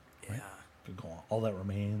 I mean, Yeah. could go on. All That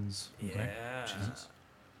Remains. Yeah. Jesus.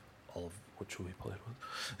 All of which we played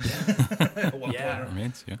with. Yeah.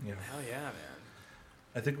 Remains, yeah. Yeah. Hell yeah, man.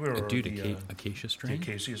 I think we were Dude, the Acacia the Strain.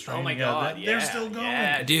 Acacia Strain. Oh my God, they're yeah, still going.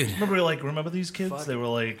 yeah, Dude. Remember these kids? Fuck. They were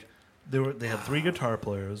like, they had three guitar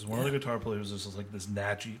players. One of the guitar players was just like this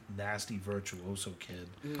nasty virtuoso kid.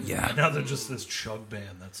 Yeah. And now they're just this chug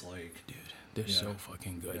band that's like, Dude, they're Yeah. so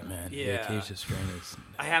fucking good, Yeah. man. Yeah. The Acacia Strain is...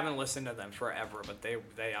 I haven't listened to them forever, but they're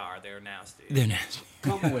nasty. They're nasty.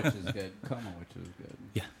 Coma Witch is good. Coma Witch is good.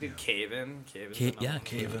 Yeah. Dude, Caven.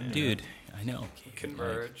 Caven. Dude, I know.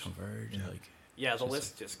 Converge. Like, Converge, Yeah. like... Yeah, the Just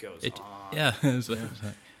list just goes It, on. yeah. It's like-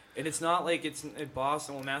 And it's not like it's in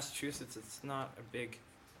Boston or Massachusetts. It's not a big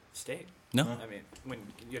state. No. I mean, when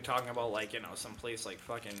you're talking about like some place like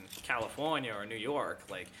fucking California or New York,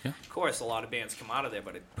 like Yeah. of course a lot of bands come out of there,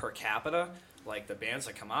 but per capita, like the bands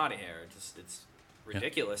that come out of here, it's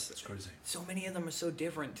ridiculous. it's crazy. So many of them are so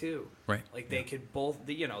different too. Right. Like they could both,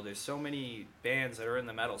 there's so many bands that are in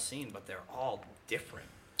the metal scene, but they're all different,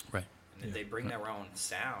 Right. and they bring their own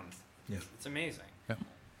sound. Yeah. It's amazing. Yeah.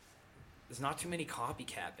 There's not too many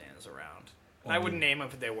copycat bands around. And I wouldn't name them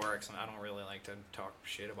if they work, so I don't really like to talk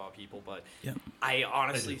shit about people, but Yeah. I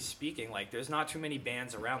honestly speaking, like, there's not too many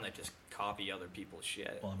bands around that just copy other people's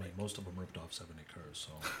shit. Well, I mean, most of them ripped off 70 Cars,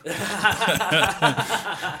 so.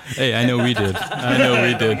 Hey, I know we did.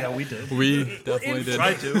 Yeah, we did. We definitely did.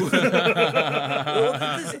 Tried to.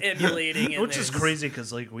 Well, this emulating, and Which is there's- crazy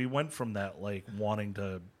because, like, we went from that, like, wanting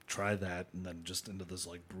to try that and then just into this,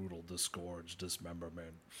 like, brutal disgorge,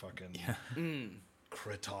 dismemberment, fucking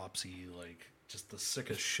critopsy, like, just the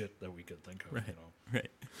sickest shit that we could think of, Right. you know?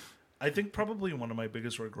 Right. I think probably one of my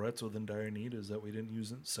biggest regrets within Dire Need is that we didn't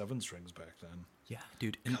use 7 strings back then. Yeah,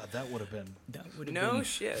 dude. And God, that would have been that would have No been...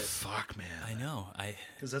 shit. fuck, man. I know.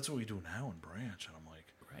 Because that's what we do now in Branch, and I'm like,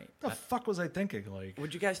 Right. the fuck was I thinking? Like,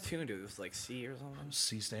 What'd you guys tune to? It was like C or something?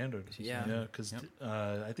 C standard. Yeah. Yeah, because Yep.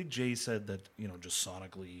 I think Jay said that, just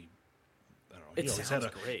sonically, I don't know. It sounds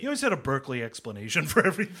great. He always had a Berkeley explanation for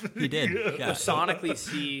everything. He did. Yeah. Sonically,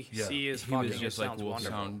 C Yeah. C is He fucking. was just it like, sounds will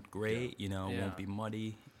wonderful. sound great, Yeah. won't be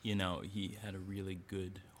muddy. He had a really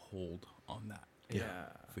good hold on that. Yeah.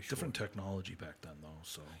 For sure. Different technology back then, though.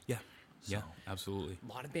 So Yeah. Yeah, So. absolutely.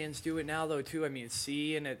 A lot of bands do it now, though, too. I mean,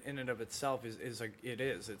 C in and of itself it's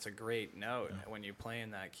a great note when you play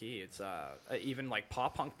in that key. It's even like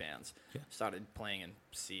pop punk bands started playing in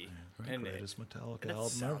C. Right, And greatest Metallica that album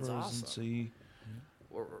sounds ever is in awesome. C.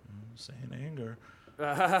 or- Saying anger.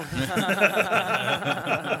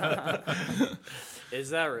 is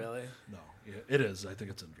that really? No, yeah, it is. I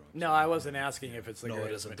think it's in drugs. No, I wasn't asking if it's the No, it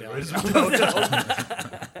greatest isn't the Metallica. greatest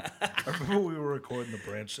Metallica. I remember we were recording the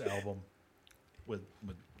Branch album with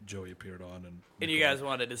Joey appeared on, and you guys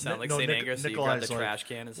wanted to sound like St. Anger, so you grabbed the trash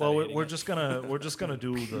can and well, started we're eating just gonna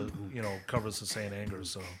do the covers of St. Anger.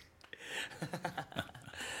 So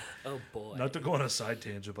Oh boy. not to go on a side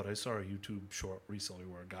tangent, but I saw a YouTube short recently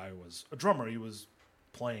where a guy was a drummer. He was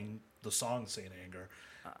playing the song St. Anger,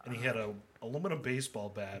 and he had a aluminum baseball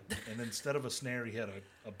bat, and instead of a snare, he had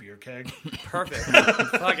a beer keg. Perfect.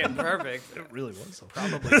 Fucking perfect. It really was.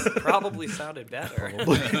 Probably sounded better.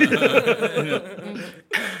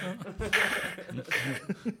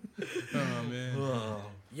 Oh man.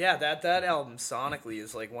 Yeah, that album sonically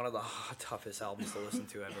is like one of the toughest albums to listen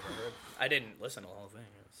to I've ever heard. I didn't listen to the whole thing.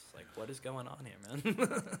 It's like, what is going on here,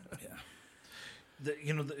 man? Yeah.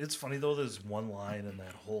 It's funny though. There's one line in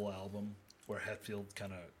that whole album where Hetfield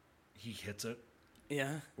he hits it.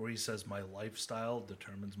 Yeah. Where he says, "My lifestyle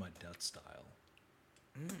determines my death style."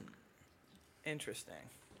 Interesting.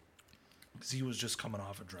 Because he was just coming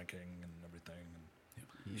off of drinking and everything.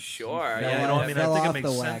 Sure. fell Yeah. off- I fell think it off makes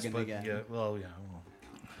the sense. wagon But again. yeah, well,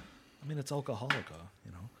 I mean, it's Alcoholica,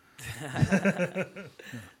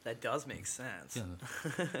 That does make sense.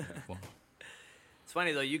 Yeah. Well, It's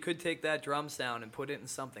funny though. You could take that drum sound and put it in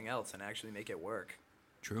something else and actually make it work.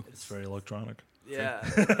 true. It's very electronic. Yeah.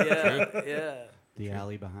 Yeah. The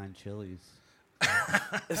alley behind Chili's.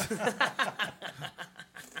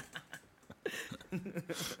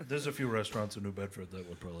 There's a few restaurants in New Bedford that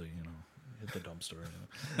would probably, hit the dumpster.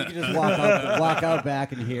 You can just walk out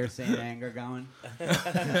back and hear St. Anger going.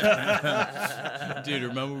 Dude,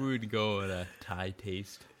 remember we would go at a Thai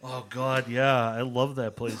taste? Oh God, yeah, I love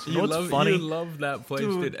that place. You know what's funny? You love that place,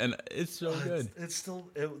 Dude. dude, and it's so good. It's still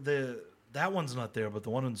that one's not there, but the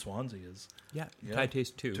one in Swansea is. Yeah, Yeah. Thai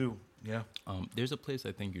taste too. Two, yeah. There's a place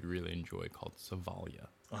I think you'd really enjoy called Savalia.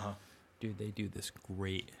 Dude, they do this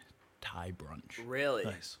great Thai brunch. Really?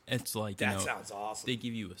 Nice. It's like That sounds awesome. They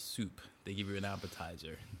give you a soup, they give you an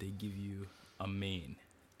appetizer, they give you a main.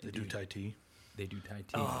 They do Thai tea. They do Thai tea.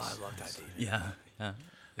 Oh, I love Thai tea. Yeah.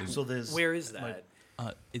 So there's Where is that?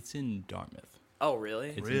 It's in Dartmouth. Oh, really?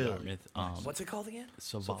 It's Really? in Dartmouth. What's it called again?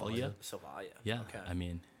 Savalia. Savalia. Yeah. Okay. I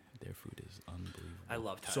mean, their food is unbelievable. I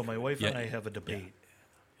love Thai So my food. wife and Yeah. I have a debate.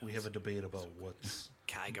 We have a debate about what's.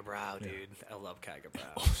 Kaiga Brow, dude. I love Kaiga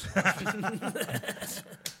Brow.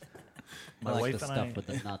 I My like wife the and stuff I. with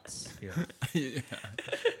the nuts. Yeah.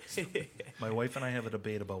 My wife and I have a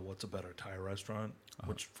debate about what's a better Thai restaurant,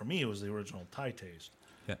 which for me was the original Thai taste.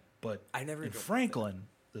 Yeah. But I never in even- Franklin,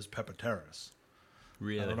 there's Pepper Terrace.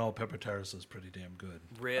 Really? I don't know. Pepper Terrace is pretty damn good.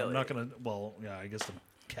 Really? I'm not gonna. Well, yeah. I guess the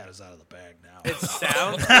cat is out of the bag now. It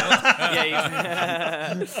sounds.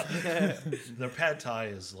 Yeah. Their pad Thai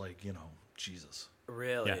is like Jesus.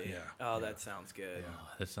 Really? Yeah. Oh, Yeah. that sounds good. Oh,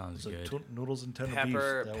 that sounds It's like good. noodles and tender Pepper-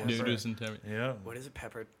 beef. That pepper- was- Noodles and everything. Yeah. What is it?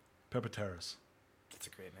 Pepper? Pepper Terrace. That's a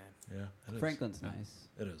great man. Yeah. It is. Franklin's nice.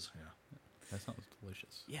 It is. Yeah. That sounds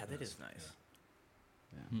delicious. Yeah, that is nice.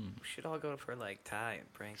 Yeah. We should all go for like Thai and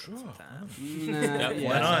Franklin Sure, sometime. Yeah, Yeah.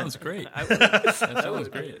 Why that not? sounds great. I would, That sounds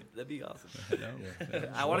great. That'd be awesome. Yeah.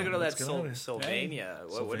 I want to go to that Let's get on it. Sylvania.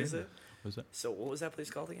 What is it? What was that? So what was that place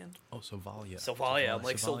called again? Oh, Savalia. Sylvania. I'm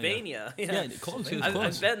like Sylvania. Sylvania. Yeah, close. It's I've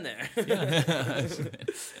close. been there.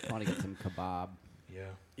 I want to get some kebab. Yeah.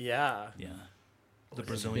 Yeah. Yeah. The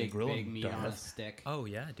Brazilian big, grill. big in meat on a Dartmouth. stick. Oh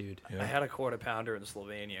yeah, dude. Yeah. I had a quarter pounder in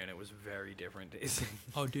Slovenia, and it was very different tasting.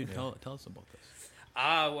 Oh, dude, tell us about this.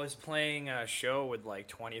 I was playing a show with like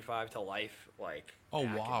 25 to Life, like. Oh,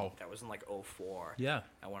 back in- wow. that was in like 04. Yeah.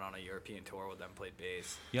 I went on a European tour with them, played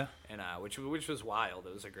bass, Yeah. and which was wild.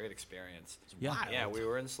 It was a great experience. Yeah. Yeah, we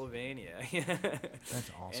were in Slovenia.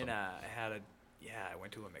 That's awesome. And I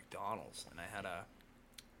went to a McDonald's, and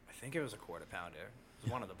I think it was a quarter pounder. It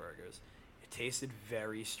was one of the burgers. It tasted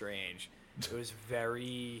very strange. It was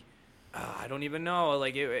very, I don't even know,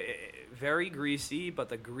 like it very greasy, but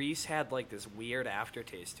the grease had like this weird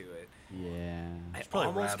aftertaste to it. Yeah. I probably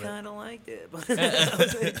almost rabbit. kind of liked it, but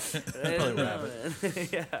I don't know, rabbit. man.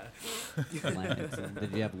 Yeah. Lamb.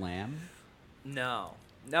 Did you have lamb? No,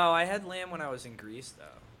 I had lamb when I was in Greece, though.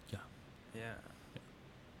 Yeah. Yeah.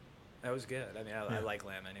 That was good. I mean, I like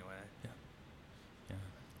lamb anyway. Yeah.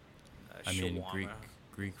 I mean, shawarma.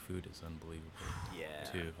 Greek food is unbelievable. Yeah.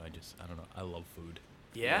 Too. I don't know. I love food.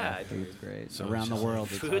 Yeah, Food's great. So Around the just- world,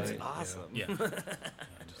 it's Food's great. awesome. Yeah.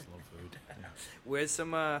 I just love food. What's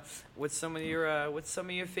some of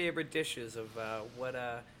your favorite dishes of what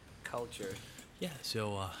culture? Yeah.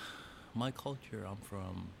 So, my culture, I'm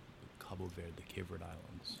from Cabo Verde, the Cape Verde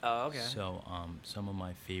Islands. Oh, okay. So, some of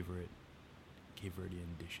my favorite Cape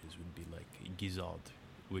Verdean dishes would be like gizzard,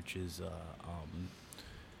 which is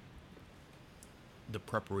the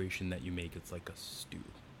preparation that you make. It's like a stew.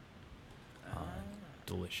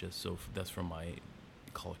 Delicious. So that's from my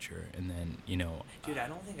culture. And then, Dude, I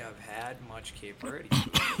don't think I've had much Cape Verde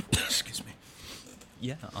food before. excuse me.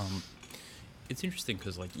 Yeah. It's interesting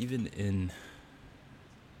because like even in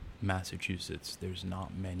Massachusetts, there's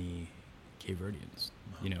not many Cape Verdeans.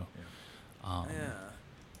 Yeah. Yeah.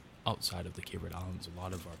 outside of the Cape Verde Islands, a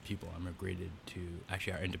lot of our people emigrated to.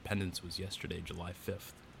 Actually, our independence was yesterday, July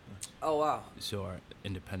 5th. Oh wow. So our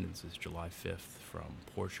independence is July 5th from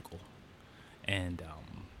Portugal, and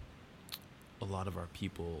a lot of our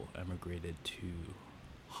people emigrated to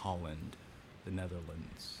Holland, the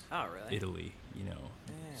Netherlands, Oh really? Italy. You know,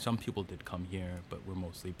 Yeah. some people did come here, but we're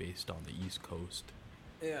mostly based on the East Coast.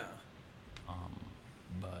 Yeah.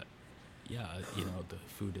 But yeah, you know, the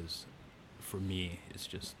food is, for me, it's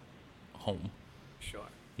just home. Sure.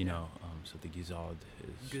 You know, so the gizzard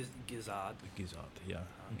is Gizzard. the gizzard. Yeah,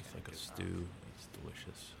 it's Okay, like a gizzard. stew. It's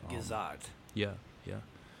delicious. Gizzard. Yeah, yeah,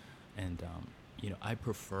 and you know, I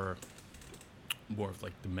prefer more of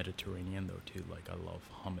like the Mediterranean though too. Like I love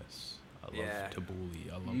hummus. I love Yeah.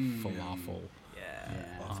 tabbouleh. I love falafel. Yeah.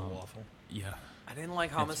 Yeah. Waffle. Yeah, I didn't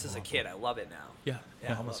like hummus as a falafel. kid. I love it now. yeah,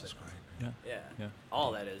 Yeah, I Hummus love is it. great. yeah, Yeah. yeah.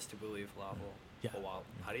 All that is tabbouleh, falafel. Yeah.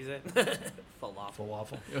 How do you say it? Falafel.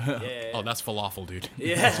 Falafel. Yeah. Oh, that's falafel, dude.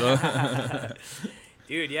 Yeah.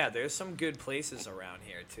 Dude, yeah, there's some good places around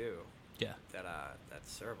here too Yeah. that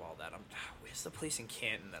serve all that. Where's the place in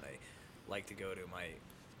Canton that I like to go to? My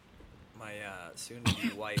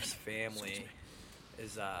soon-to-be wife's family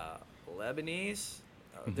is Lebanese.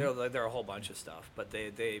 They're a whole bunch of stuff, but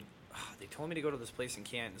they told me to go to this place in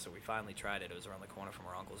Canton, so we finally tried it. It was around the corner from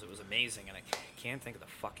our uncle's. It was amazing, and I can't think of the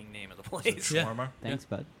fucking name of the Is it place. Yeah. shawarma? Thanks,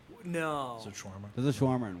 bud. No, Is it shawarma? There's a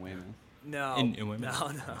shawarma in Weymouth. no, In Weymouth?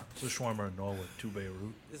 no. It's a shawarma in Norwood, 2 Beirut.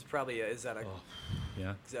 This is probably is that a Oh,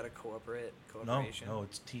 Yeah. corporation? no,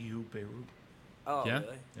 it's TU Beirut. Oh, Yeah?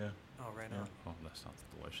 really? Yeah, Oh, right Yeah. on. Oh, that sounds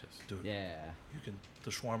delicious. dude. Yeah. You can.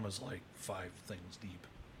 The shawarma's like 5 things deep.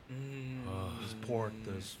 Mm. There's pork.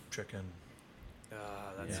 There's chicken.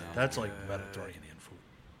 That's Yeah, that's like Mediterranean food.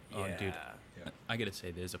 Oh, dude. Yeah. I gotta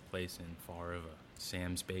say, there's a place in Fall River,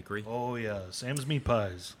 Sam's Bakery. Oh yeah, Sam's meat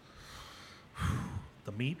pies.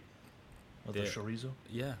 The meat of the Yeah. chorizo.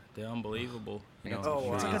 Yeah, they're unbelievable. You know,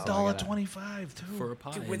 Oh, It's wow. like $1.25 too. for a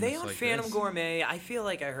pie. Dude, were and they it's on like Phantom this. Gourmet? I feel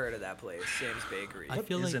like I heard of that place, Sam's Bakery. I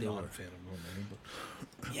feel like Isn't they on were. Phantom Gourmet,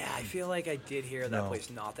 but Yeah, I feel like I did hear that No. place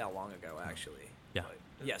not that long ago, actually. Yeah.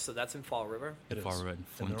 But- yeah, so that's in Fall River? it is. Fall River and And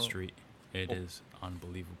Flint they're Street. It op- is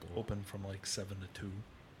unbelievable. Open from like 7 to 2.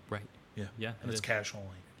 Right. Yeah. Yeah, And it it's is. cash only.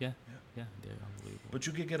 Yeah. Yeah. Yeah, they're unbelievable. But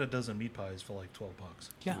you could get a dozen meat pies for like $12.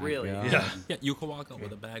 Yeah. Really? Yeah. Yeah, you could walk out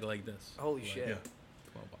with a bag like this. Holy for like shit. Yeah.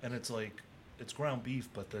 $12. And it's like it's ground beef,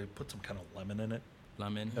 but they put some kind of lemon in it.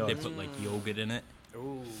 Lemon. Oh, They it's- put like yogurt in it.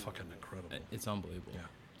 Ooh. Fucking incredible. It's unbelievable. Yeah.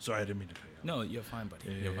 Sorry, I didn't mean to cut you off. No, you're fine, buddy.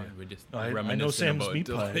 Yeah, You're yeah, fine. yeah. We're just No, I know reminiscing Sam's about meat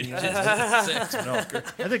pie. delicious sex. No,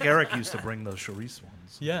 I think Eric used to bring those chorizo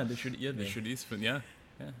ones. Yeah, they should. Yeah, they Yeah. should eat. Yeah,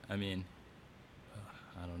 yeah. I mean,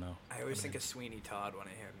 I don't know. I always think of Sweeney Todd when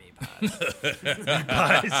I hear meat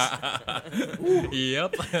pies.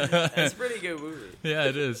 Yep. That's a pretty good movie. Yeah,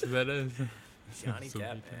 it is. That is. Johnny So Depp, meat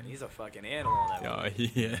man. pies. He's a fucking animal in that Yeah, movie.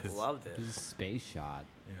 he is. Loved it. This is Space Shot.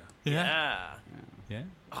 Yeah. Yeah. Yeah. Yeah.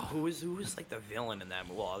 Oh, who was like the villain in that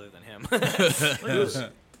movie? Well, other than him.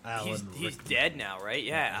 Alan he's Rickman. dead now, right?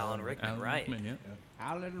 Yeah, Alan Rickman, Alan right? Rickman, yeah.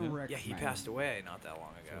 Alan Rickman. Yeah, he passed away not that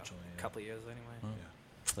long ago. Unfortunately, A yeah. couple years anyway. Oh.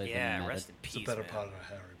 Yeah. Played Yeah, the, rest in It's peace, a better man. part of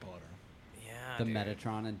Harry Potter. Yeah, the dude.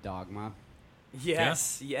 Metatron and Dogma.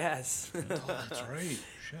 Yes, yes. Oh, that's right.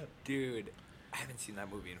 Shit. Dude, I haven't seen that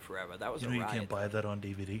movie in forever. That was You a know you riot. can't buy that on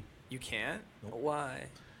DVD. You can't? Nope. Why?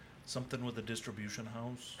 Something with a distribution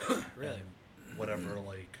house. Really? and whatever,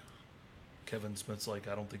 like Kevin Smith's like,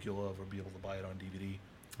 I don't think you'll ever be able to buy it on DVD.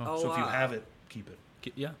 Oh, So if you wow. have it, keep it.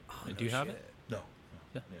 Yeah. Oh, Do no you have shit. it? No.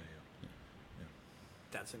 Yeah. Yeah.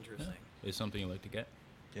 That's interesting. Is something you like to get?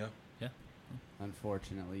 Yeah. Yeah.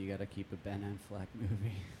 Unfortunately, you got to keep a Ben Affleck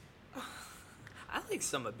movie. I like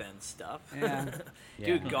some of Ben's stuff. Yeah.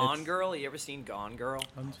 Dude, Yeah. Gone It's- Girl. You ever seen Gone Girl?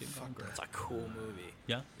 I haven't seen Gone Girl. It's a cool movie.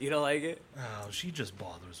 Yeah. You don't like it? Oh, she just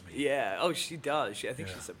bothers me. Yeah. Oh, she does. I think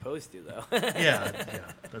Yeah. she's supposed to, though. Yeah.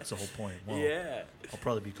 That's the whole point. Well, Yeah. I'll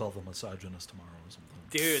probably be called a misogynist tomorrow or something.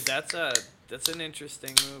 Dude, that's an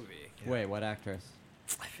interesting movie. Yeah. Wait, what actress?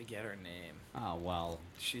 I forget her name. Oh, well.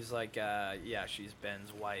 She's like, she's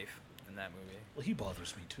Ben's wife in that movie. Well, he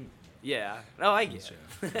bothers me too. Yeah. No, I get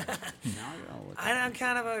Yeah. it. Now you're all looking I'm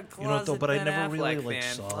kind of a closet You know what, though, but I Ben never really, Affleck like,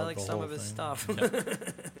 fan. saw I like the some whole of his thing. stuff.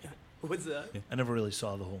 What's that? I never really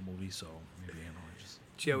saw the whole movie, so maybe I just.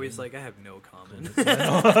 Joey's like, I have no comment.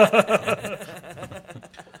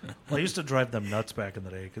 Well, I used to drive them nuts back in the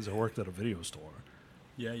day because I worked at a video store,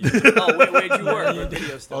 Yeah. Yeah. Oh, where'd you work? What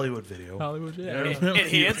video store? Hollywood Video. Hollywood. Yeah. In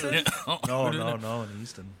Hanson? No, in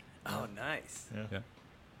Easton. Oh, nice. Yeah.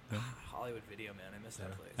 Yeah. Hollywood Video, man. I miss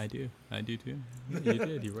that place. I do too. Yeah, you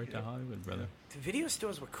did. You worked at Hollywood, brother. The video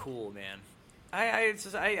stores were cool, man.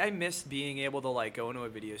 I miss being able to like go into a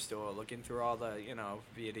video store, looking through all the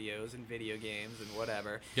videos and video games and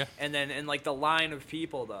whatever. Yeah. And then like the line of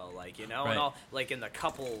people though, like Right. and all like in the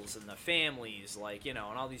couples and the families, like and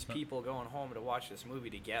all these people going home to watch this movie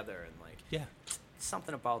together and like Yeah.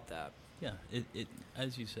 something about that. Yeah. It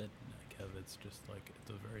as you said, Kev, it's just like it's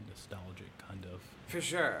a very nostalgic kind of For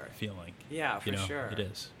sure. feeling. Yeah, for sure. It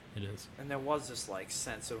is. It is. And there was this like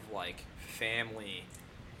sense of like family.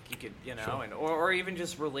 You could, Sure. and or even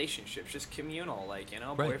just relationships, just communal, like Right.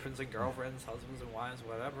 boyfriends and girlfriends, husbands and wives,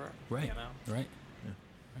 whatever. Right. Right.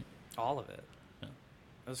 All of it. Yeah.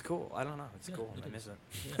 It was cool. I don't know. It's Yeah, cool. it I is. miss it.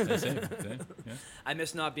 Yeah. Same. Yeah. I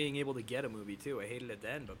miss not being able to get a movie too. I hated it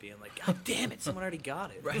then, but being like, God damn it, someone already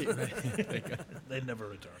got it. Right. Right. They never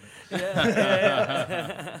return it.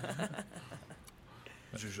 Yeah.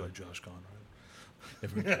 It's usually Josh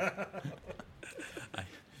Conrad.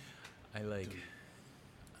 I like.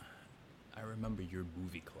 I remember your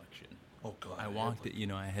movie collection. Oh God! I walked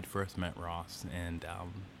it. I had first met Ross, and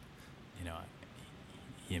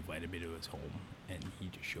he invited me to his home, and he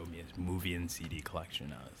just showed me his movie and CD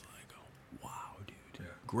collection. I was like, oh, wow, dude, Yeah.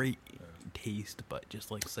 great taste, but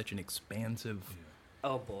just like such an expansive,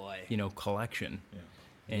 Oh boy. collection.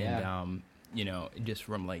 Yeah. And just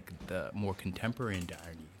from like the more contemporary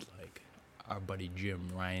entirety, like our buddy Jim,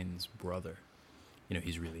 Ryan's brother,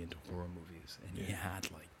 he's really into horror movies, and he had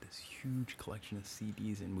like this huge collection of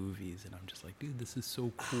CDs and movies, and I'm just like, dude, this is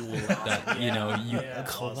so cool that you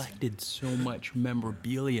that's collected so much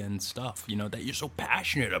memorabilia and stuff, that you're so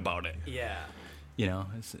passionate about it. Yeah.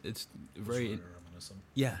 It's very reminiscent.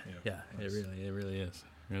 yeah, Nice. it really is.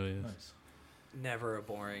 Nice. Never a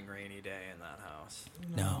boring rainy day in that house.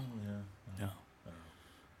 No. Yeah. No.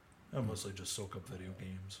 I mostly just soak up video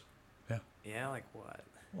games. Yeah, like what?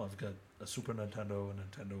 Well, I've got a Super Nintendo, a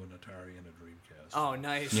Nintendo, an Atari, and a Dreamcast. Oh,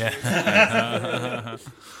 nice. Yeah.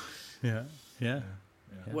 Yeah. Yeah.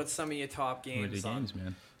 What's some of your top What are games the on? games,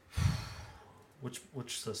 man?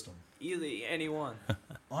 Which system? Either anyone.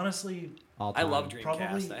 Honestly, All I time. love Dreamcast.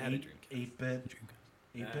 probably I had a Dreamcast. 8-bit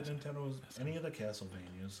Yeah. Nintendos. Any of the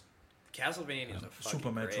Castlevanias. Castlevania is a fucking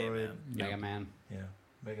Super great, Metroid. man. Mega Man. Yeah.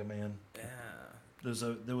 Mega Man. Yeah.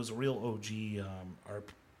 There was a real OG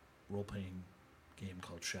ARP role playing game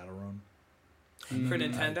called Shadowrun. For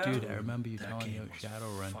Nintendo? Dude, I remember you That telling me game about was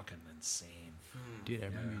Shadowrun. fucking insane. Dude, I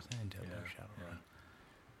remember Yeah. you saying about Yeah. Shadowrun.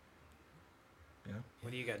 Yeah.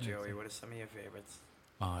 What do you got, Joey? What are some of your favorites?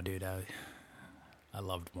 Oh, dude, I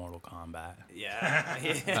loved Mortal Kombat. Yeah.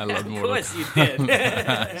 I love Of Mortal course you did.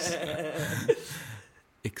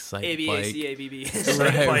 Excite ABAC, Bike. ABB.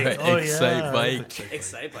 Right. Oh, Excite yeah. Bike.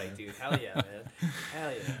 Excite Bike, dude. Hell yeah, man.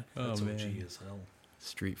 Hell yeah. Oh, That's man. OG as hell.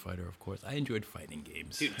 Street Fighter, of course. I enjoyed fighting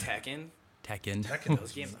games. Dude, Tekken. Tekken. Tekken,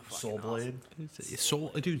 Those games are Soul fucking Blade,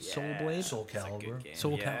 Soul Blade. Soul That's a good Calibur. game.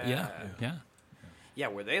 Soul yeah. Calibur. Yeah. Yeah,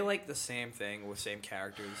 were they like the same thing with same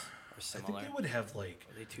characters or I similar? think they would have like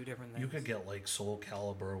Are they two different things? you could get like Soul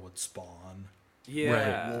Calibur with Spawn, Yeah. They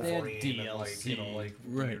had Wolverine, and like DLC. like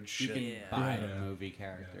Right. weird You shit. can Yeah. buy Yeah. the movie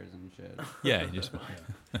characters and shit. Yeah, just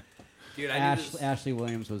Dude, I knew this. Ashley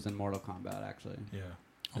Williams was in Mortal Kombat, actually. Yeah,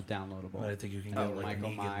 The downloadable. but I think you can And get like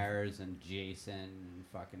Michael Negan. Myers and Jason and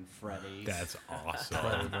fucking Freddy. that's awesome.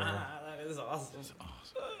 Predator, that is awesome.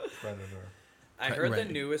 Predator. I heard the Right.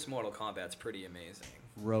 newest Mortal Kombat's pretty amazing.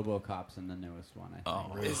 RoboCop's in the newest one, I think.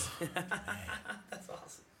 Oh, That's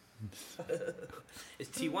awesome. Is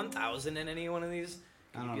T1000 in any one of these?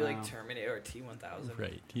 I Could you don't be like know. Terminator or T1000?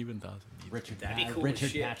 right. Even 1000. Richard, That'd be cool Richard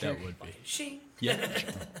as shit. Patrick. That would be. Shing. Yeah.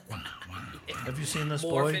 Have you seen this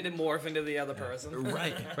Morph into the other person.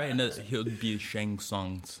 Right. And he'll be Shang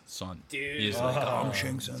Tsung's son. Dude. He's like, oh, I'm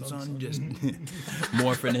Shang Tsung's son. Just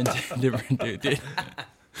morphing into different dude.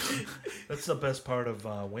 That's the best part of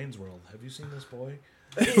Wayne's World. Have you seen this boy?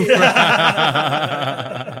 Did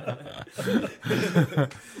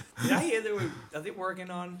I hear are they working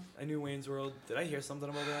on a new Wayne's World? Did I hear something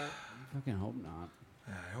about that? I fucking hope not.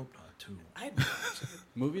 I hope not too.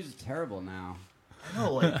 Movies are terrible now. I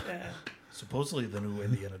know, like supposedly the new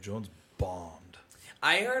Indiana Jones bombed.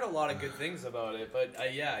 I heard a lot of good things about it, but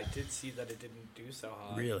yeah, I did see that it didn't do so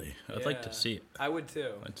hot. Really? I'd like to Yeah. see it. I would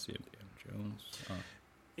too. Let's see it. Jones.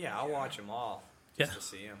 Yeah, I'll watch them all. Yeah. Just to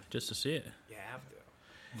see them. Just to see it. You have to.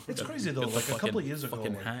 It's crazy though. Got the Like a couple fucking- of years ago.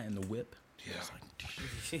 fucking Like, hat and the whip. yeah.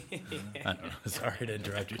 I don't know. Sorry to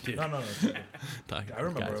interrupt you, dude. No. it's okay. Talking I about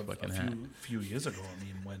remember guy's a fucking hat. few years ago. I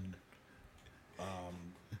mean, when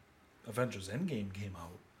Avengers Endgame came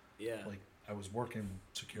out, Yeah. like I was working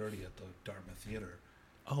security at the Dartmouth Theater,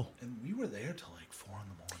 Oh, and we were there till like 4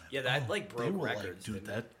 a.m. Yeah, that like They broke were records. like, dude, didn't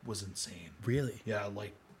it? that was insane. really? Yeah,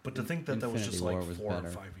 like, but to think that was Infinity just War like was 4 or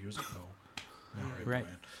better. 5 years ago. All Right.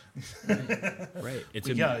 Brian. Right. It's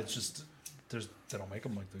But yeah, it's just they don't make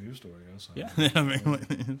them like they used to, I guess. Yeah.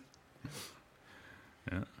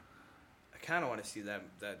 Yeah. I kind of want to see that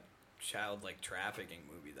child like trafficking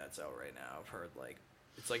movie that's out right now. I've heard like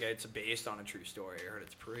it's based on a true story. I heard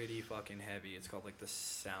it's pretty fucking heavy. It's called like The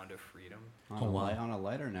Sound of Freedom. On a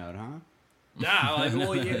lighter note, huh? Nah, like,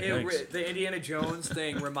 well, the Indiana Jones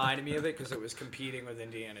thing reminded me of it because it was competing with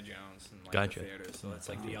Indiana Jones in like Gotcha. the theaters. So that's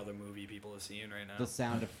like the other movie people are seeing right now. The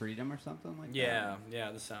Sound of Freedom or something like that?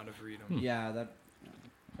 Yeah, The Sound of Freedom. Yeah,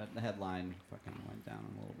 that headline fucking went down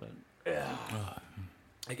a little bit. Yeah.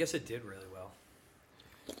 I guess it did really well.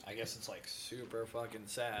 I guess it's like super fucking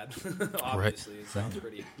sad. Obviously, it sounds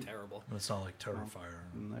pretty terrible. It's not like Terrifier.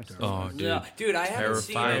 Oh, dude. No, dude, I haven't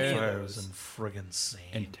seen any of Terrifier was those. in friggin'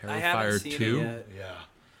 insane. And I haven't Terrifier seen 2. it yet. Yeah.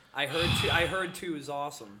 I heard 2 is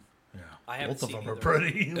awesome. Yeah. I haven't Both of seen them are either.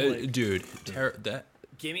 pretty. Dude, that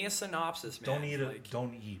Give me a synopsis, man. Don't eat it. Like,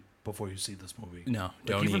 Don't eat before you see this movie. no, Like,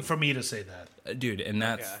 don't even eat. for me to say that. Dude, and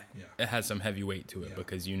that's Okay. Yeah. it has some heavy weight to it Yeah.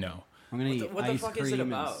 because you know. I'm gonna eat what the ice fuck is it cream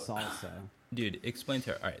and about? salsa. Dude, explain to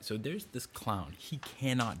her. All right, so there's this clown. He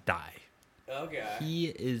cannot die. okay. He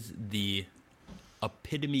is the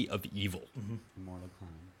epitome of evil, Immortal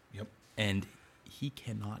clown. Yep. and he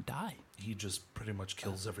cannot die. He just pretty much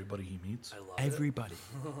kills everybody he meets. I love Everybody,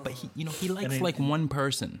 but he likes And like one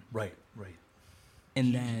person, Right. and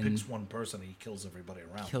He then picks one person and he kills everybody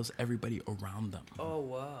around. kills everybody around them. Oh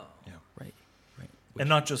wow. Yeah. Right. And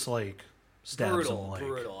not just like stabs them, like,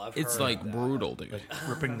 Brutal. I've It's heard like of that. brutal, dude. like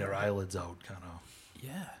ripping their eyelids out, kind of.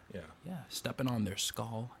 Yeah. Yeah. Yeah, stepping on their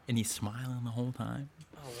skull, and he's smiling the whole time.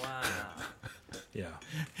 Oh wow. Yeah.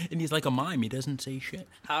 And he's like a mime. He doesn't say shit.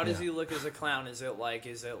 How does Yeah. he look as a clown? Is it like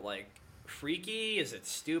freaky? Is it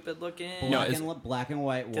stupid looking? No, Black and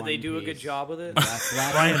white. Did they do a good job with it? Black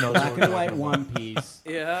Brian knows black what and we're white talking one piece.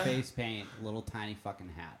 Yeah. Face paint. Little tiny fucking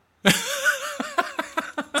hat.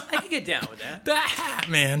 I can get down with that. That hat,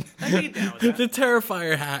 man. I can get down with that. The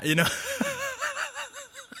Terrifier hat, you know.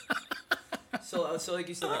 So like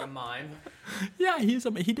you said, like a mime. Yeah, he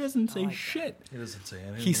doesn't say like that. shit. He doesn't say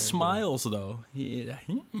anything. He smiles though.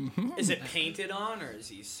 Is it painted on or is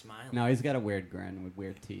he smiling? No, he's got a weird grin with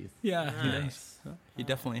weird teeth. Yeah, he does. Nice. He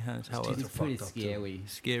definitely has hella teeth He's pretty fucked up, too. scary.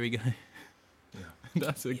 scary guy. Yeah.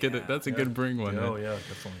 That's a good. Yeah. That's a good bring one. Oh man. yeah,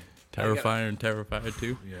 definitely. Terrifier and Terrifier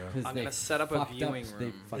 2. Yeah. 'Cause I'm they gonna set up a fucked viewing They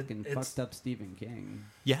room. fucking It's- fucked up Stephen King.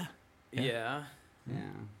 Yeah. Yeah. Yeah. Who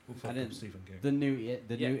I fucked up didn't. Stephen King? The new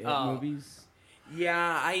It Oh. movies.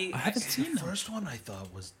 Yeah. I haven't The seen them. first one I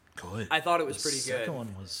thought was good. I thought it was the pretty good. second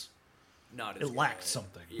one was Not as it good. lacked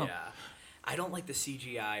something. Yeah. I don't like the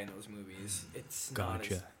CGI in those movies. It's not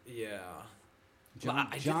Gotcha. as yeah. John,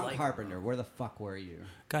 I did John like Carpenter. Where the fuck were you?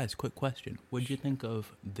 Guys, quick question. What'd you think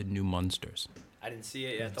of the new Monsters? I didn't see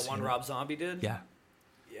it yet. Haven't The one seen it. Rob Zombie did? Yeah.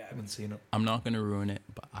 Yeah. I haven't seen it. I'm not gonna ruin it,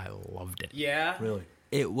 but I loved it. Yeah. Really?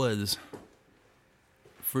 It was,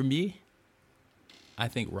 for me, I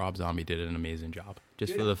think Rob Zombie did an amazing job.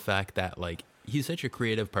 Just for Yeah. the fact that, like, he's such a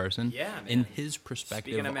creative person. Yeah, man. In his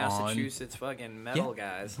perspective Speaking of on... Massachusetts fucking metal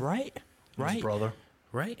guys. Right. Right. His brother.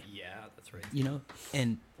 Right. Yeah, that's right. You know,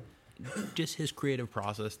 and just his creative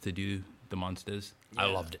process to do the monsters, I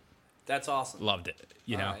Yeah. loved it. That's awesome. Loved it.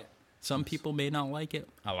 You know, Alright. some people may not like it.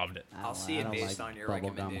 I loved it. I'll see it based on your bubblegum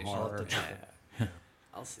recommendation. horror. Yeah.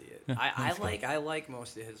 I'll see it. I like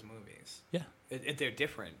most of his movies. Yeah. They're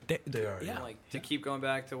different. They are. Yeah. Yeah. Like to keep going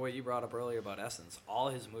back to what you brought up earlier about essence, all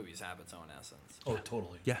his movies have its own essence. Oh,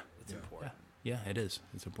 totally. Yeah. It's Yeah. important. Yeah, it is.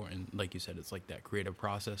 It's important. Like you said, it's like that creative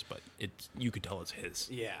process, but it's you could tell it's his.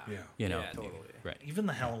 Yeah. Yeah. You know, Yeah, totally. right? Even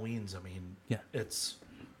the Halloweens. I mean, Yeah. it's.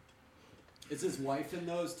 Is his wife in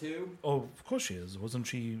those too? Oh, of course she is. Wasn't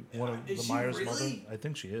she one of Is the she Myers' really? mother? I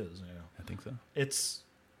think she is. Yeah. I think so. It's.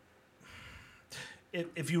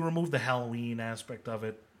 If you remove the Halloween aspect of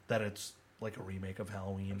it, that it's like a remake of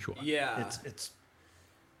Halloween. Sure. Yeah. It's.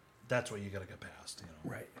 That's what you gotta get past, you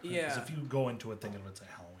know. Right. Yeah. Because if you go into it thinking it's a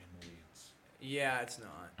Halloween movie, it's. Yeah, it's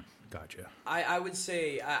not. Gotcha. I would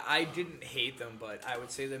say I didn't hate them, but I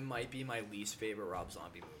would say they might be my least favorite Rob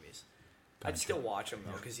Zombie movies. I'd still watch him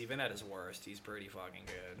though, because even at his worst, he's pretty fucking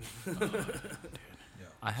good. Yeah.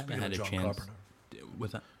 I haven't Speaking had of a John chance. Carpenter.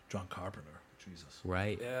 Was that John Carpenter. Jesus.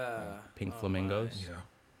 right? Yeah. Pink Oh, Flamingos. Yeah.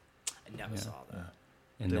 I never saw that.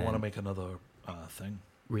 And they then, want to make another thing.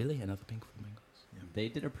 really another Pink Flamingos. They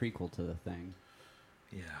did a prequel to the thing.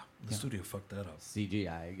 Yeah. The studio fucked that up.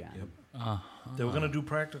 CGI again. Yep. They were gonna do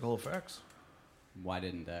practical effects Why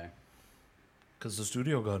didn't they? because the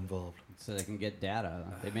studio got involved. So they can get data.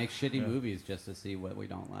 They make shitty Yeah. movies just to see what we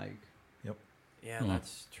don't like. Yep. Yeah, Hmm.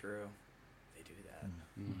 that's true. They do that.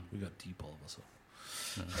 We got deep all of us.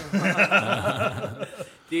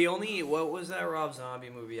 What was that Rob Zombie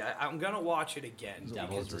movie? I'm gonna watch it again.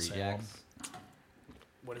 Devil's Lords of Rejects.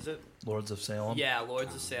 What is it? Lords of Salem. Yeah,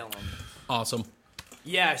 Lords of Salem. Awesome.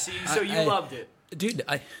 Yeah, so you loved it. Dude,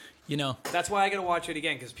 That's why I gotta watch it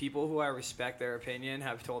again, because people who I respect their opinion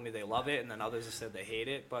have told me they love it, and then others have said they hate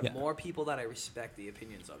it. But Yeah. more people that I respect the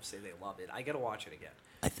opinions of say they love it. I gotta watch it again.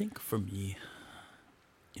 I think for me,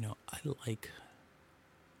 I like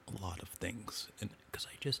a lot of things, and because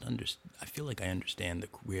I feel like I understand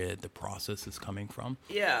where the process is coming from.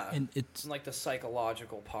 Yeah, And it's like the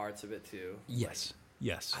psychological parts of it too. yes.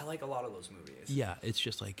 I like a lot of those movies. Yeah, it's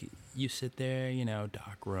just like you sit there,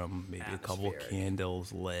 dark room, maybe a couple Atmospheric.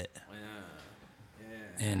 candles lit, Yeah.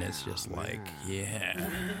 and it's just like,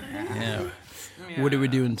 yeah. What are we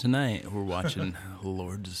doing tonight? We're watching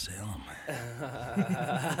Lords of Salem.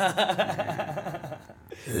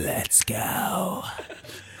 Let's go.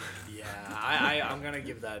 Yeah, I'm gonna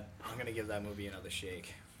give that movie another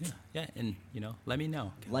shake. Yeah, and let me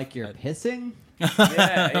know. Like you're pissing?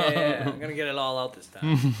 Yeah. I'm gonna get it all out this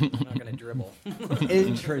time. I'm not gonna dribble.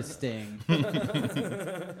 Interesting.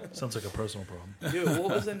 Sounds like a personal problem. Dude, what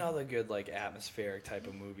was another good like atmospheric type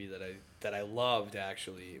of movie that I loved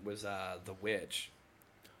actually? It was The Witch.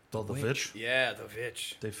 Oh, The Witch? Yeah, The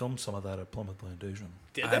Witch. They filmed some of that at Plymouth Plantation.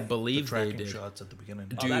 Did I they? believe The they tracking did. shots at the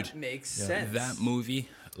beginning. Oh, that Dude, makes sense. That movie,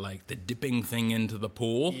 like the dipping thing into the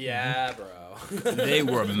pool, Yeah, bro. they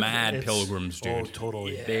were mad It's- pilgrims, dude. Oh,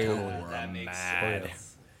 totally. Yeah, They totally. were that makes mad.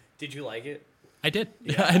 sense. Did you like it? I did.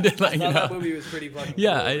 Yeah, I did. I thought that movie was pretty fucking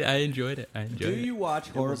Yeah, cool. I enjoyed it. Do you watch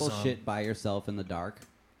horrible was, shit by yourself in the dark?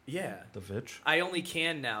 Yeah. The Witch? I only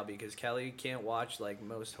can now because Kelly can't watch like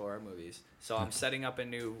most horror movies. So I'm setting up a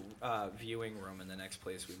new viewing room in the next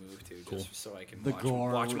place we move to, just so I can The gore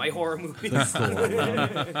watch my horror movies.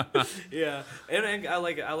 Yeah, and I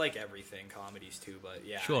like everything, comedies too. But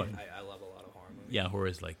yeah, Sure. I love a lot of horror movies. Yeah, horror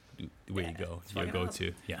is like where you go. it's Your fucking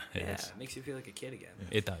go-to. Yeah, it Yeah, is. it makes you feel like a kid again.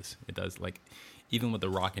 It does. It does. Like, even with the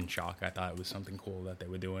Rock and Shock, I thought it was something cool that they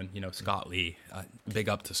were doing. Scott Lee, big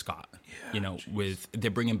up to Scott. They're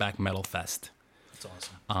bringing back Metal Fest.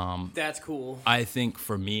 That's awesome. That's cool. I think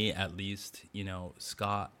for me, at least,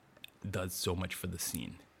 Scott does so much for the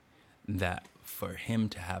scene that for him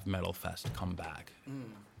to have Metal Fest come back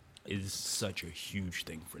is such a huge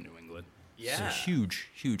thing for New England. Yeah. It's huge.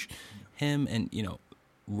 Him and,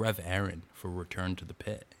 Rev Aaron for Return to the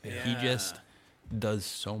Pit. He just does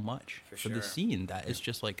so much for the sure. scene that it's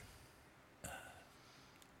just like,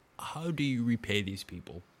 how do you repay these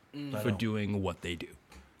people I for know. doing what they do?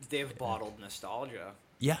 They've bottled nostalgia.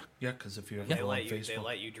 Yeah. Yeah, because if you ever They go on let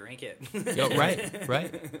Facebook, you drink it. Yeah, right.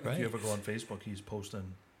 if you ever go on Facebook, he's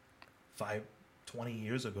posting 20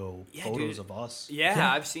 years ago Yeah, photos dude. of us. Yeah,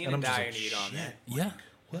 Yeah. I've seen And a I'm just dire like, need on there. shit, Yeah.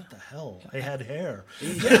 What the hell? I had hair.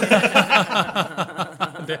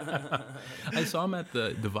 I saw him at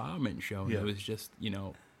the Development show, and Yeah. it was just,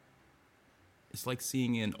 it's like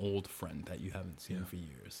seeing an old friend that you haven't seen for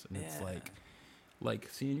years. And it's Yeah. like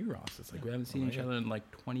seeing you, Ross. It's like we haven't seen each other in like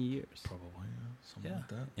 20 years. Probably, something like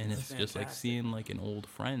that. And That's it's just like fantastic. seeing like an old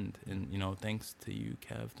friend. And, thanks to you,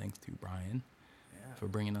 Kev, thanks to Brian Yeah. for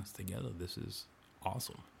bringing us together. This is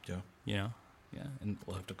awesome. Yeah. Yeah. And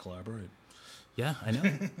We'll have to collaborate. yeah, I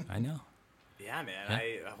know. Yeah, man. Yeah.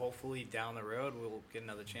 I hopefully down the road we'll get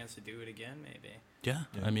another chance to do it again, maybe. Yeah.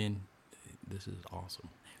 Yeah. I mean, this is awesome.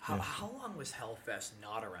 How long was Hellfest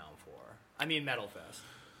not around for? I mean, Metal Fest.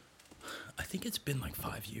 I think it's been like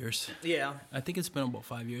 5 years. Yeah, I think it's been about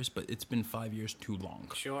 5 years, but it's been 5 years too long.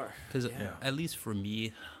 sure. Because Yeah. at least for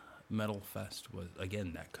me, Metal Fest was,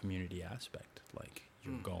 again, that community aspect. Like,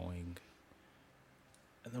 you're going...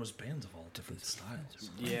 And there was bands of all different styles.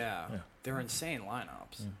 Yeah. Yeah. They're insane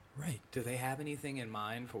lineups. Right. Do they have anything in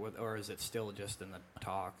mind for what, or is it still just in the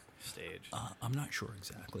talk stage? I'm not sure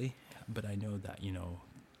exactly, but I know that,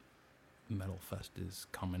 Metal Fest is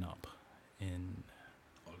coming up in,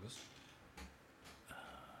 August.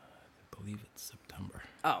 I believe it's September.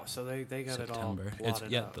 Oh, so they got September. it all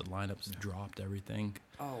plotted out. The lineup's dropped, everything.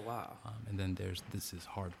 Oh, wow. And then this is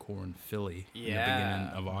Hardcore in Philly in the Yeah.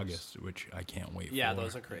 beginning of August, which I can't wait for. Yeah,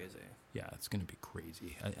 those are crazy. Yeah, it's going to be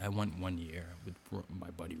crazy. I went 1 year with my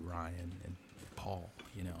buddy Ryan and Paul,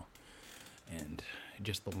 and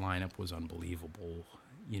just the lineup was unbelievable.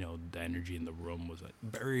 The energy in the room was like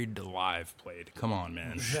Buried Alive played. Come on,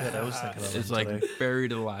 man. Shit, I was thinking of It's them like today.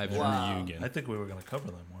 Buried Alive Wow. reunion. I think we were going to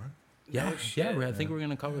cover them, weren't No shit. I think we're going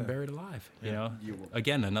to cover Buried Alive. Yeah.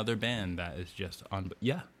 Again, another band that is just on.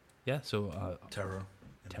 Yeah. So, we? Terror.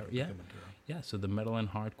 Yeah. Yeah, so the Metal and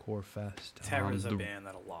Hardcore Fest. Terror is a the- band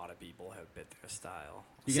that a lot of people have bit their style.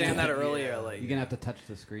 You're Saying gonna- that earlier, like You're gonna have to touch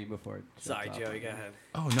the screen before it shuts sorry, off. Joey, go ahead.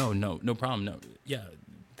 Oh no problem. No, yeah,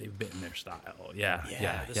 they've bitten their style. Yeah.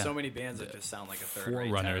 There's so many bands that just sound like a third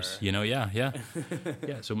Forerunners, you know. Yeah. Yeah.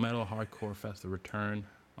 So Metal Hardcore Fest, the return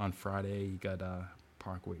on Friday. You got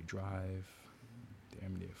Parkway Drive,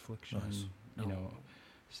 Damn the Affliction. Nice. You know,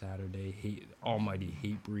 Saturday, Almighty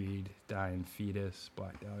Hatebreed, Dying Fetus,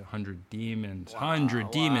 Black Dahlia, 100 Demons,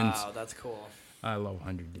 100 Demons. Wow, that's cool. I love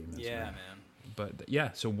 100 Demons. Yeah, man. man. But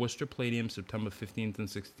yeah, so Worcester Palladium, September 15th and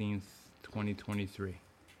 16th, 2023.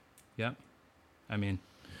 Yep. I mean,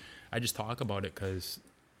 I just talk about it because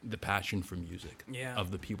the passion for music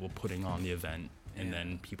of the people putting on the event and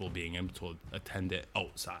then people being able to attend it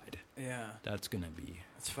outside. Yeah. That's going to be...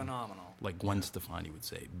 It's phenomenal. Like Gwen Stefani would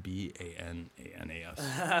say, BANANAS.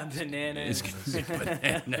 Bananas. It's going to say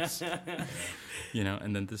bananas. You know,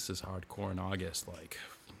 and then this is hardcore in August, like...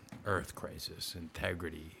 Earth Crisis,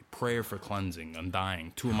 Integrity, Prayer for Cleansing,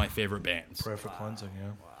 Undying, two of my favorite bands. Prayer for Cleansing, yeah.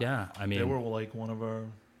 Wow. Yeah, I mean... They were like one of our...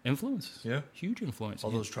 Influence. Yeah. Huge influence.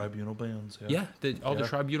 All those tribunal bands, Yeah, all the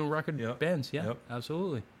tribunal record Yeah. bands, yeah. Yep.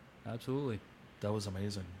 Absolutely. That was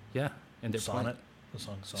amazing. Yeah. And they're Sonnet. The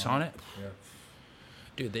song Sonnet? Yeah.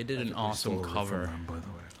 Dude, they did I an think we awesome stole a riff from cover. them, by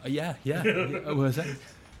the way. Yeah. What was that?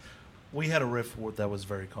 We had a riff that was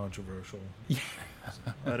very controversial. Yeah.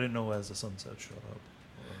 I didn't know As the Sunset Shut Up.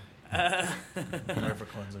 Prayer for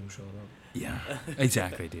Cleansing Shut Up. Yeah.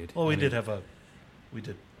 Exactly, dude. Well, we did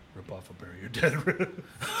rip off a Bury Your Dead riff.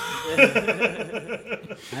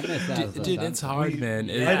 I miss that. Dude, it's hard, man.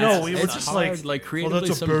 I know, we were it's just hard, like, creatively well,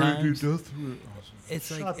 that's a Bury Your sometimes. Death riff. It's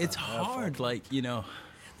Shut like, it's the F hard, up. like, you know.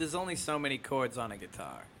 There's only so many chords on a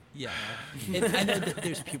guitar. Yeah. And I know that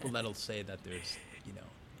there's people that'll say that there's, you know,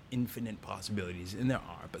 infinite possibilities, and there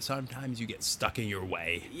are, but sometimes you get stuck in your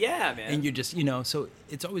way. Yeah, man. And you're just, you know, so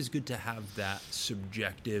it's always good to have that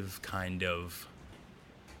subjective kind of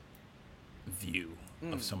view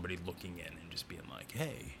of somebody looking in and just being like,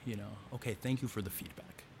 hey, you know, okay, thank you for the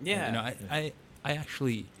feedback. Yeah. You know, I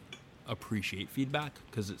actually appreciate feedback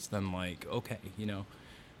because it's then like, okay, you know,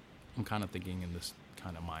 I'm kind of thinking in this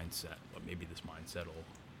kind of mindset, but maybe this mindset will,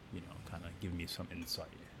 you know, kind of give me some insight,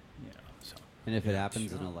 you know, so. And if it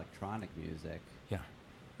happens in electronic music, Yeah.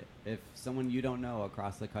 if someone you don't know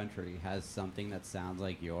across the country has something that sounds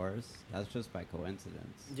like yours, that's just by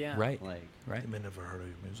coincidence. Yeah. Right. Like, Right. They may never heard of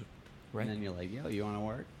your music. Right. and then you're like, yo, you want to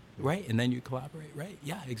work? Right, and then you collaborate. Right,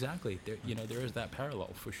 yeah, exactly. There, you know, there is that parallel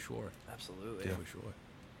for sure. Absolutely. For sure.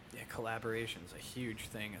 Yeah, collaboration's a huge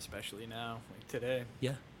thing, especially now, like today.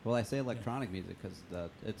 Yeah. Well, I say electronic music because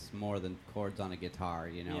it's more than chords on a guitar.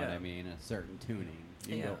 You know what Yeah. I mean? A certain tuning.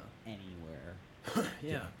 You can go anywhere.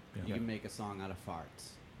 Yeah. You can make a song out of farts.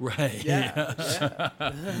 Right. Yeah.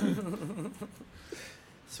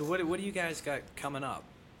 So what do you guys got coming up?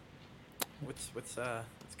 What's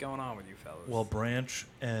going on with you fellas? Well, Branch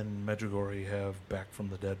and Medjugorje have Back from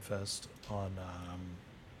the Dead Fest on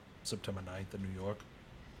September 9th in New York.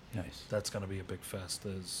 Nice. That's going to be a big fest.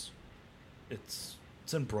 It's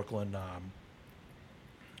in Brooklyn.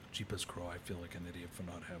 Jeepers Crow, I feel like an idiot for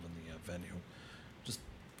not having the venue. Just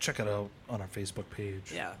check it out on our Facebook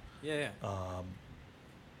page. Yeah.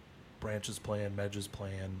 Branch is playing, Medj is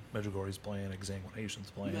playing, Medjugorje's playing, Exsanguination's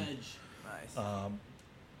playing. Nice.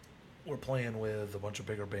 We're playing with a bunch of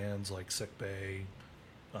bigger bands like Sick Bay.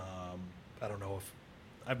 I don't know if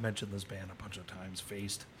I've mentioned this band a bunch of times,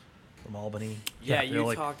 Faced from Albany. Yeah, They're you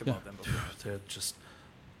like- talked about them before. They're just,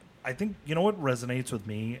 I think, you know what resonates with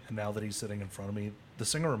me, and now that he's sitting in front of me, the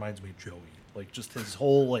singer reminds me of Joey. Like, just his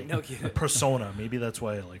whole, like, No kidding. persona. Maybe that's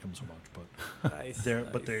why I like him so much. But Nice.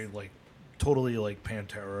 they're, like, totally, like,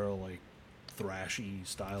 Pantera, like, thrashy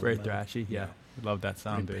style. Very metal. thrashy. Yeah. Love that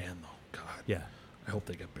sound, Great dude. band, though. God. Yeah. I hope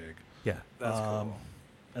they get big. Yeah. That's cool.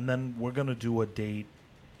 And then we're going to do a date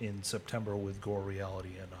in September with Gore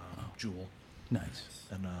Reality and Jewel. Nice.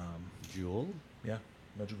 And, Jewel? yeah,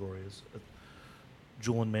 Medjugorje is.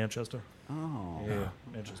 Jewel in Manchester. Oh. Yeah,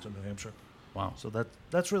 Manchester, New Hampshire. Wow. So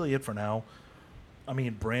that's really it for now. I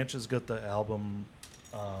mean, Branch has got the album.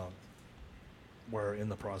 We're in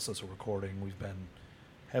the process of recording. We've been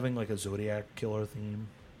having like a Zodiac Killer theme.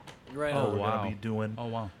 Right. that Oh, we're wow. gonna be doing, Oh,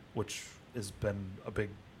 wow. which has been a big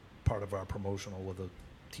part of our promotional with the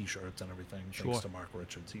T-shirts and everything. Sure. Thanks to Mark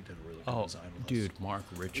Richards, he did a really good Oh, design with us. dude, Mark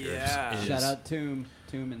Richards. Yeah. is- Shout out Tomb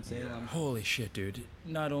in Salem. Holy shit, dude.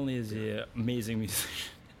 Not only is he an amazing musician,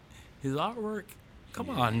 his artwork, come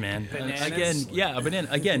on, man. Bananas. Again, yeah, but then,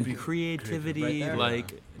 again, Right creativity, there.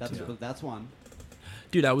 like, That's one.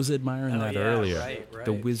 dude, I was admiring Oh, that yeah, earlier. right.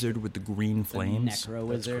 The wizard with the green The flames. Necro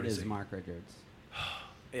That's Wizard is crazy. Mark Richards.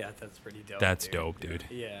 Yeah, that's pretty dope. That's dude. dope, dude.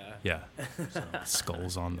 Yeah. Yeah.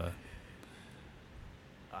 Skulls on the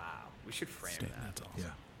We should frame that. That's awesome.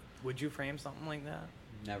 Yeah. Would you frame something like that?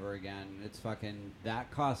 Never again. It's fucking,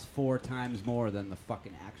 that costs 4 times more than the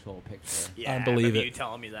fucking actual picture. Yeah, I believe remember it. you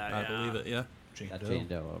telling me that. I believe it. Yeah. Jane That Doe. Jane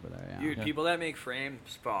Doe over there, yeah. Dude, people that make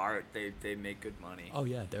frames for art, they make good money. Oh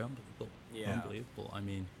yeah, they're unbelievable. Yeah. Unbelievable. I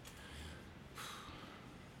mean,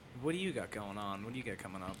 What do you got going on? What do you got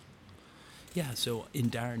coming up? yeah. So in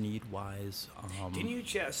dire need wise, Didn't you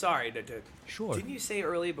sorry sure. Didn't you say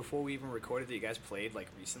earlier before we even recorded that you guys played like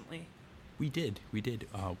recently? We did. We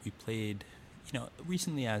played,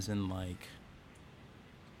 recently, as in like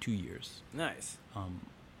 2 years. Nice.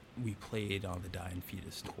 We played on the Dying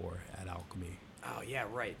Fetus tour at Alchemy. Oh yeah,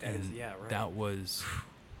 right. Right. That was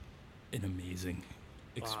an amazing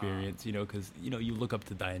experience, because you look up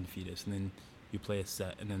to Dying Fetus and then you play a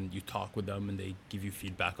set and then you talk with them and they give you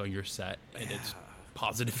feedback on your set and it's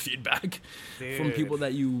positive feedback from people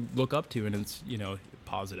that you look up to, and it's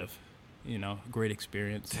positive. Great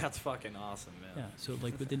experience. That's fucking awesome, man. Yeah, so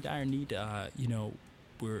like with In Dire Need,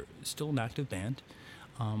 we're still an active band.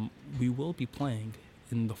 We will be playing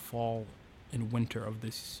in the fall and winter of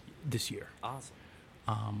this year. Awesome.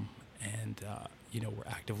 And we're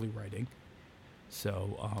actively writing.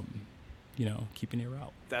 So, keep an ear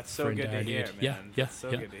out. That's so for In good to Dire hear, Need. man. Yeah, That's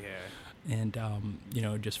so good to hear.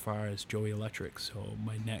 And, just far as Joey Electric, so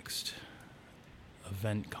my next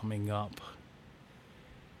event coming up,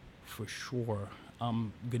 for sure,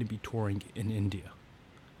 I'm going to be touring in India.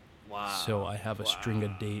 Wow. So I have a string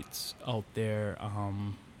of dates out there.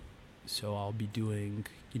 So I'll be doing,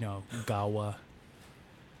 Goa,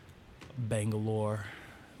 Bangalore,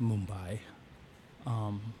 Mumbai.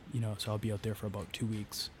 So I'll be out there for about 2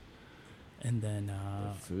 weeks. And then...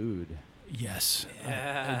 The food. Yes.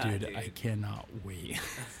 Yeah, dude, I cannot wait.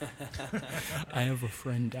 I have a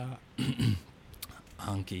friend,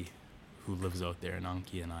 Anki, who lives out there, and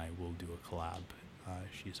Anki and I will do a collab.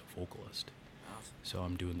 She's a vocalist. Awesome. So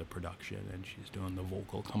I'm doing the production, and she's doing the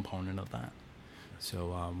vocal component of that.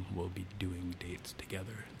 So we'll be doing dates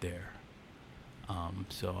together there.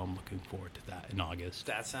 So I'm looking forward to that in August.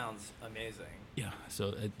 That sounds amazing. Yeah,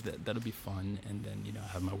 so that'll be fun. And then, I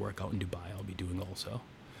have my work out in Dubai I'll be doing also.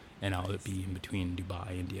 And I'll be in between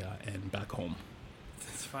Dubai, India, and back home.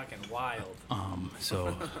 It's fucking wild.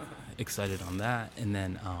 So excited on that. And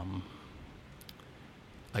then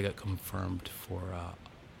I got confirmed for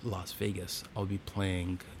Las Vegas. I'll be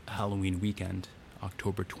playing Halloween weekend,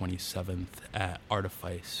 October 27th at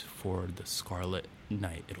Artifice for the Scarlet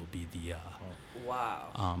Night. It'll be the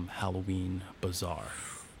Wow. Halloween Bazaar.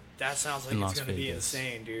 That sounds like in it's Las going to be Vegas.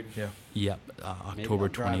 insane, dude. Yeah. Yep, Maybe October I'll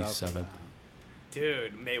drive out for 27th. that.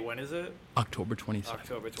 Dude, May, when is it? October 27th.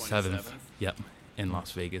 October 27th. Yep, in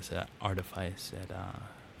Las Vegas at Artifice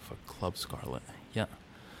for Club Scarlet. Yeah.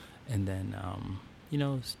 And then,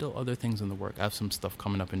 still other things in the work. I have some stuff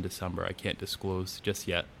coming up in December I can't disclose just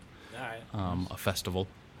yet. All right. A festival.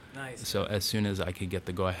 Nice. So as soon as I could get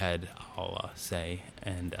the go-ahead, I'll say.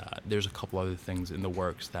 And there's a couple other things in the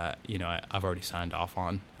works that, I've already signed off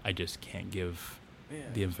on. I just can't give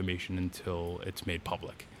the information until it's made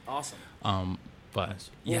public. Awesome. But,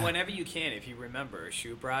 Well, whenever you can, if you remember,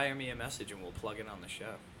 shoot Brian me a message and we'll plug it on the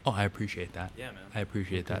show. Oh, I appreciate that. Yeah, man. I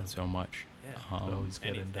appreciate that so much. Yeah. Always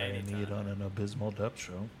get In Dire anytime. Need on an Abysmal Depth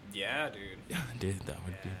show. Yeah, dude. Yeah, dude, that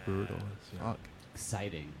would be brutal as fuck.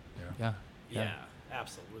 Exciting. Yeah. Yeah,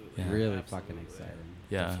 absolutely. Yeah. Really Absolutely. fucking exciting.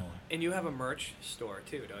 Yeah. Definitely. And you have a merch store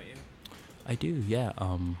too, don't you? I do, yeah.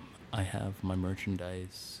 I have my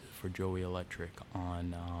merchandise for Joey Electric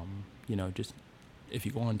on, just if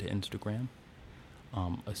you go onto Instagram,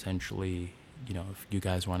 essentially, if you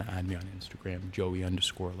guys want to add me on Instagram,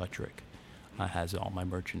 Joey_Electric has all my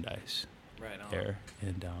merchandise Right on. there.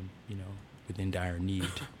 And, within Dire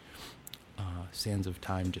Need, Sands of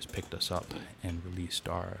Time just picked us up and released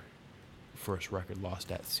our first record, Lost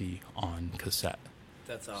at Sea, on cassette.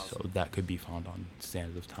 That's awesome. So that could be found on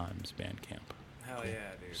Sands of Time's Bandcamp. Hell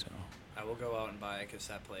yeah, dude. So I will go out and buy a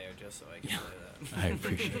cassette player just so I can play that. I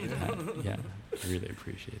appreciate that. Yeah, I really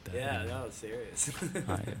appreciate that. Yeah, no, it's serious.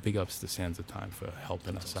 Big ups to Sands of Time for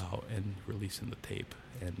helping us out and releasing the tape.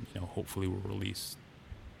 And, hopefully we'll release,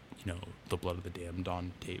 The Blood of the Damned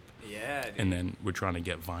on tape. Yeah, dude. And then we're trying to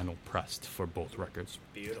get vinyl pressed for both records.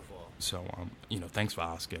 Beautiful. So, thanks for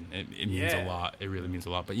asking. It means a lot. It really means a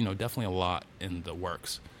lot. But, definitely a lot in the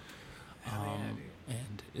works. Hell yeah, dude.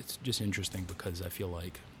 And it's just interesting because I feel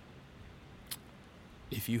like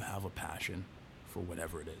if you have a passion for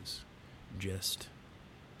whatever it is, just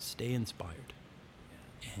stay inspired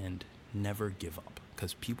and never give up.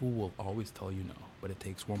 Because people will always tell you no, but it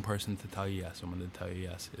takes one person to tell you yes, someone to tell you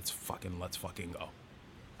yes. It's let's fucking go.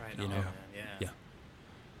 Right You on, know? man. Yeah. Yeah.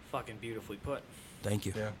 Fucking beautifully put. Thank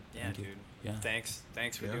you. Yeah. Yeah, Thank you. dude. Yeah. Thanks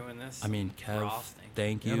for Yeah. doing this. I mean, Kev, Ross,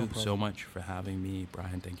 thank Yeah, you no problem. so much for having me.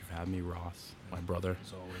 Brian, thank you for having me. Ross, my brother.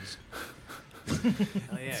 As always.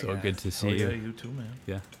 Hell yeah, So guys. good to see Oh, you. yeah, you too, man.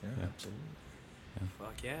 Yeah. Yeah, Yeah. absolutely.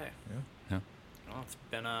 Fuck yeah. Yeah. Well,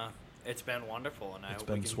 it's been wonderful, and I It's hope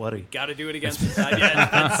been we sweaty. Got to do it again sometime. Yeah,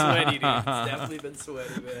 it's been sweaty, dude. It's definitely been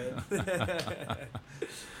sweaty, man.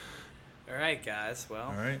 All right, guys. Well,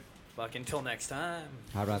 All right. fuck until next time.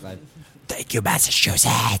 Hard Rock Live. Thank you,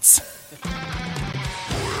 Massachusetts.